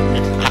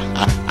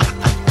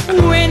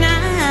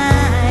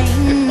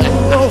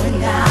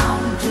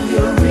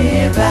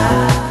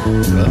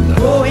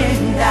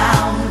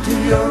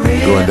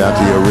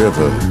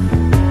 river.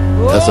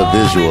 That's a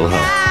visual, huh?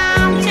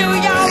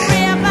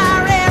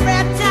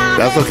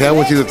 That's okay. I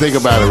want you to think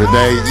about it,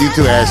 Renee. You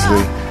too,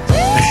 Ashley.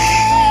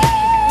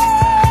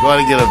 Go ahead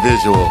and get a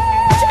visual,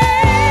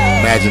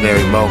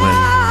 imaginary moment.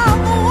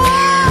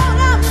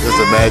 Just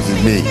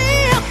imagine me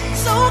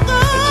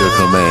at your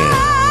command.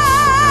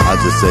 I'll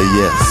just say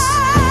yes.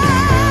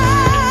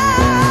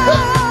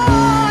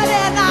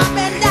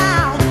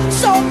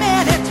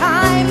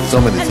 So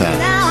many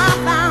times.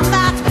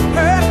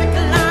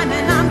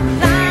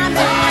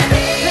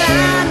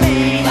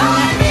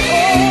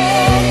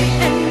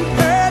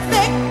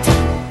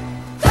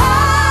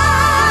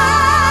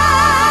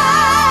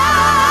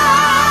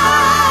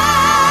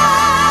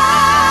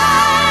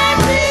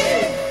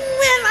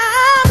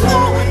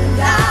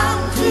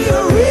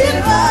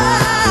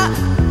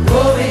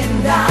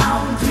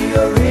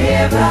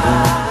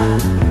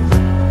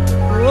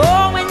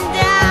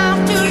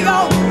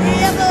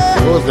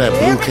 That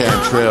Blue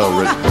Cantrell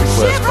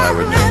request by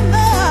Renee.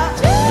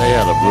 They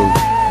had a blue.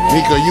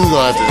 Nico, you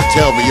gonna have to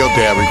tell me your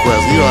damn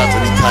request. You don't have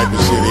to be typing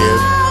shit in.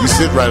 You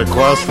sit right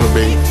across from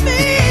me.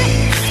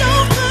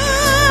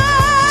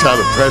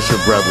 Trying to pressure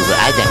brothers.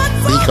 I got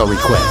Nico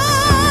request.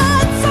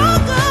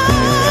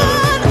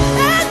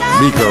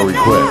 Nico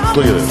request.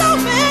 Look at this.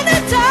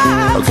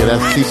 Okay,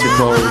 that's Keisha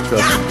Cole.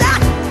 Trust me.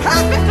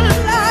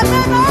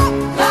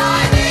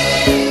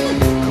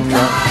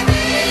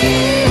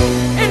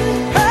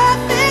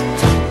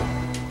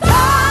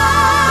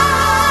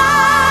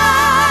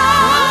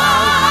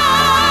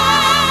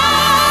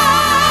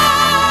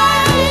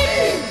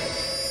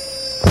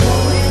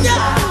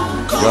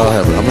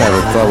 I'm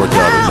having fun with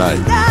y'all tonight.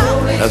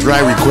 That's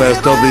right,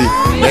 request. Don't be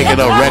making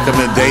no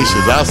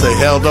recommendations. I'll say,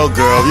 hell no,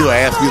 girl. If you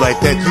ask me like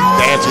that, the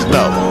answer's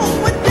no.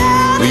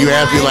 When you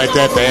ask me like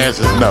that, the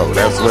answer's no.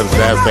 That's the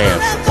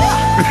answer.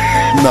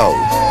 No.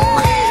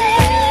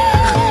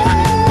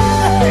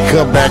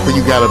 Come back when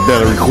you got a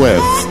better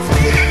request.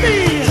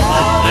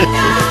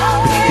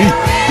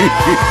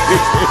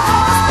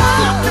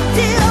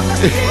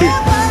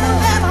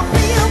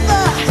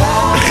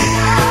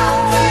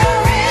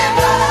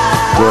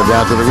 Going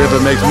down to the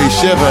river makes me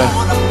shiver.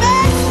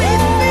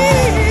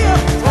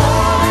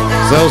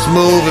 So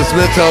Smooth and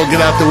Smith told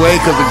get out the way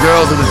because the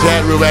girls in the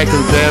chat room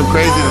acting damn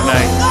crazy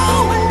tonight.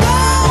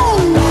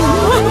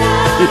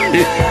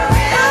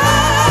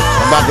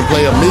 I'm about to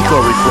play a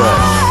Miko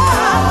request.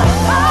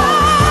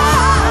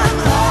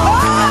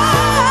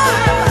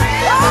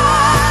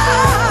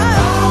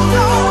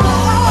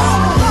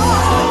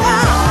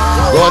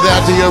 Going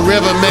down to your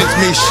river makes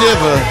me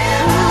shiver.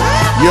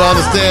 You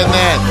understand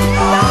that?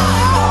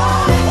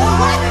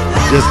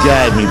 Just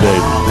guide me, baby.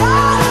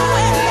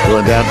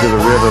 Going down to the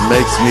river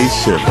makes me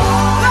shiver.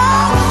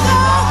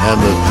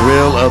 And the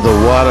thrill of the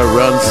water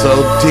runs so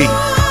deep.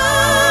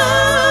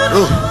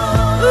 Ooh.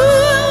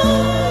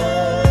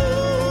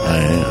 I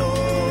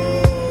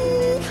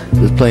am.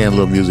 Just playing a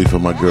little music for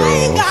my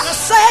girls.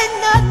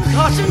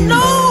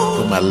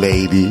 For my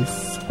ladies.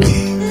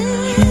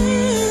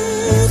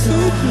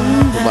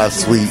 For my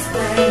sweet,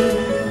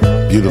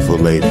 beautiful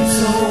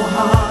ladies.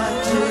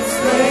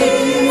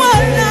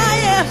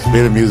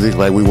 Play the music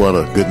like we want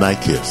a good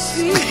night kiss.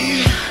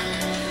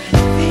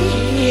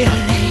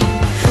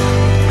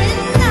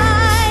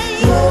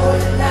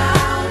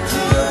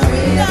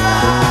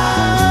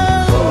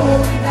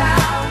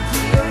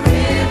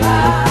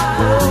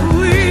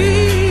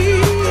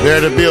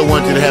 Barry the Bill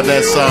wants you to have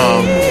that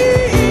song.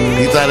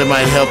 He thought it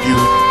might help you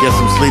get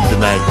some sleep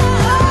tonight.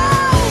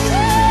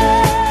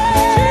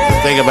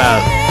 Think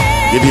about it.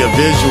 Give you a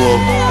visual.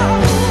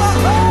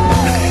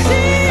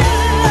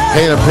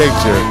 Paint a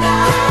picture.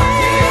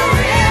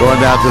 Going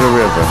down to the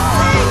river.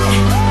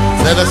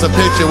 Send us a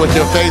picture what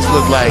your face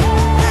look like.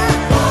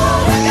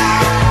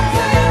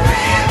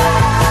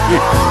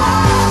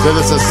 Send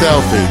us a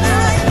selfie.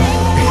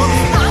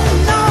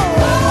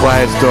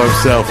 Quiet Storm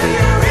selfie.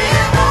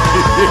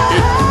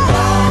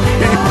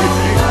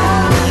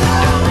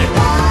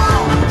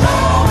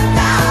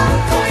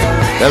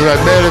 That's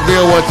right, Mary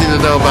DeVille wants you to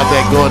know about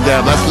that going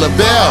down. That's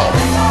LaBelle.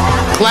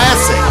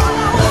 Classic.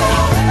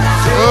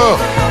 Oh,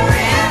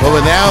 from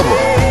an album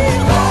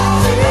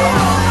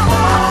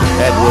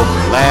that will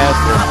last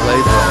and play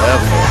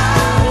forever.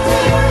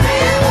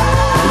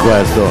 The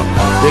Quiet Storm.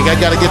 Think I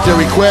gotta get your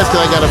request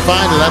because I gotta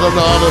find it. I don't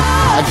know all the.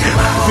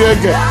 You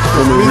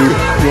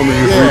want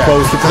me to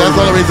repost it? That's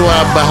the only reason why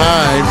I'm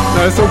behind.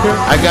 No, it's okay.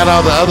 I got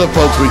all the other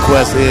folks'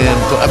 requests in.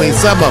 I mean,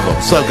 some of them.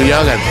 Some, because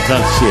y'all got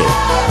tons of shit.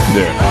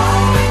 Yeah.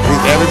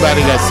 Everybody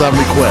got some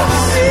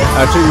requests.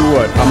 I tell you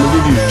what, I'm gonna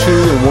give you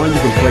two, and one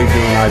you can play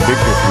during iVictor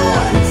if you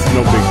want. It's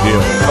no big deal.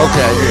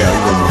 Okay. Yeah.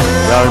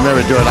 Y'all remember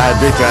during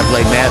iVictor, I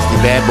played nasty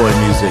bad boy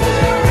music.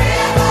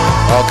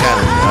 All kind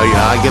of. Oh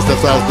yeah, I guess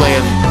that's why I was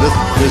playing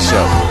this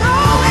show.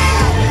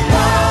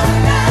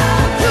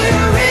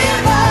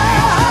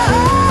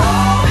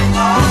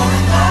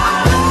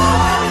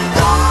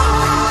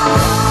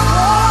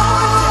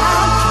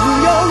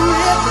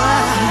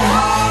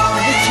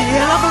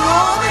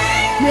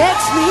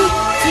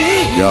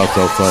 Y'all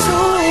so funny.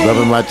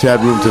 Loving my chat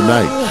room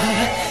tonight.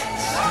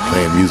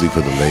 Playing music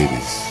for the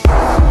ladies.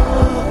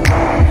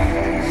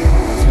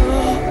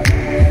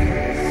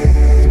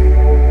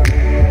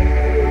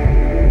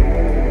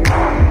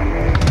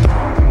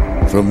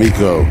 From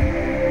Miko,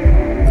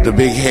 with the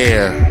big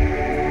hair,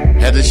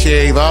 had to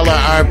shave all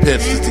our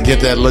armpits just to get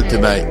that look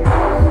tonight.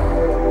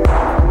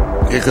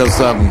 Here comes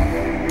something.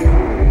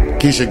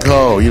 Keisha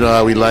Cole, you know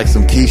how we like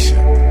some Keisha.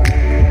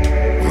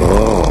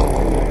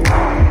 Oh.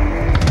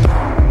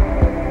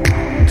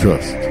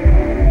 Trust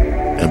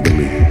and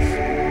believe.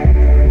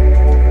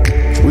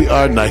 We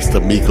are nice to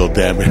Miko,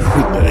 damn it,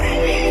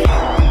 Renee.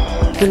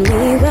 When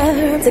we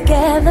were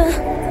together,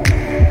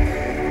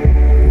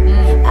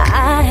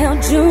 I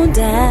held you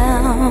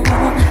down.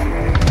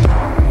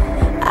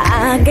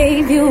 I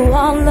gave you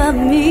all of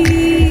me.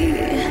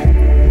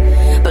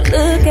 But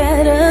look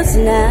at us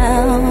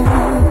now.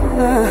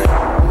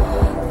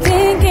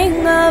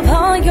 Thinking of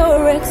all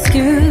your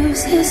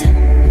excuses,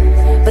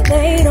 but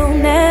they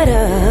don't add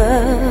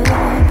up.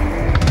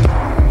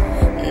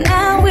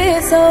 Now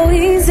it's so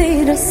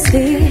easy to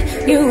see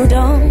you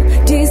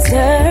don't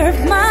deserve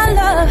my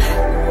love.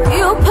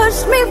 You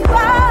pushed me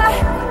by.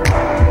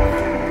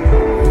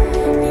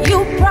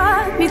 You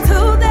brought me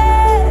to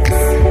this.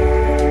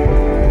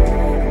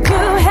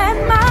 You had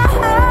my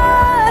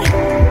heart,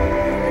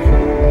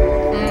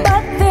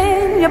 but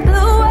then you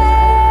blew it.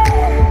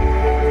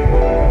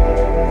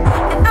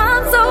 And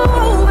I'm so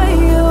over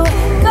you.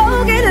 Go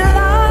get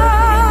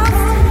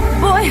lost.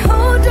 Boy, who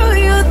do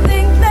you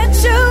think that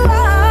you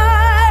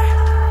are?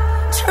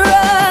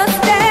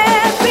 Trust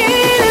and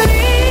believe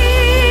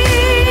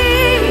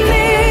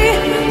me.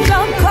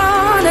 Don't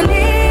call and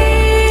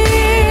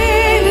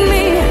need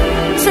me.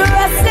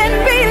 Trust and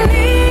believe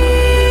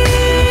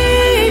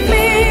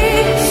me.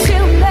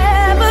 She'll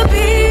never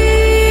be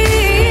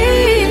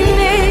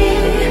me.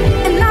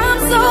 And I'm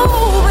so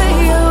over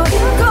you.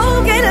 Go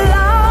get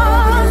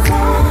lost.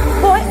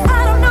 Boy, I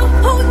don't know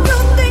who you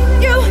think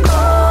you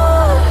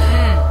are.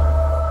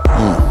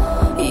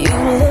 You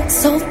look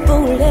so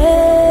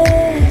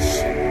foolish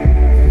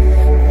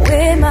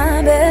with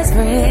my best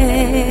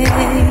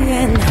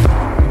friend.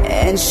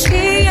 And she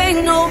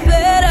ain't no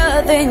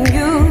better than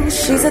you.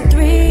 She's a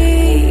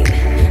 3,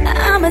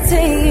 I'm a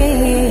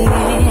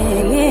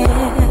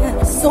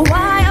 10. So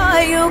why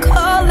are you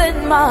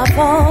calling my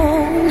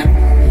phone?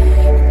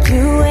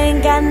 You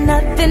ain't got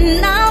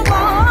nothing I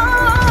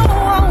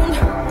want.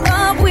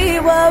 Thought we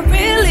were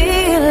really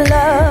in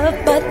love,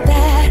 but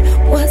that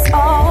was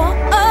all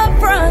up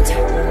front.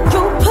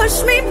 You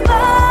pushed me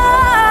far.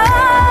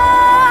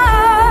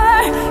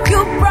 You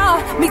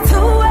brought me to it.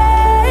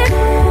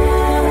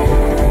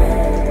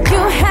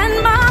 You had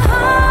my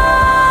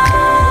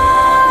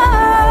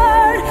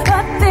heart,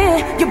 but then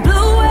you blew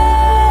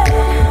it.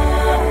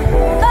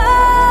 Oh,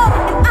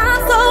 and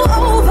I'm so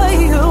over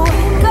you.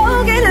 Go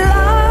get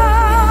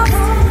lost.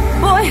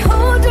 Boy, who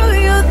do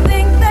you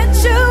think that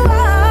you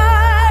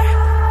are?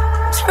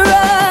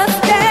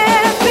 Trust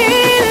and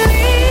believe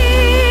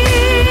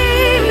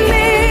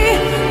me.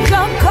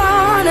 Don't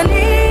call and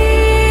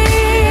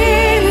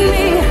need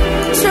me.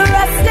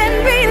 Trust and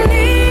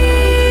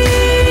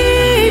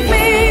believe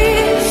me.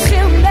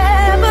 She'll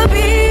never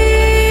be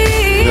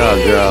No,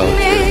 girl,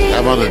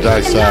 I'm on the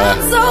dark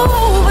side. so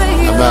over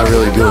you. I'm not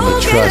really doing the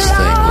trust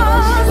thing with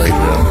this lady.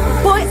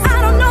 Boy, I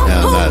don't know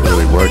Yeah, I'm not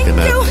really working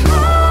that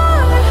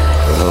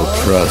the whole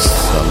trust.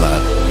 I'm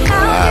not.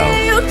 Wow.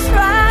 you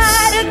try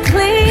to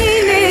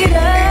clean it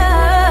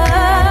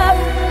up.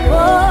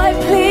 Boy,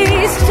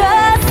 please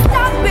just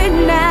stop it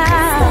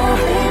now.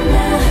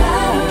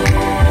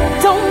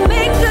 Don't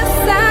make the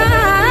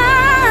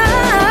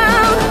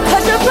sound,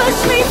 'cause you push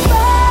me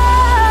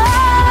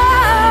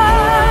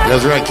far.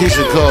 That's right,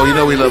 Keisha Cole. You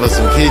know we love us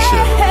some Keisha.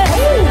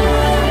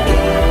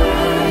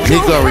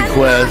 Miko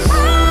request.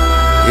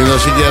 Even though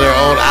she get her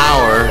own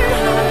hour,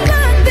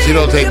 she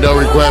don't take no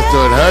requests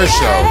during her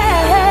show.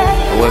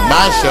 But with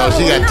my show,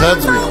 she got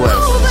tons of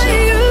requests.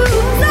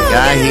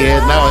 Guy here,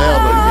 no hell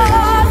no.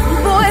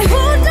 Boy,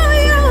 who do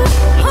you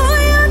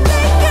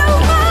think you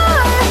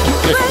are?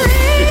 Believe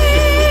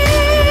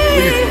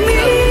me.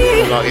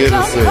 I'm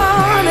innocent.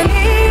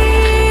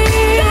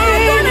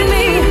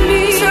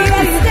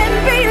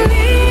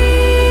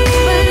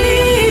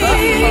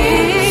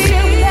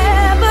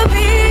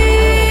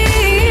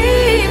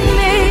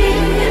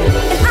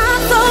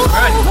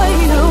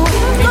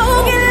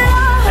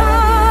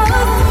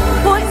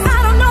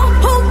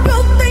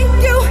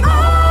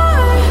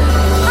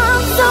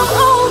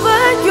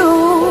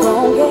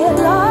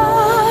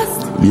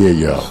 Yeah,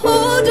 y'all.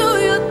 Who do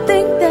you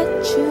think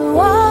that you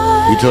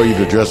are? We told you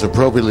to dress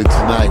appropriately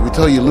tonight. We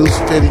told you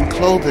loose-fitting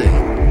clothing.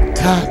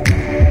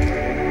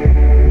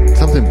 Cotton.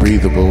 Something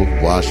breathable,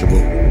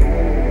 washable.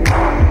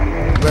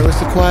 Remember,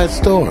 it's a quiet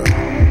storm.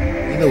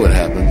 You know what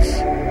happens.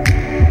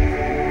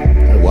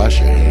 Gotta wash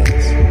your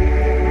hands.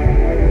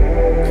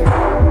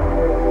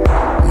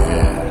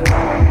 Yeah.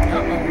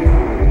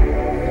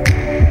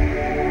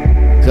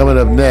 Coming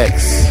up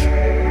next,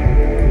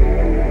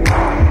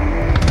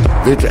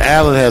 Victor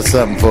Allen has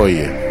something for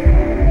you.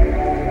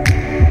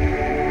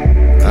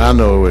 I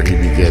know where he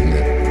be getting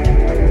it.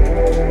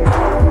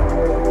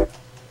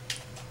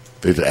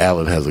 Victor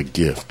Allen has a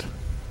gift.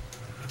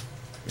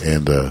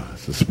 And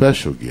it's a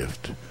special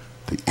gift.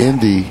 The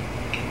indie,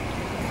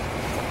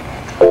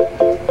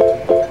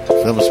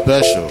 something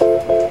special.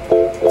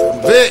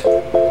 Vic,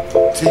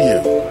 to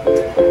you.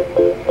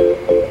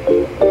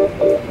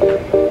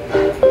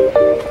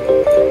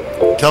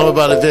 Tell me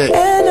about it, Vic.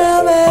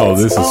 Oh,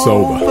 this is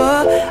Sober.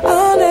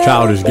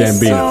 Childish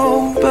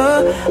Gambino. I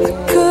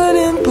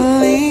couldn't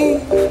believe,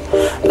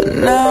 but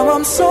now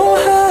I'm so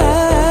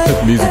high. Let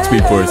the music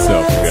speak for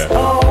itself, you guys.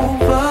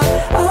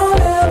 I'll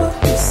never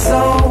be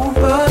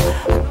sober.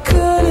 I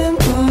couldn't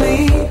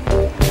believe,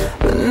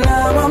 but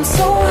now I'm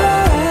so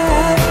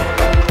high.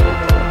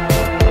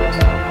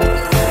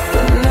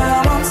 But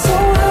now I'm so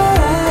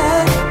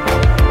high.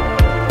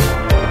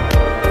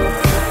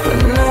 But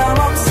now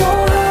I'm so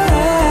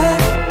high.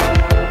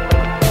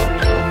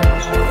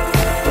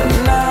 But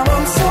now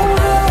I'm so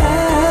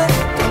high.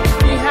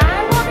 You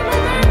high,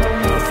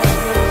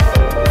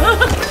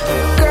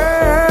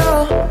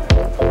 Girl,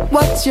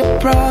 what's your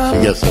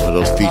problem? You got some of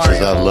those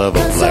features I love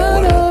of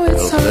black women.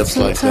 Those lips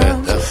like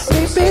that. That's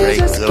straight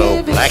good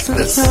old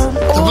blackness. The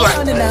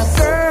blackness.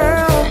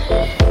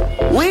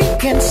 Girl, we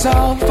can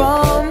solve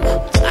them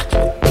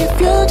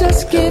if you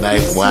just give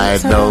Nice me some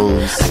wide time.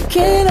 nose. I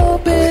can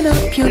open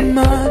up your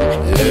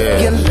mind. Yeah.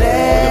 You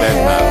let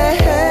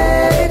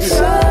it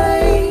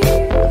shine.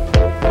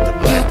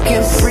 You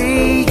can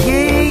free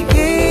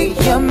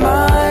your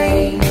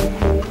mind.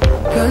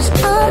 'Cause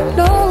I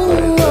know.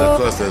 And of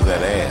course, there's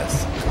that ass.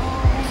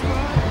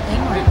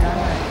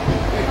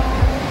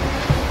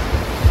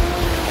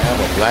 I'm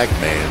a black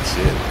man,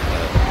 shit.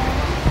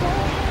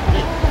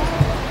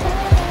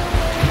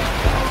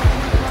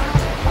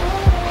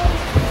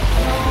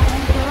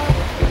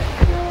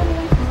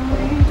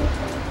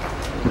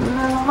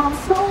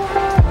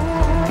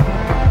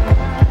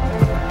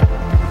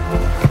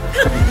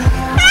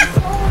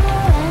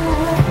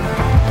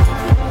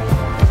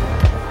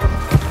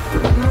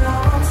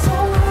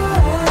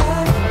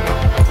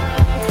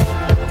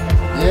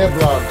 Yeah,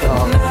 Blog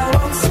Talk.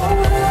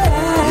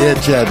 Yeah,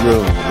 chat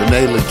room.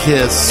 Renee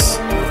LaKiss,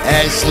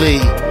 Ashley,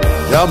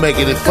 y'all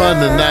making it fun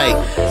tonight.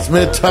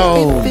 Smith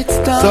Tone,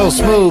 So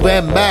Smooth,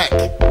 and Mac.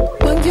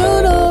 Well, you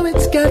know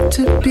it's got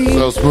to be.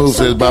 So Smooth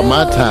says about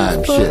my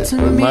time, shit.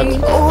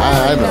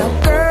 I know.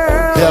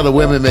 Tell the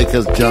women make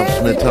us jump,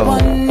 Smith Tone.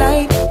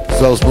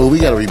 So Smooth, we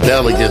gotta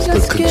rebel against the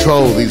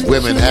control these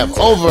women have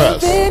over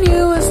us.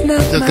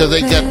 Just because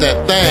they got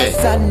that thing. We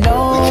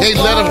can't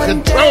let them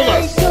control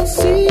us.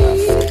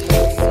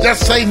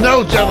 Just say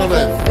no,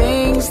 gentlemen.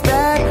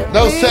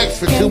 No sex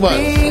for 2 months.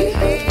 Here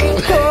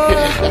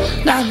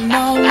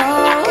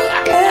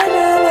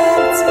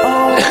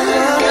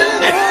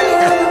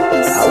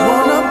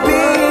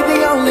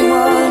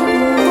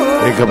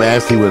come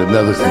Ashley with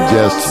another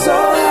suggestion.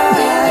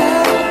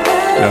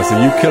 Now, see,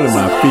 you killing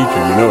my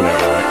feature, you know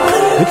that, right?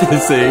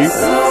 see,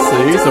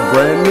 it's a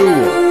brand new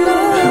one.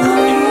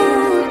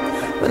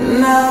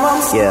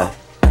 Yeah.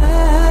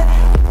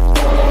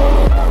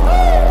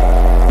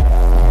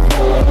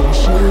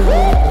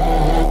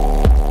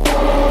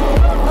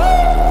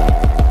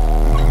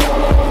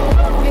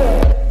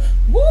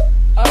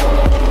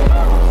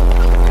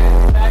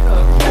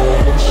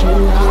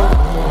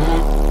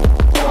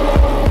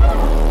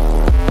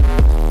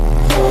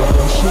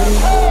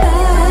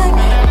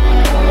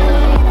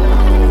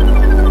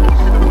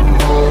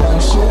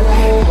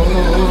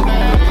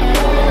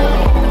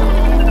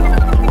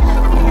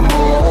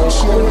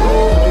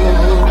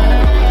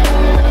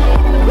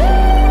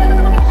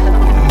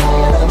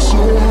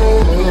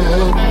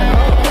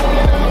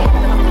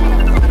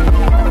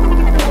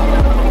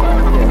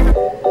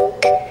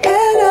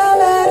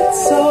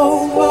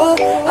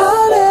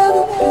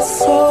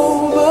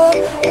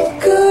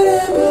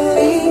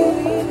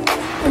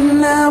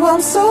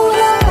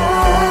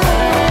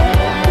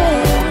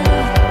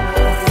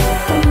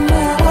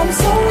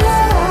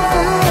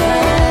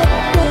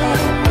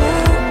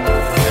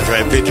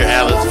 Victor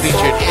Allen's featured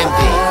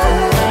indie.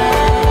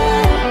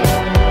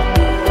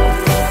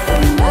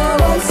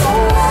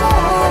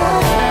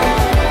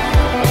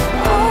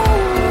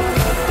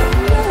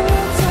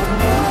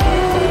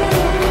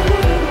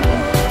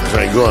 That's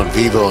right, go on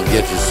Vivo and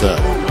get your son.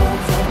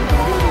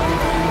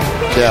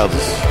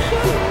 Childish.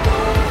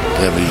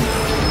 Tell me.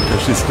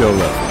 She's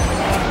still up.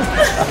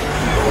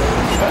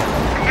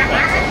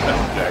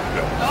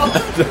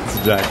 That's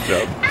jacked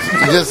up.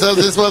 This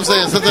is what I'm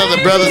saying. Sometimes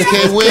the brothers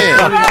can't win.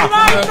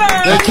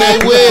 They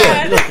can't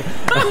win.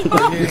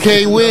 You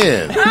can't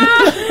win.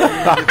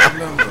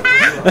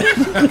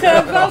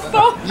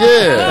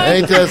 Yeah,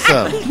 ain't that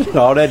something?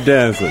 All that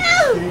dancing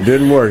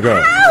didn't work,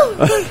 huh?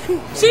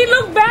 She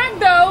looked back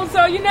though,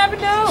 so you never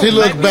know. She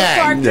looked back.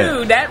 Part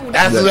two.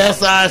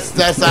 That's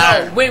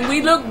our. When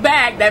we look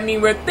back, that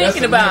means we're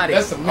thinking about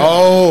it.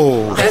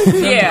 Oh.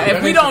 Yeah.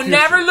 If we don't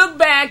never look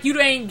back, you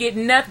ain't get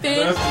nothing.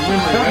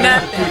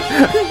 Nothing.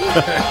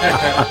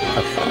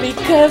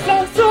 Because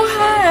I'm so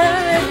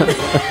high.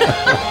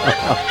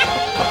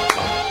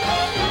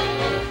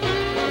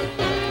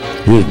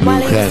 Here's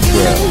Blue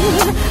Cantrell.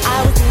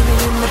 I was living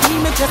in the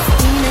beam of just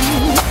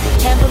steaming.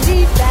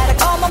 cheap that I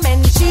call my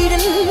man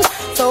cheating.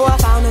 So I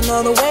found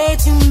another way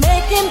to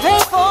make him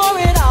pay for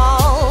it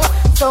all.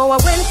 So I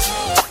went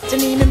to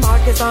Neiman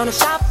Marcus on a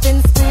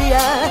shopping spree,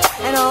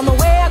 and on the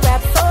way I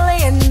grabbed Sully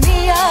and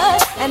Mia.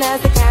 And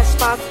as the cash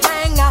box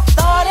rang, I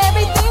thought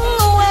everything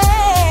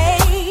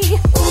away.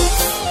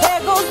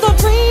 There goes the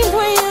dreams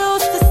we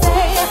used to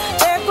say.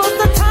 There goes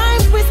the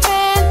times we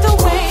spent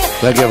away.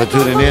 Thank you for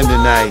tuning in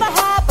tonight.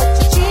 But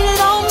you cheated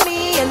on me,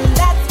 and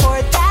that's for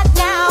that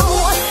now.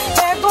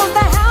 There goes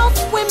the house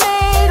we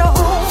made a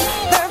home.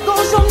 There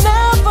goes you'll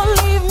never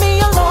leave me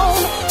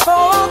alone. For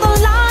all the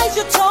lies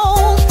you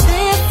told,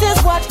 this is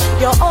what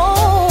you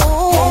own.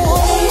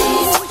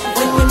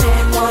 When your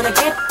man wanna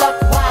get buck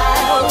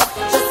wild,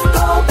 just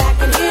go back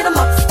and hit him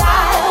up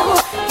style.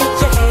 Get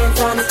your hands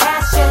on his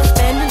cash and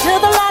spend until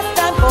the last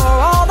time for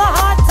all the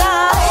hard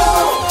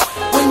times.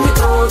 When you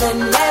go, then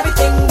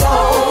everything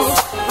goes.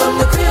 From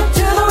the crib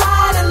to the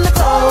ride and the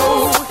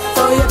clothes.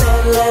 So you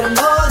better let him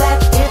know that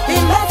if he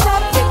mess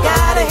up, you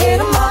gotta hit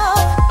him up.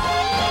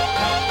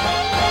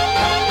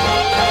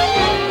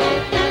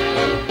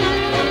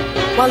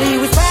 While he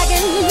was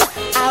bragging,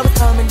 I was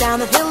coming down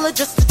the hill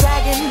just a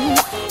dragging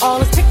all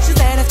his pictures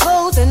and his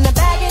clothes in the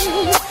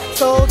bagging.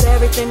 Sold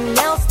everything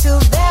else till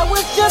there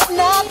was just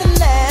nothing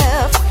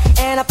left.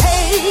 And I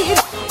paid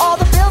all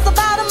the bills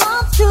about a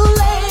month too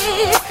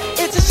late.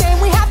 It's a shame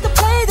we have to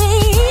play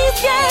these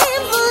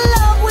games. The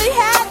love we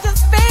had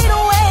just fade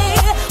away,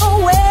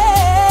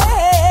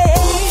 away.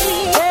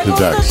 There The goes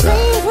dark the side.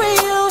 dreams we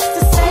used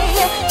to say.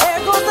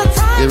 There goes the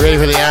time. Get ready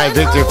for the I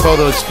Victor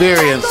photo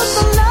experience.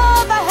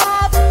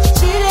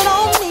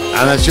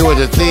 I'm not sure what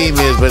the theme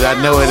is, but I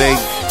know it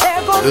ain't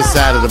this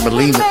side of the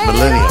millennium.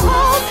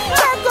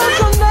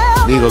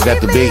 Nigo got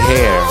the big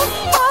hair.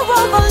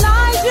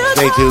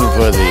 Stay tuned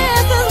for the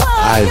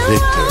I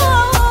Victor.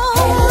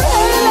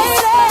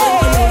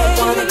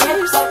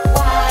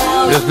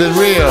 It's been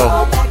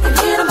real.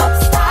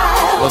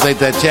 We'll take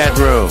that chat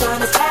room.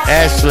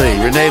 Ashley,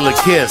 Renee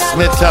LaKiss,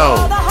 Smith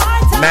Tone,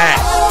 Matt,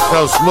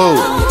 So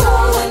Smooth.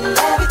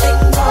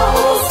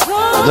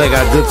 We'll take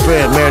our good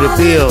friend Meredith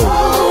Field.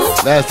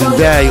 Lasting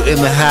Value in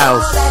the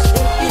house.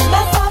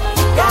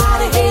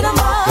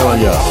 Come on,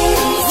 y'all.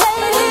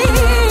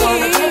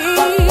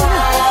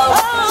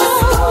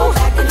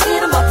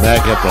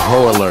 Back at the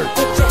Ho Alert.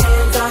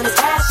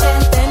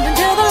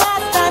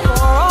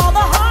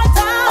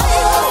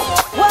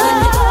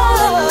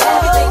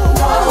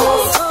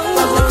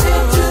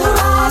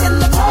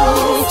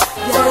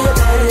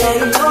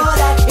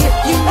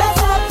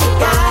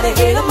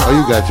 Oh,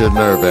 you got your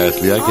nerve,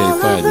 Ashley. I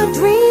can't find you.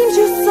 Dreams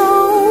you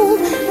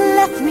sold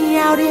left me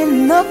out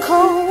in the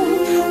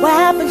cold. What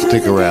happened to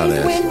Stick around, the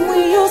days Ashley. when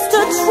we used to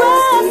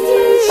trust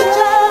each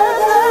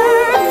other?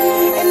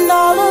 And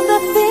all of the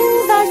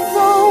things I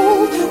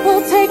sold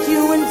will take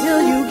you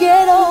until you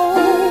get old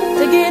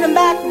to get them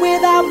back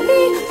without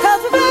me.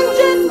 'Cause revenge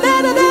is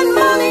better than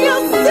money, you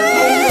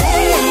see.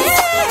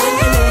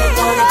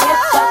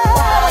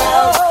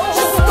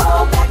 Just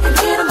go back and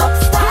hit 'em up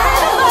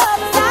style.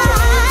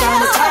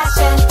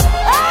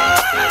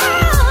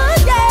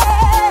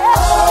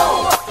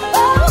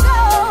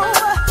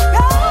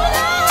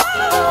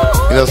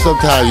 You know,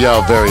 sometimes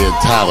y'all very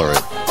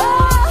intolerant.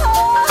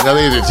 You know,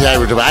 they in the chat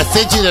room. I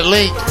sent you the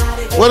link.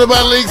 One of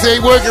my links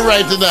ain't working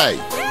right tonight.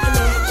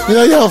 You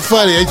know, y'all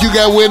funny. Ain't you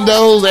got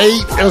Windows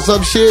 8 or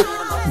some shit?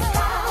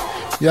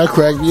 Y'all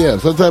crack me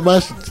up.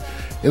 Sometimes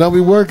it don't be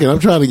working. I'm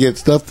trying to get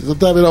stuff.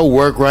 Sometimes it don't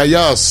work right.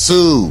 Y'all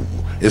sue.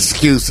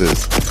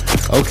 Excuses.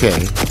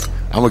 Okay.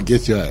 I'm going to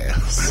get your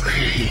ass.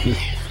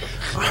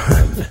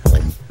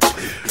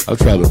 I'm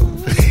trying to.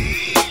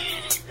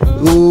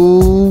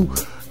 Ooh.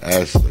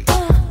 Ashley.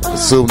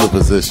 Assume the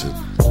position.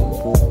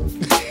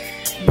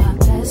 My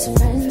best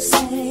friend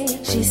say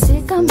she's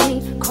sick of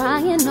me,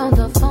 crying on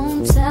the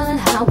phone, telling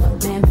how a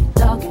man be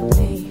dogging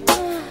me.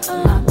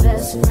 My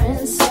best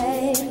friend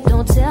say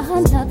don't tell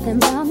her nothing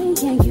about me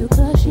and you,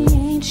 'cause she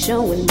ain't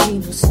showing me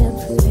no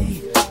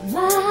sympathy.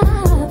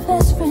 My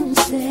best friend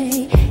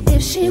say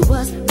if she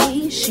was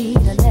me, she'd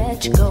have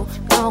let you go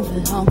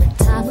long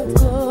time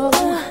ago.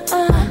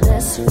 My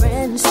best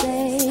friend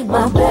say,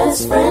 my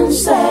best friend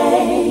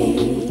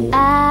say,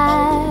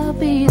 I'll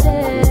be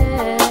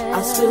there.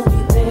 I'll still be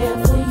there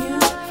for you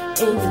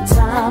in your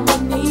time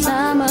of need.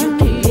 You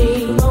can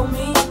lean on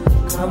me.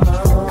 Come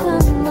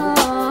on.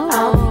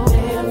 I'll be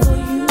there for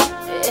you.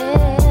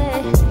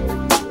 Yeah.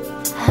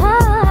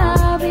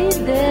 I'll be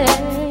there.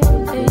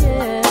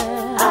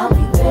 Yeah. I'll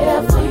be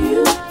there for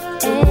you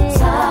in your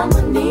time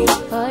of need.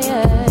 Oh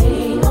yeah.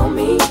 Lean on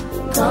me.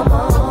 Come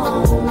on.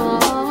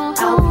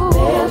 I'll be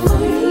there for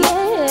you.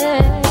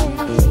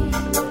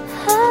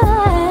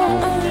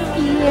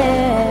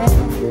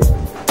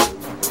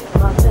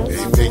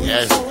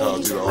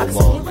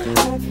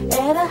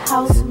 At a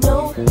house,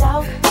 no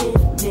doubt,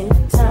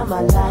 anytime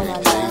I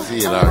lie.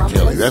 Jay-Z and R.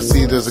 Kelly. That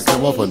scene doesn't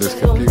come up on this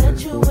computer.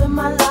 You in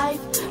my life,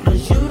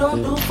 'cause you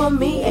don't do for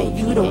me and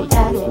you don't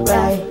act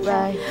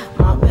right.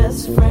 My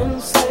best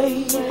friend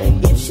say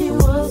if she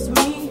was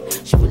me,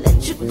 she would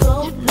let you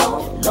go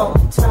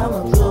long time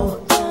ago.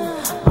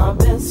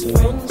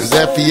 Is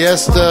that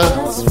Fiesta?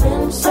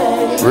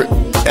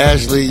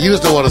 Ashley, you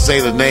just don't want to say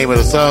the name of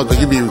the song because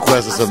you be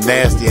requesting some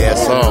nasty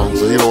ass songs,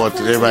 so you don't want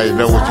everybody to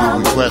know what you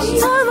requesting.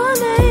 You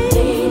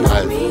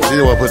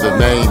don't want to put the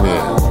name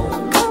in.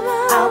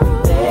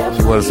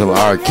 She wanted some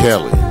R.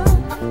 Kelly.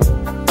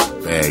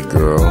 Bad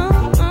girl.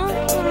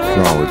 What's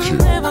wrong with you?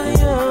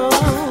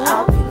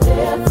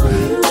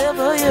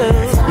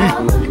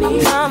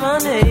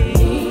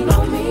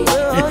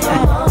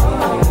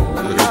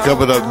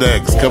 Coming up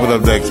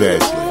next,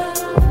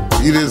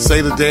 Ashley. You didn't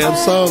say the damn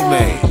song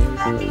name.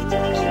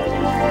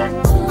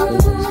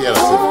 She had a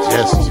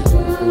suggestion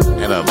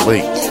and a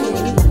link.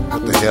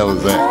 What the hell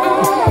is that?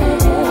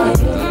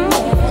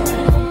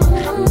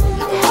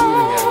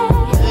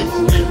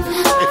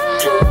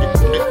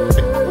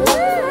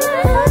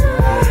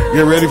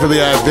 Get ready for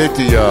the I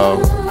Victor, y'all.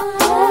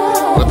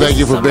 Well, thank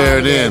you for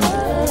bearing in.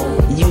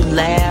 You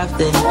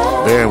laughed and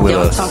bearing with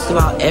y'all us. talked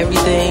about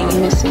everything. I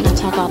miss her. I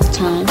talk all the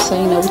time, so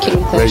you know we keep in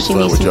touch. Great She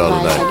fun needs with some y'all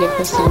advice. tonight. I give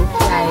her some advice.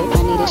 I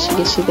need it. She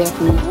gets you there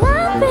for me.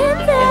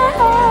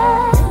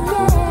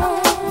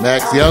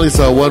 Max, you only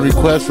saw one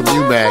request from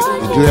you, Max.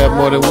 Did you have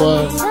more than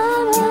one?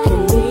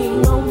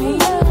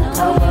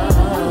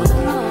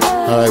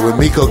 All right, when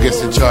Miko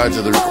gets in charge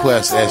of the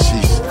request as she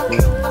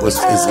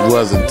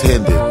was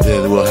intended,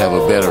 then we'll have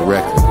a better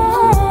record.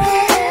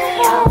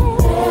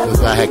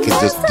 Because I can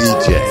just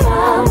DJ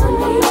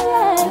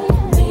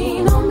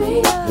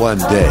one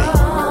day.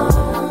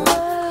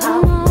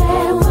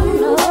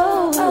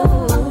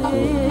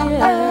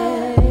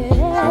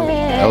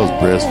 I was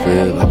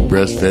breastfed. I'm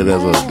breastfed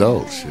as an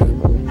adult. Shit.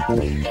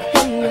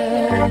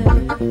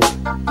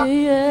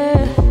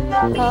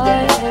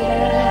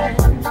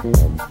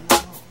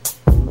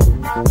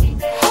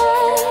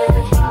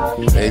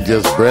 They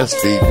just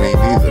breastfeed me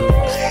neither.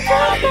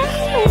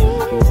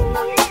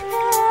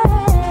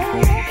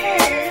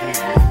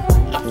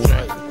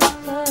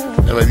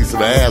 I need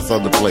some ass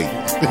on the plate.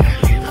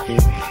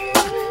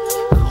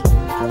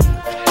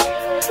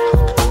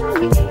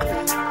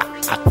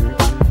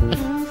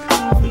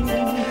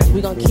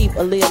 We're going to keep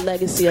Aaliyah's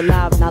legacy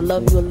alive, and I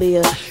love you,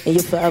 Aaliyah, and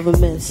you're forever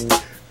missed.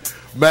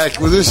 Max,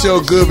 was this show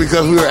good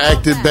because we were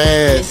acting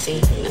bad?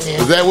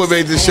 Is that what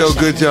made this show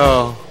good,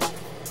 y'all?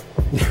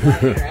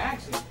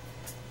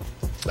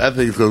 I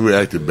think it's because we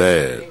acted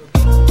bad.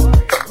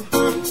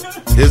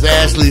 Here's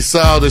Ashley's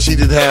song that she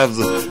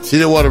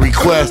didn't want to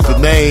request the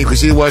name because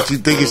she didn't want you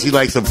thinking she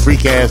liked some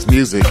freak ass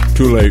music.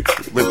 Too late.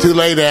 But too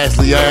late,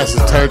 Ashley. Your ass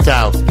is turned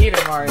out.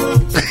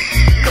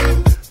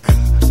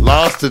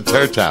 Lost and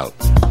turned out.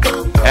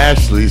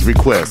 Ashley's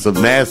request of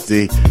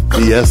Nasty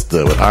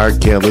Fiesta with R.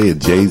 Kelly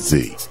and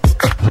Jay-Z.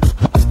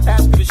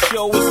 After the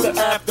show, it's the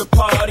after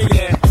party.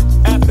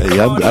 Hey,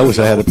 I wish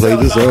I had to play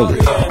this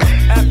earlier.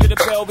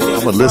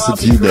 I'm going to listen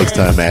to you next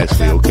time,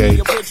 Ashley, okay?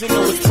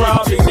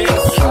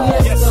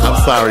 I'm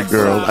sorry,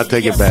 girl. I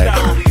take it back.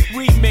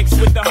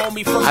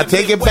 I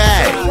take it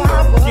back.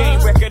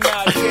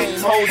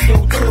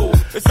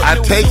 I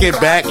take it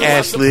back,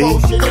 Ashley.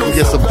 You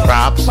get some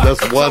props.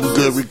 That's one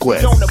good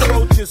request.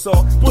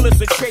 Bullets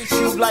that chase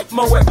you like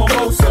Moet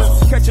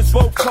Mimosas. Catches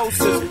both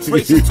coasters.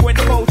 Racing twin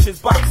poachers.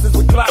 Boxes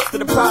with glocks to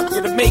the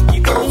pocket to make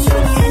you closer.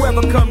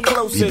 Whoever come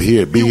closer. Be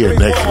here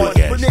next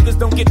week, But niggas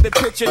don't get the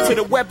picture till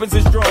the weapons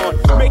is drawn.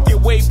 Make your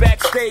way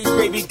backstage,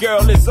 baby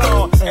girl is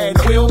on. And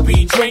we'll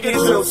be drinking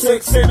till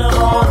 6 in the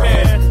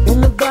morning.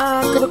 In the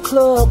back of the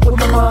club with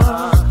my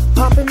mom.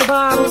 Popping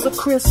bottles of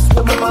crisps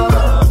with my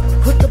mom.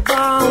 Put the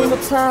bar on the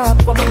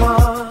tap for my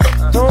mom.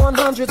 Throwing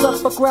hundreds up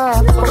for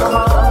grabs for my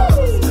mom.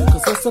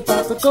 Cause it's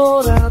about to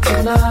go down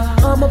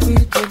tonight. I'ma be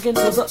drinking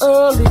till the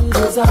early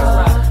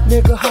desire.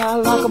 Nigga high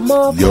like a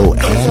motherfucker. Yo,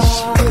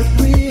 Ash.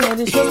 And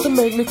it's just to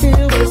make me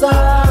feel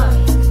desire.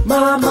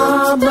 My.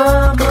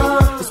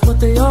 It's what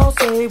they all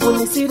say when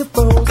they see the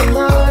frozen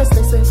eyes.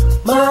 They say,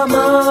 my.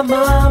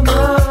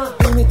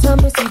 Anytime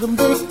they see them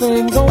big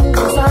things on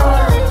the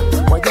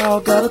side. Why y'all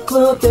got a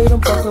club date?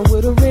 I'm fucking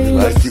with a ring.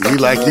 We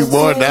like you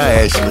more now,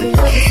 Ashley.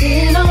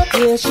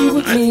 Yeah, she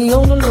with me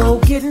on the low,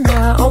 getting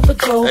high off the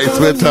coke. Hey,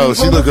 Smith Toe,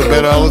 she looking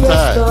better all the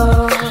time.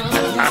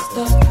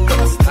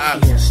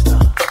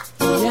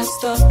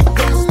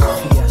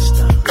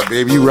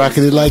 Baby, you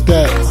rocking it like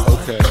that?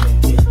 Okay.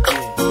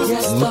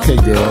 Okay,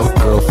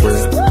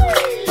 girlfriend.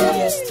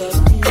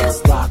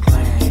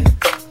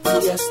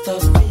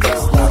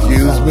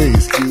 Excuse me.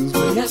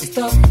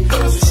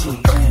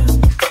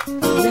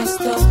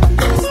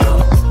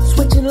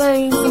 Switching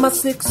lanes in my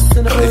 6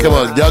 and Hey, come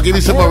on, y'all give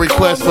me some more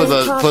requests for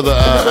the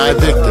I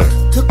Victor.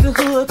 Took the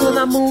hood and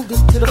I moved it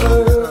to the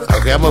bird.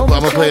 Okay, I'm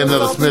gonna play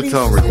another Smith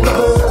Tone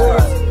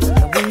request.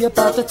 We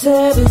about to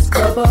tear this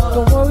club up.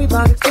 Don't worry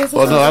about it.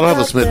 Oh no, I don't have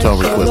a Smith Tone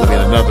request. I mean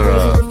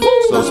another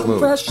So Smooth.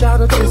 Fresh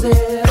out of his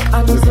hair.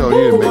 I need some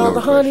more. All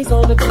the honeys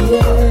on the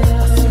beer.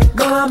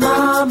 My.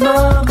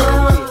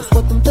 It's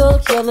what them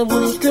thugs swelling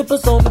when the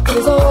strippers on the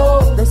place.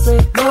 Oh, they say,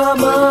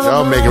 mama.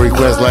 Y'all make a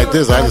request like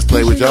this. I just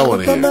play what y'all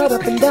want to Come hear. out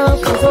up and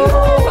down, cause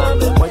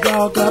oh, while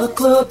y'all got a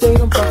club date,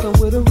 I'm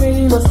fucking with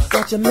arenas.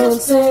 Got your man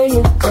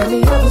saying, let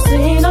me have a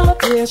scene up.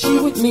 Yeah, she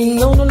with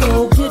me on the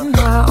low, getting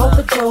high off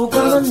the floor,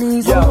 got her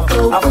knees on the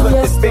floor. I put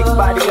this big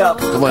body up.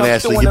 Come on,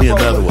 Ashley, give me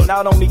another one.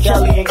 Not only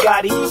Kelly and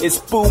Gotti, it's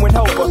Boo and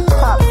Hova.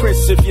 Pop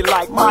Chris if you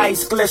like, my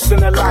eyes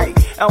glisten alike.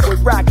 I'm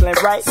with Rockland,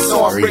 right?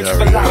 So I'm rich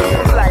for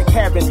life. Like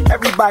heaven,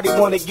 everybody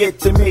wanna get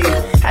to me.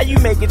 How you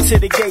make it to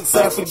the gates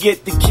and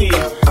forget the key?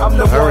 I'm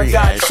the one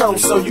God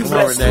chose, so you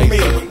blessed with me.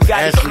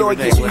 Got the floor,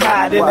 get you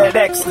high in that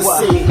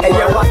ecstasy. Hey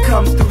yo, I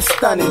come through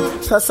stunning.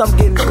 Plus I'm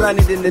getting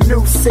blunted in the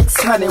new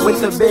 600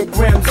 with the big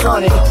rims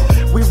on it.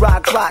 We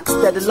rock rocks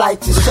that'll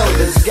light your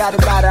shoulders. Got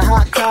it by the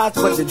hot cars,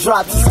 but the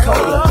drops is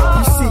colder.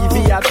 You see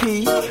VIP,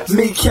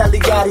 me, Kelly,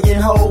 Gotti,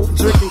 and Ho.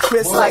 Drinking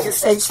Chris like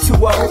it's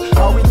H2O.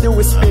 All we do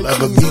is spin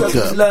cheese,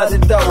 cause we love the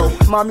dough.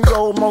 Mommy,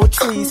 roll more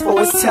trees,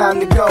 for it's time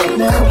to go.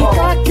 Now if you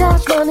got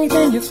cash money,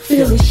 then you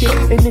feel the shit.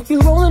 And if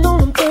you're rolling on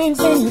them things,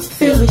 then you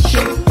feel the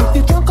shit. If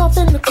you drunk off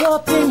in the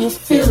club, then you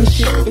feel the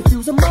shit. If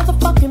you's a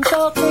motherfucking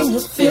dog, then you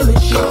feel the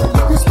shit.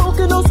 If you're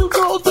smoking on some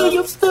girls, then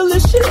you feel the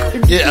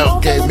shit. Yeah,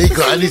 okay,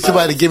 Miko, I need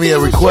somebody to give me a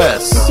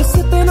request. If you're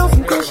sipping on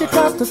some good shit,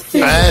 got to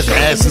feel I asked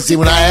Ashley, see,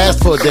 when I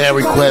asked for a damn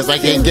request, I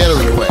can't get a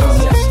request.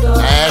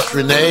 I asked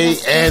Renee,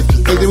 and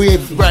we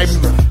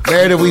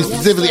married, and we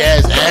specifically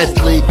asked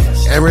Ashley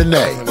and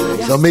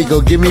Renee. So,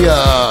 Miko, give me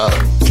a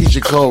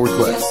Keisha Cole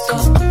request.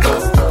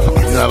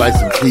 You know, I like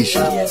some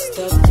Keisha.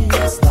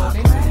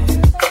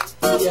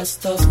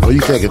 Oh,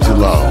 you taking too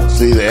long.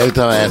 See, every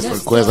time I ask for a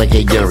request, I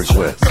can't get a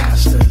request.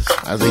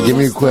 I say, give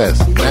me a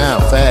request. Now,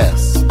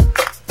 fast.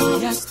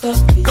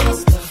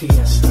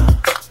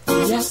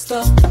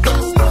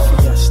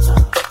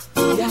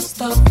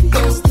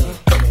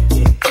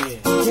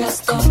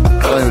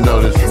 I don't even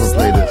know this. We'll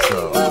play this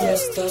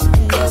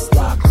song.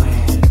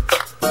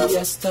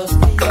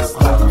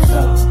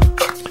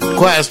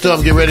 Quiet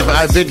Storm, get ready for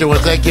I Victor. Well,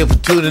 thank you for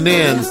tuning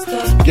in.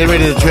 Get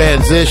ready to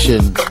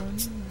transition.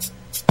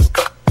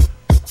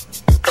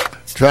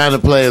 Trying to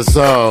play a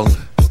song.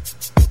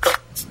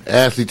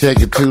 Ashley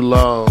taking too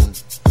long.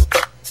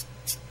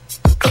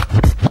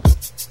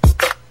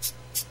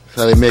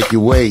 So they make you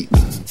wait.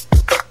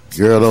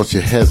 Girl, don't you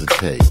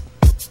hesitate.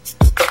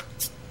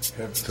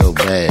 So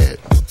bad.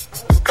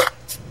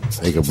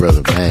 Make a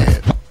brother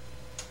mad.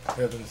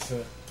 Heaven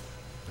sent.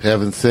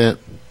 Heaven sent?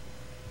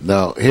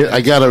 No. Here,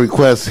 I got a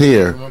request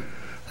here.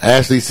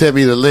 Ashley sent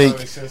me the link.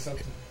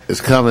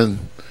 It's coming.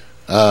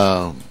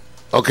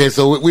 Okay,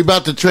 so we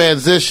about to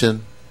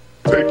transition.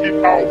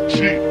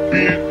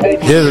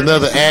 Here's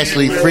another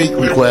Ashley Freak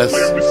request.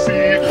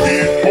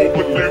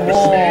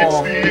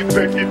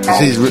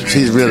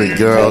 She's really,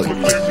 girl.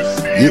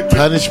 You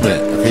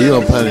punishment. Okay, you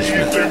on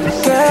punishment.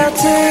 Girl,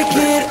 take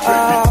it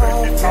off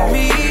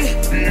me.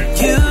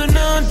 You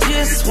know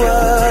just what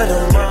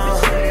I'm on.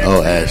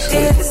 Oh, Ashley.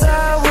 It's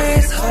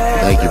always hard.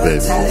 Thank you, baby.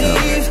 to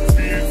leave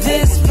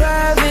this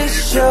private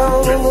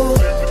show.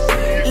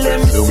 Let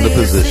me Assume the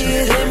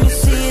position. let me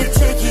see it,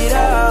 take it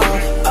off.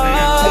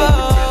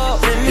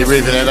 Get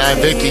ready for that I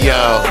Victor,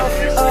 y'all.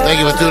 Thank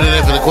you for tuning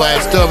in for the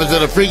Quiet Storm. It's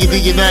been a freaky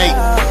deaky night.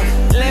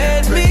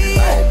 Let me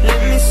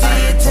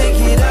see it, take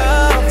it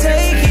off,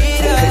 take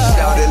it Hey,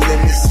 shout it,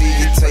 let me see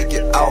you take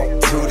it off.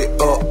 Toot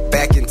it up,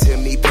 back into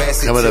me,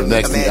 pass it Coming to up me.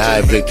 next, the Imagine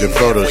I Victor making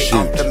photo that way shoot.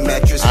 off the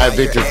mattress I while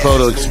Victor your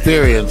photo ass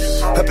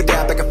experience. Up and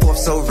down, back and forth,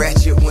 so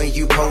ratchet when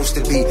you supposed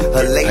to be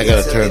a lady. I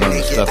gotta to turn the on the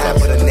naked stuff eye,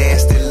 outside. but a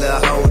nasty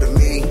little hold of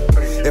me.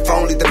 If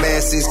only the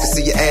masses could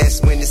see your ass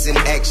when it's in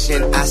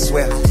action, I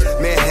swear.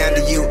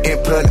 Manhandle you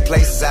in public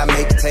places, I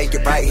make you take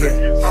it right here.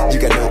 You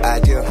got no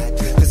idea.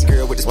 This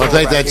girl with this Well,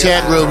 take that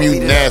chat room,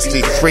 you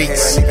nasty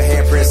freaks.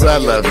 But I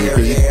love you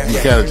because you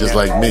kind of just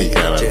like me,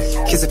 kind of.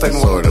 Kiss it for me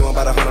when Sort we're of. doing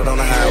about 100 on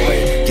the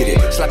highway. Get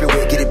it, slap it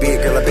wet, get it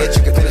big, girl. I bet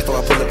you can finish before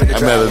I pull up in the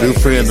I met a new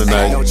friend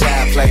tonight. No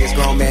child plays,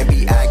 grown man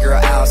be I,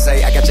 girl. I'll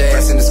say I got your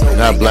ass in the scope.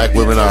 Not black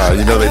women are.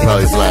 You know they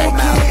probably black.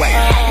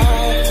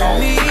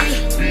 me.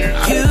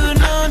 You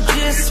know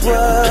just what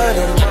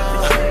I'm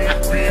on.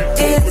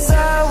 It's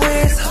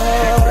always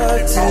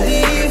hard to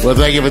leave. Well,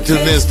 thank you for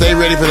tuning in. Stay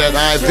ready for that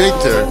I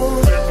Victor.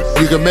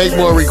 You can make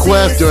more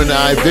requests during the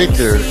I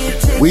Victor.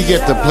 We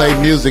get to play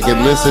music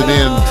and listen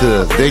in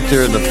to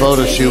Victor in the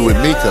photo shoot with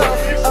Miko.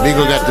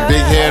 Miko got the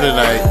big hair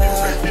tonight.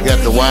 You got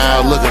the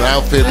wild looking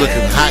outfit,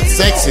 looking hot,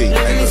 sexy.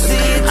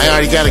 I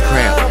already got a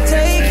cramp.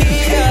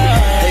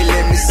 Hey,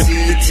 let me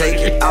see you take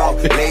it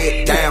off,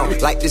 lay it down.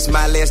 Like this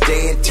my last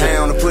day in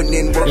town. I'm putting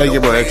in work. Gotta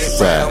get more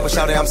exercise. What's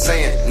I'm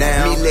saying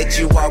now? Me let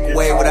you walk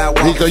away without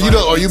walking. Miko, you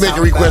know, or you make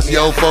a request for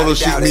your old photo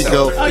shoot,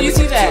 Miko. Oh, you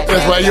see that?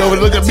 That's why you over.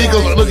 Look at Miko.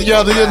 Look at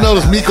y'all. You'll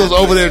notice Miko's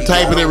over there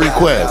typing in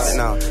requests.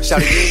 No,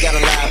 shout you ain't gotta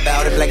lie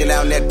about it. Blacking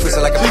out that pussy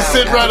like a She's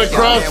sitting right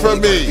across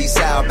from me. Be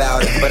sour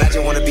about it, but I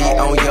just wanna be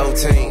on your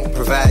team.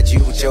 Provide you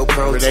with your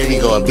protein. Renee,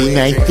 we gonna be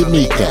nice to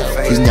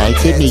Miko. Be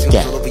nice to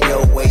Miko.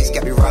 legs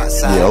got me rock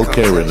solid. Yeah,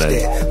 okay, Come touch Renee.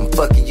 that. I'm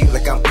fucking you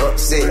like I'm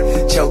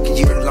upset. Choking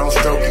you, long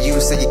stroking you.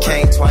 Say you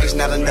came twice,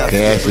 not enough.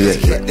 Okay, Ashley,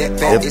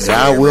 It's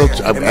I will,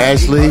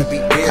 Ashley,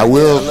 I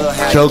will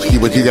choke you,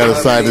 but you gotta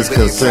sign this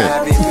consent.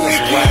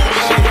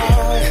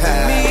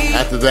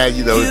 After that,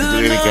 you know, you can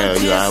do any kind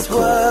of, I'm cool.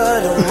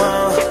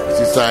 But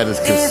you sign this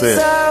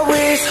consent.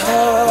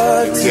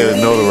 You get it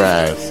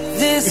notarized.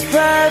 This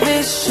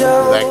private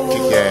show. That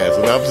kick your ass.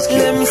 And I'm just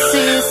kidding. Let me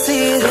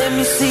see it, let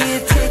me see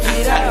it, take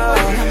it off.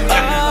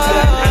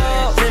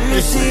 Let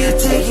me see it,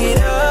 take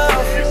it off.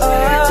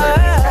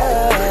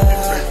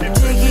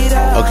 Take it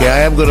off. Okay, I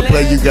am going to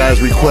play you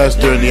guys' requests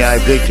during the I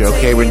Victor.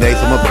 Okay, Renee, so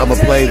I'm going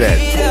to play that.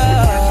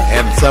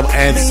 And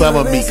some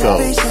of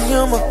Miko's.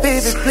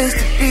 That's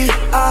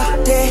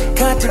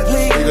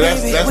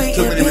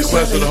too many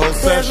requests for the whole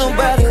session.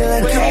 That's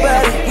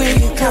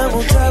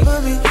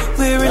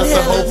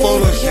the whole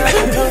photo shoot.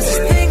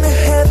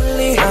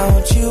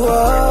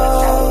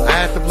 I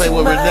have to play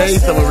with Renee,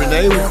 some of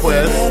Renee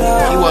requests.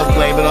 She wants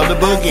blame it on the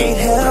boogie.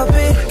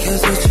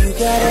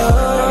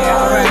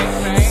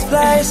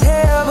 Fly as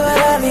hell, but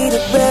I need a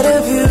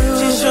better view.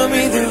 Just show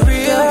me the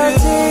real.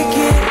 Take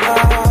it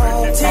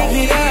all, take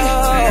it all.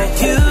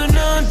 You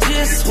know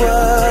just what I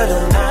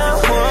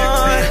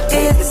want.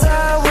 It's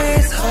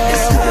always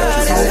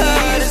hard.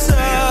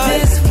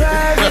 This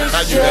private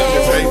show.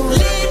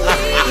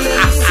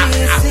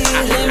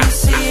 Let me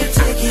see it,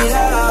 take it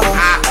all.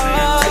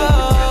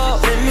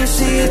 Let me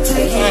see it,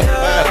 take it all.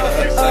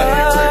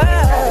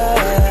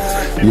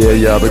 Yeah,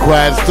 y'all, The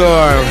Quiet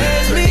Storm.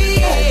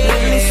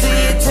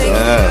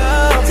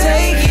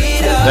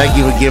 Thank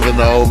you for giving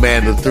the old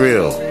man the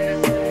thrill.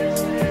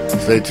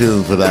 Stay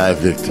tuned for the I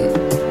Victor.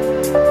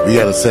 We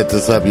got to set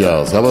this up,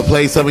 y'all. So I'm going to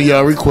play some of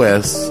y'all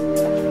requests.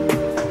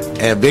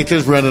 And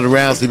Victor's running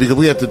around, see, because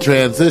we have to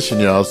transition,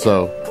 y'all.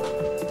 So,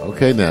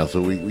 okay, now.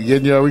 So we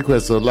getting y'all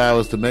requests to allow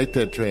us to make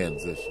that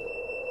transition.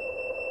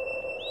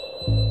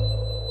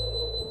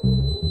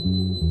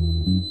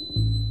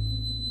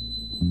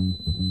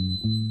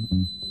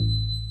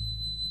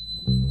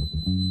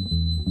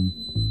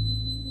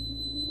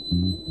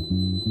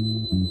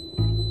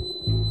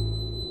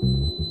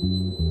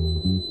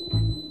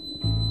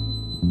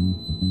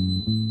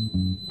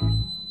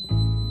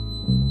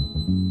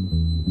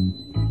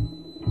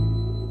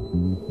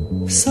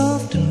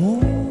 Soft and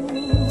warm,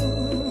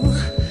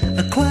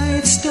 a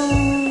quiet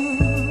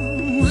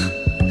storm,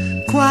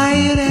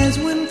 quiet as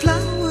when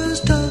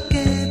flowers talk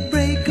at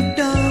break of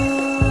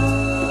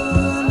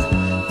dawn,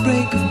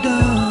 break of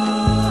dawn.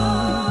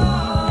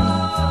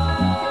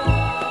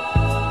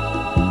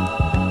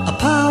 A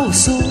power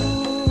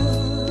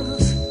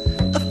source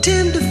of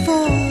tender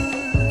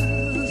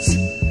force,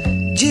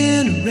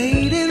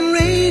 generating,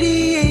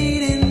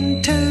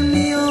 radiating, turn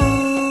me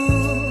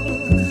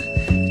on,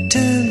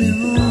 turn me on.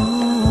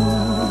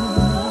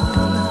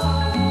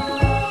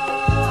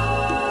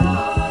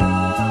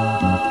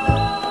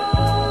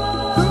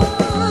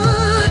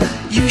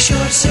 You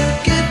short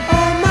circuit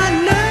all my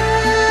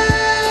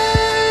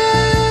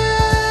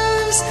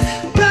nerves,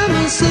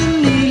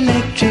 promising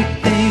electric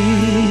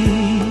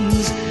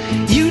things.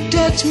 You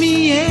touch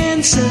me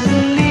and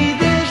suddenly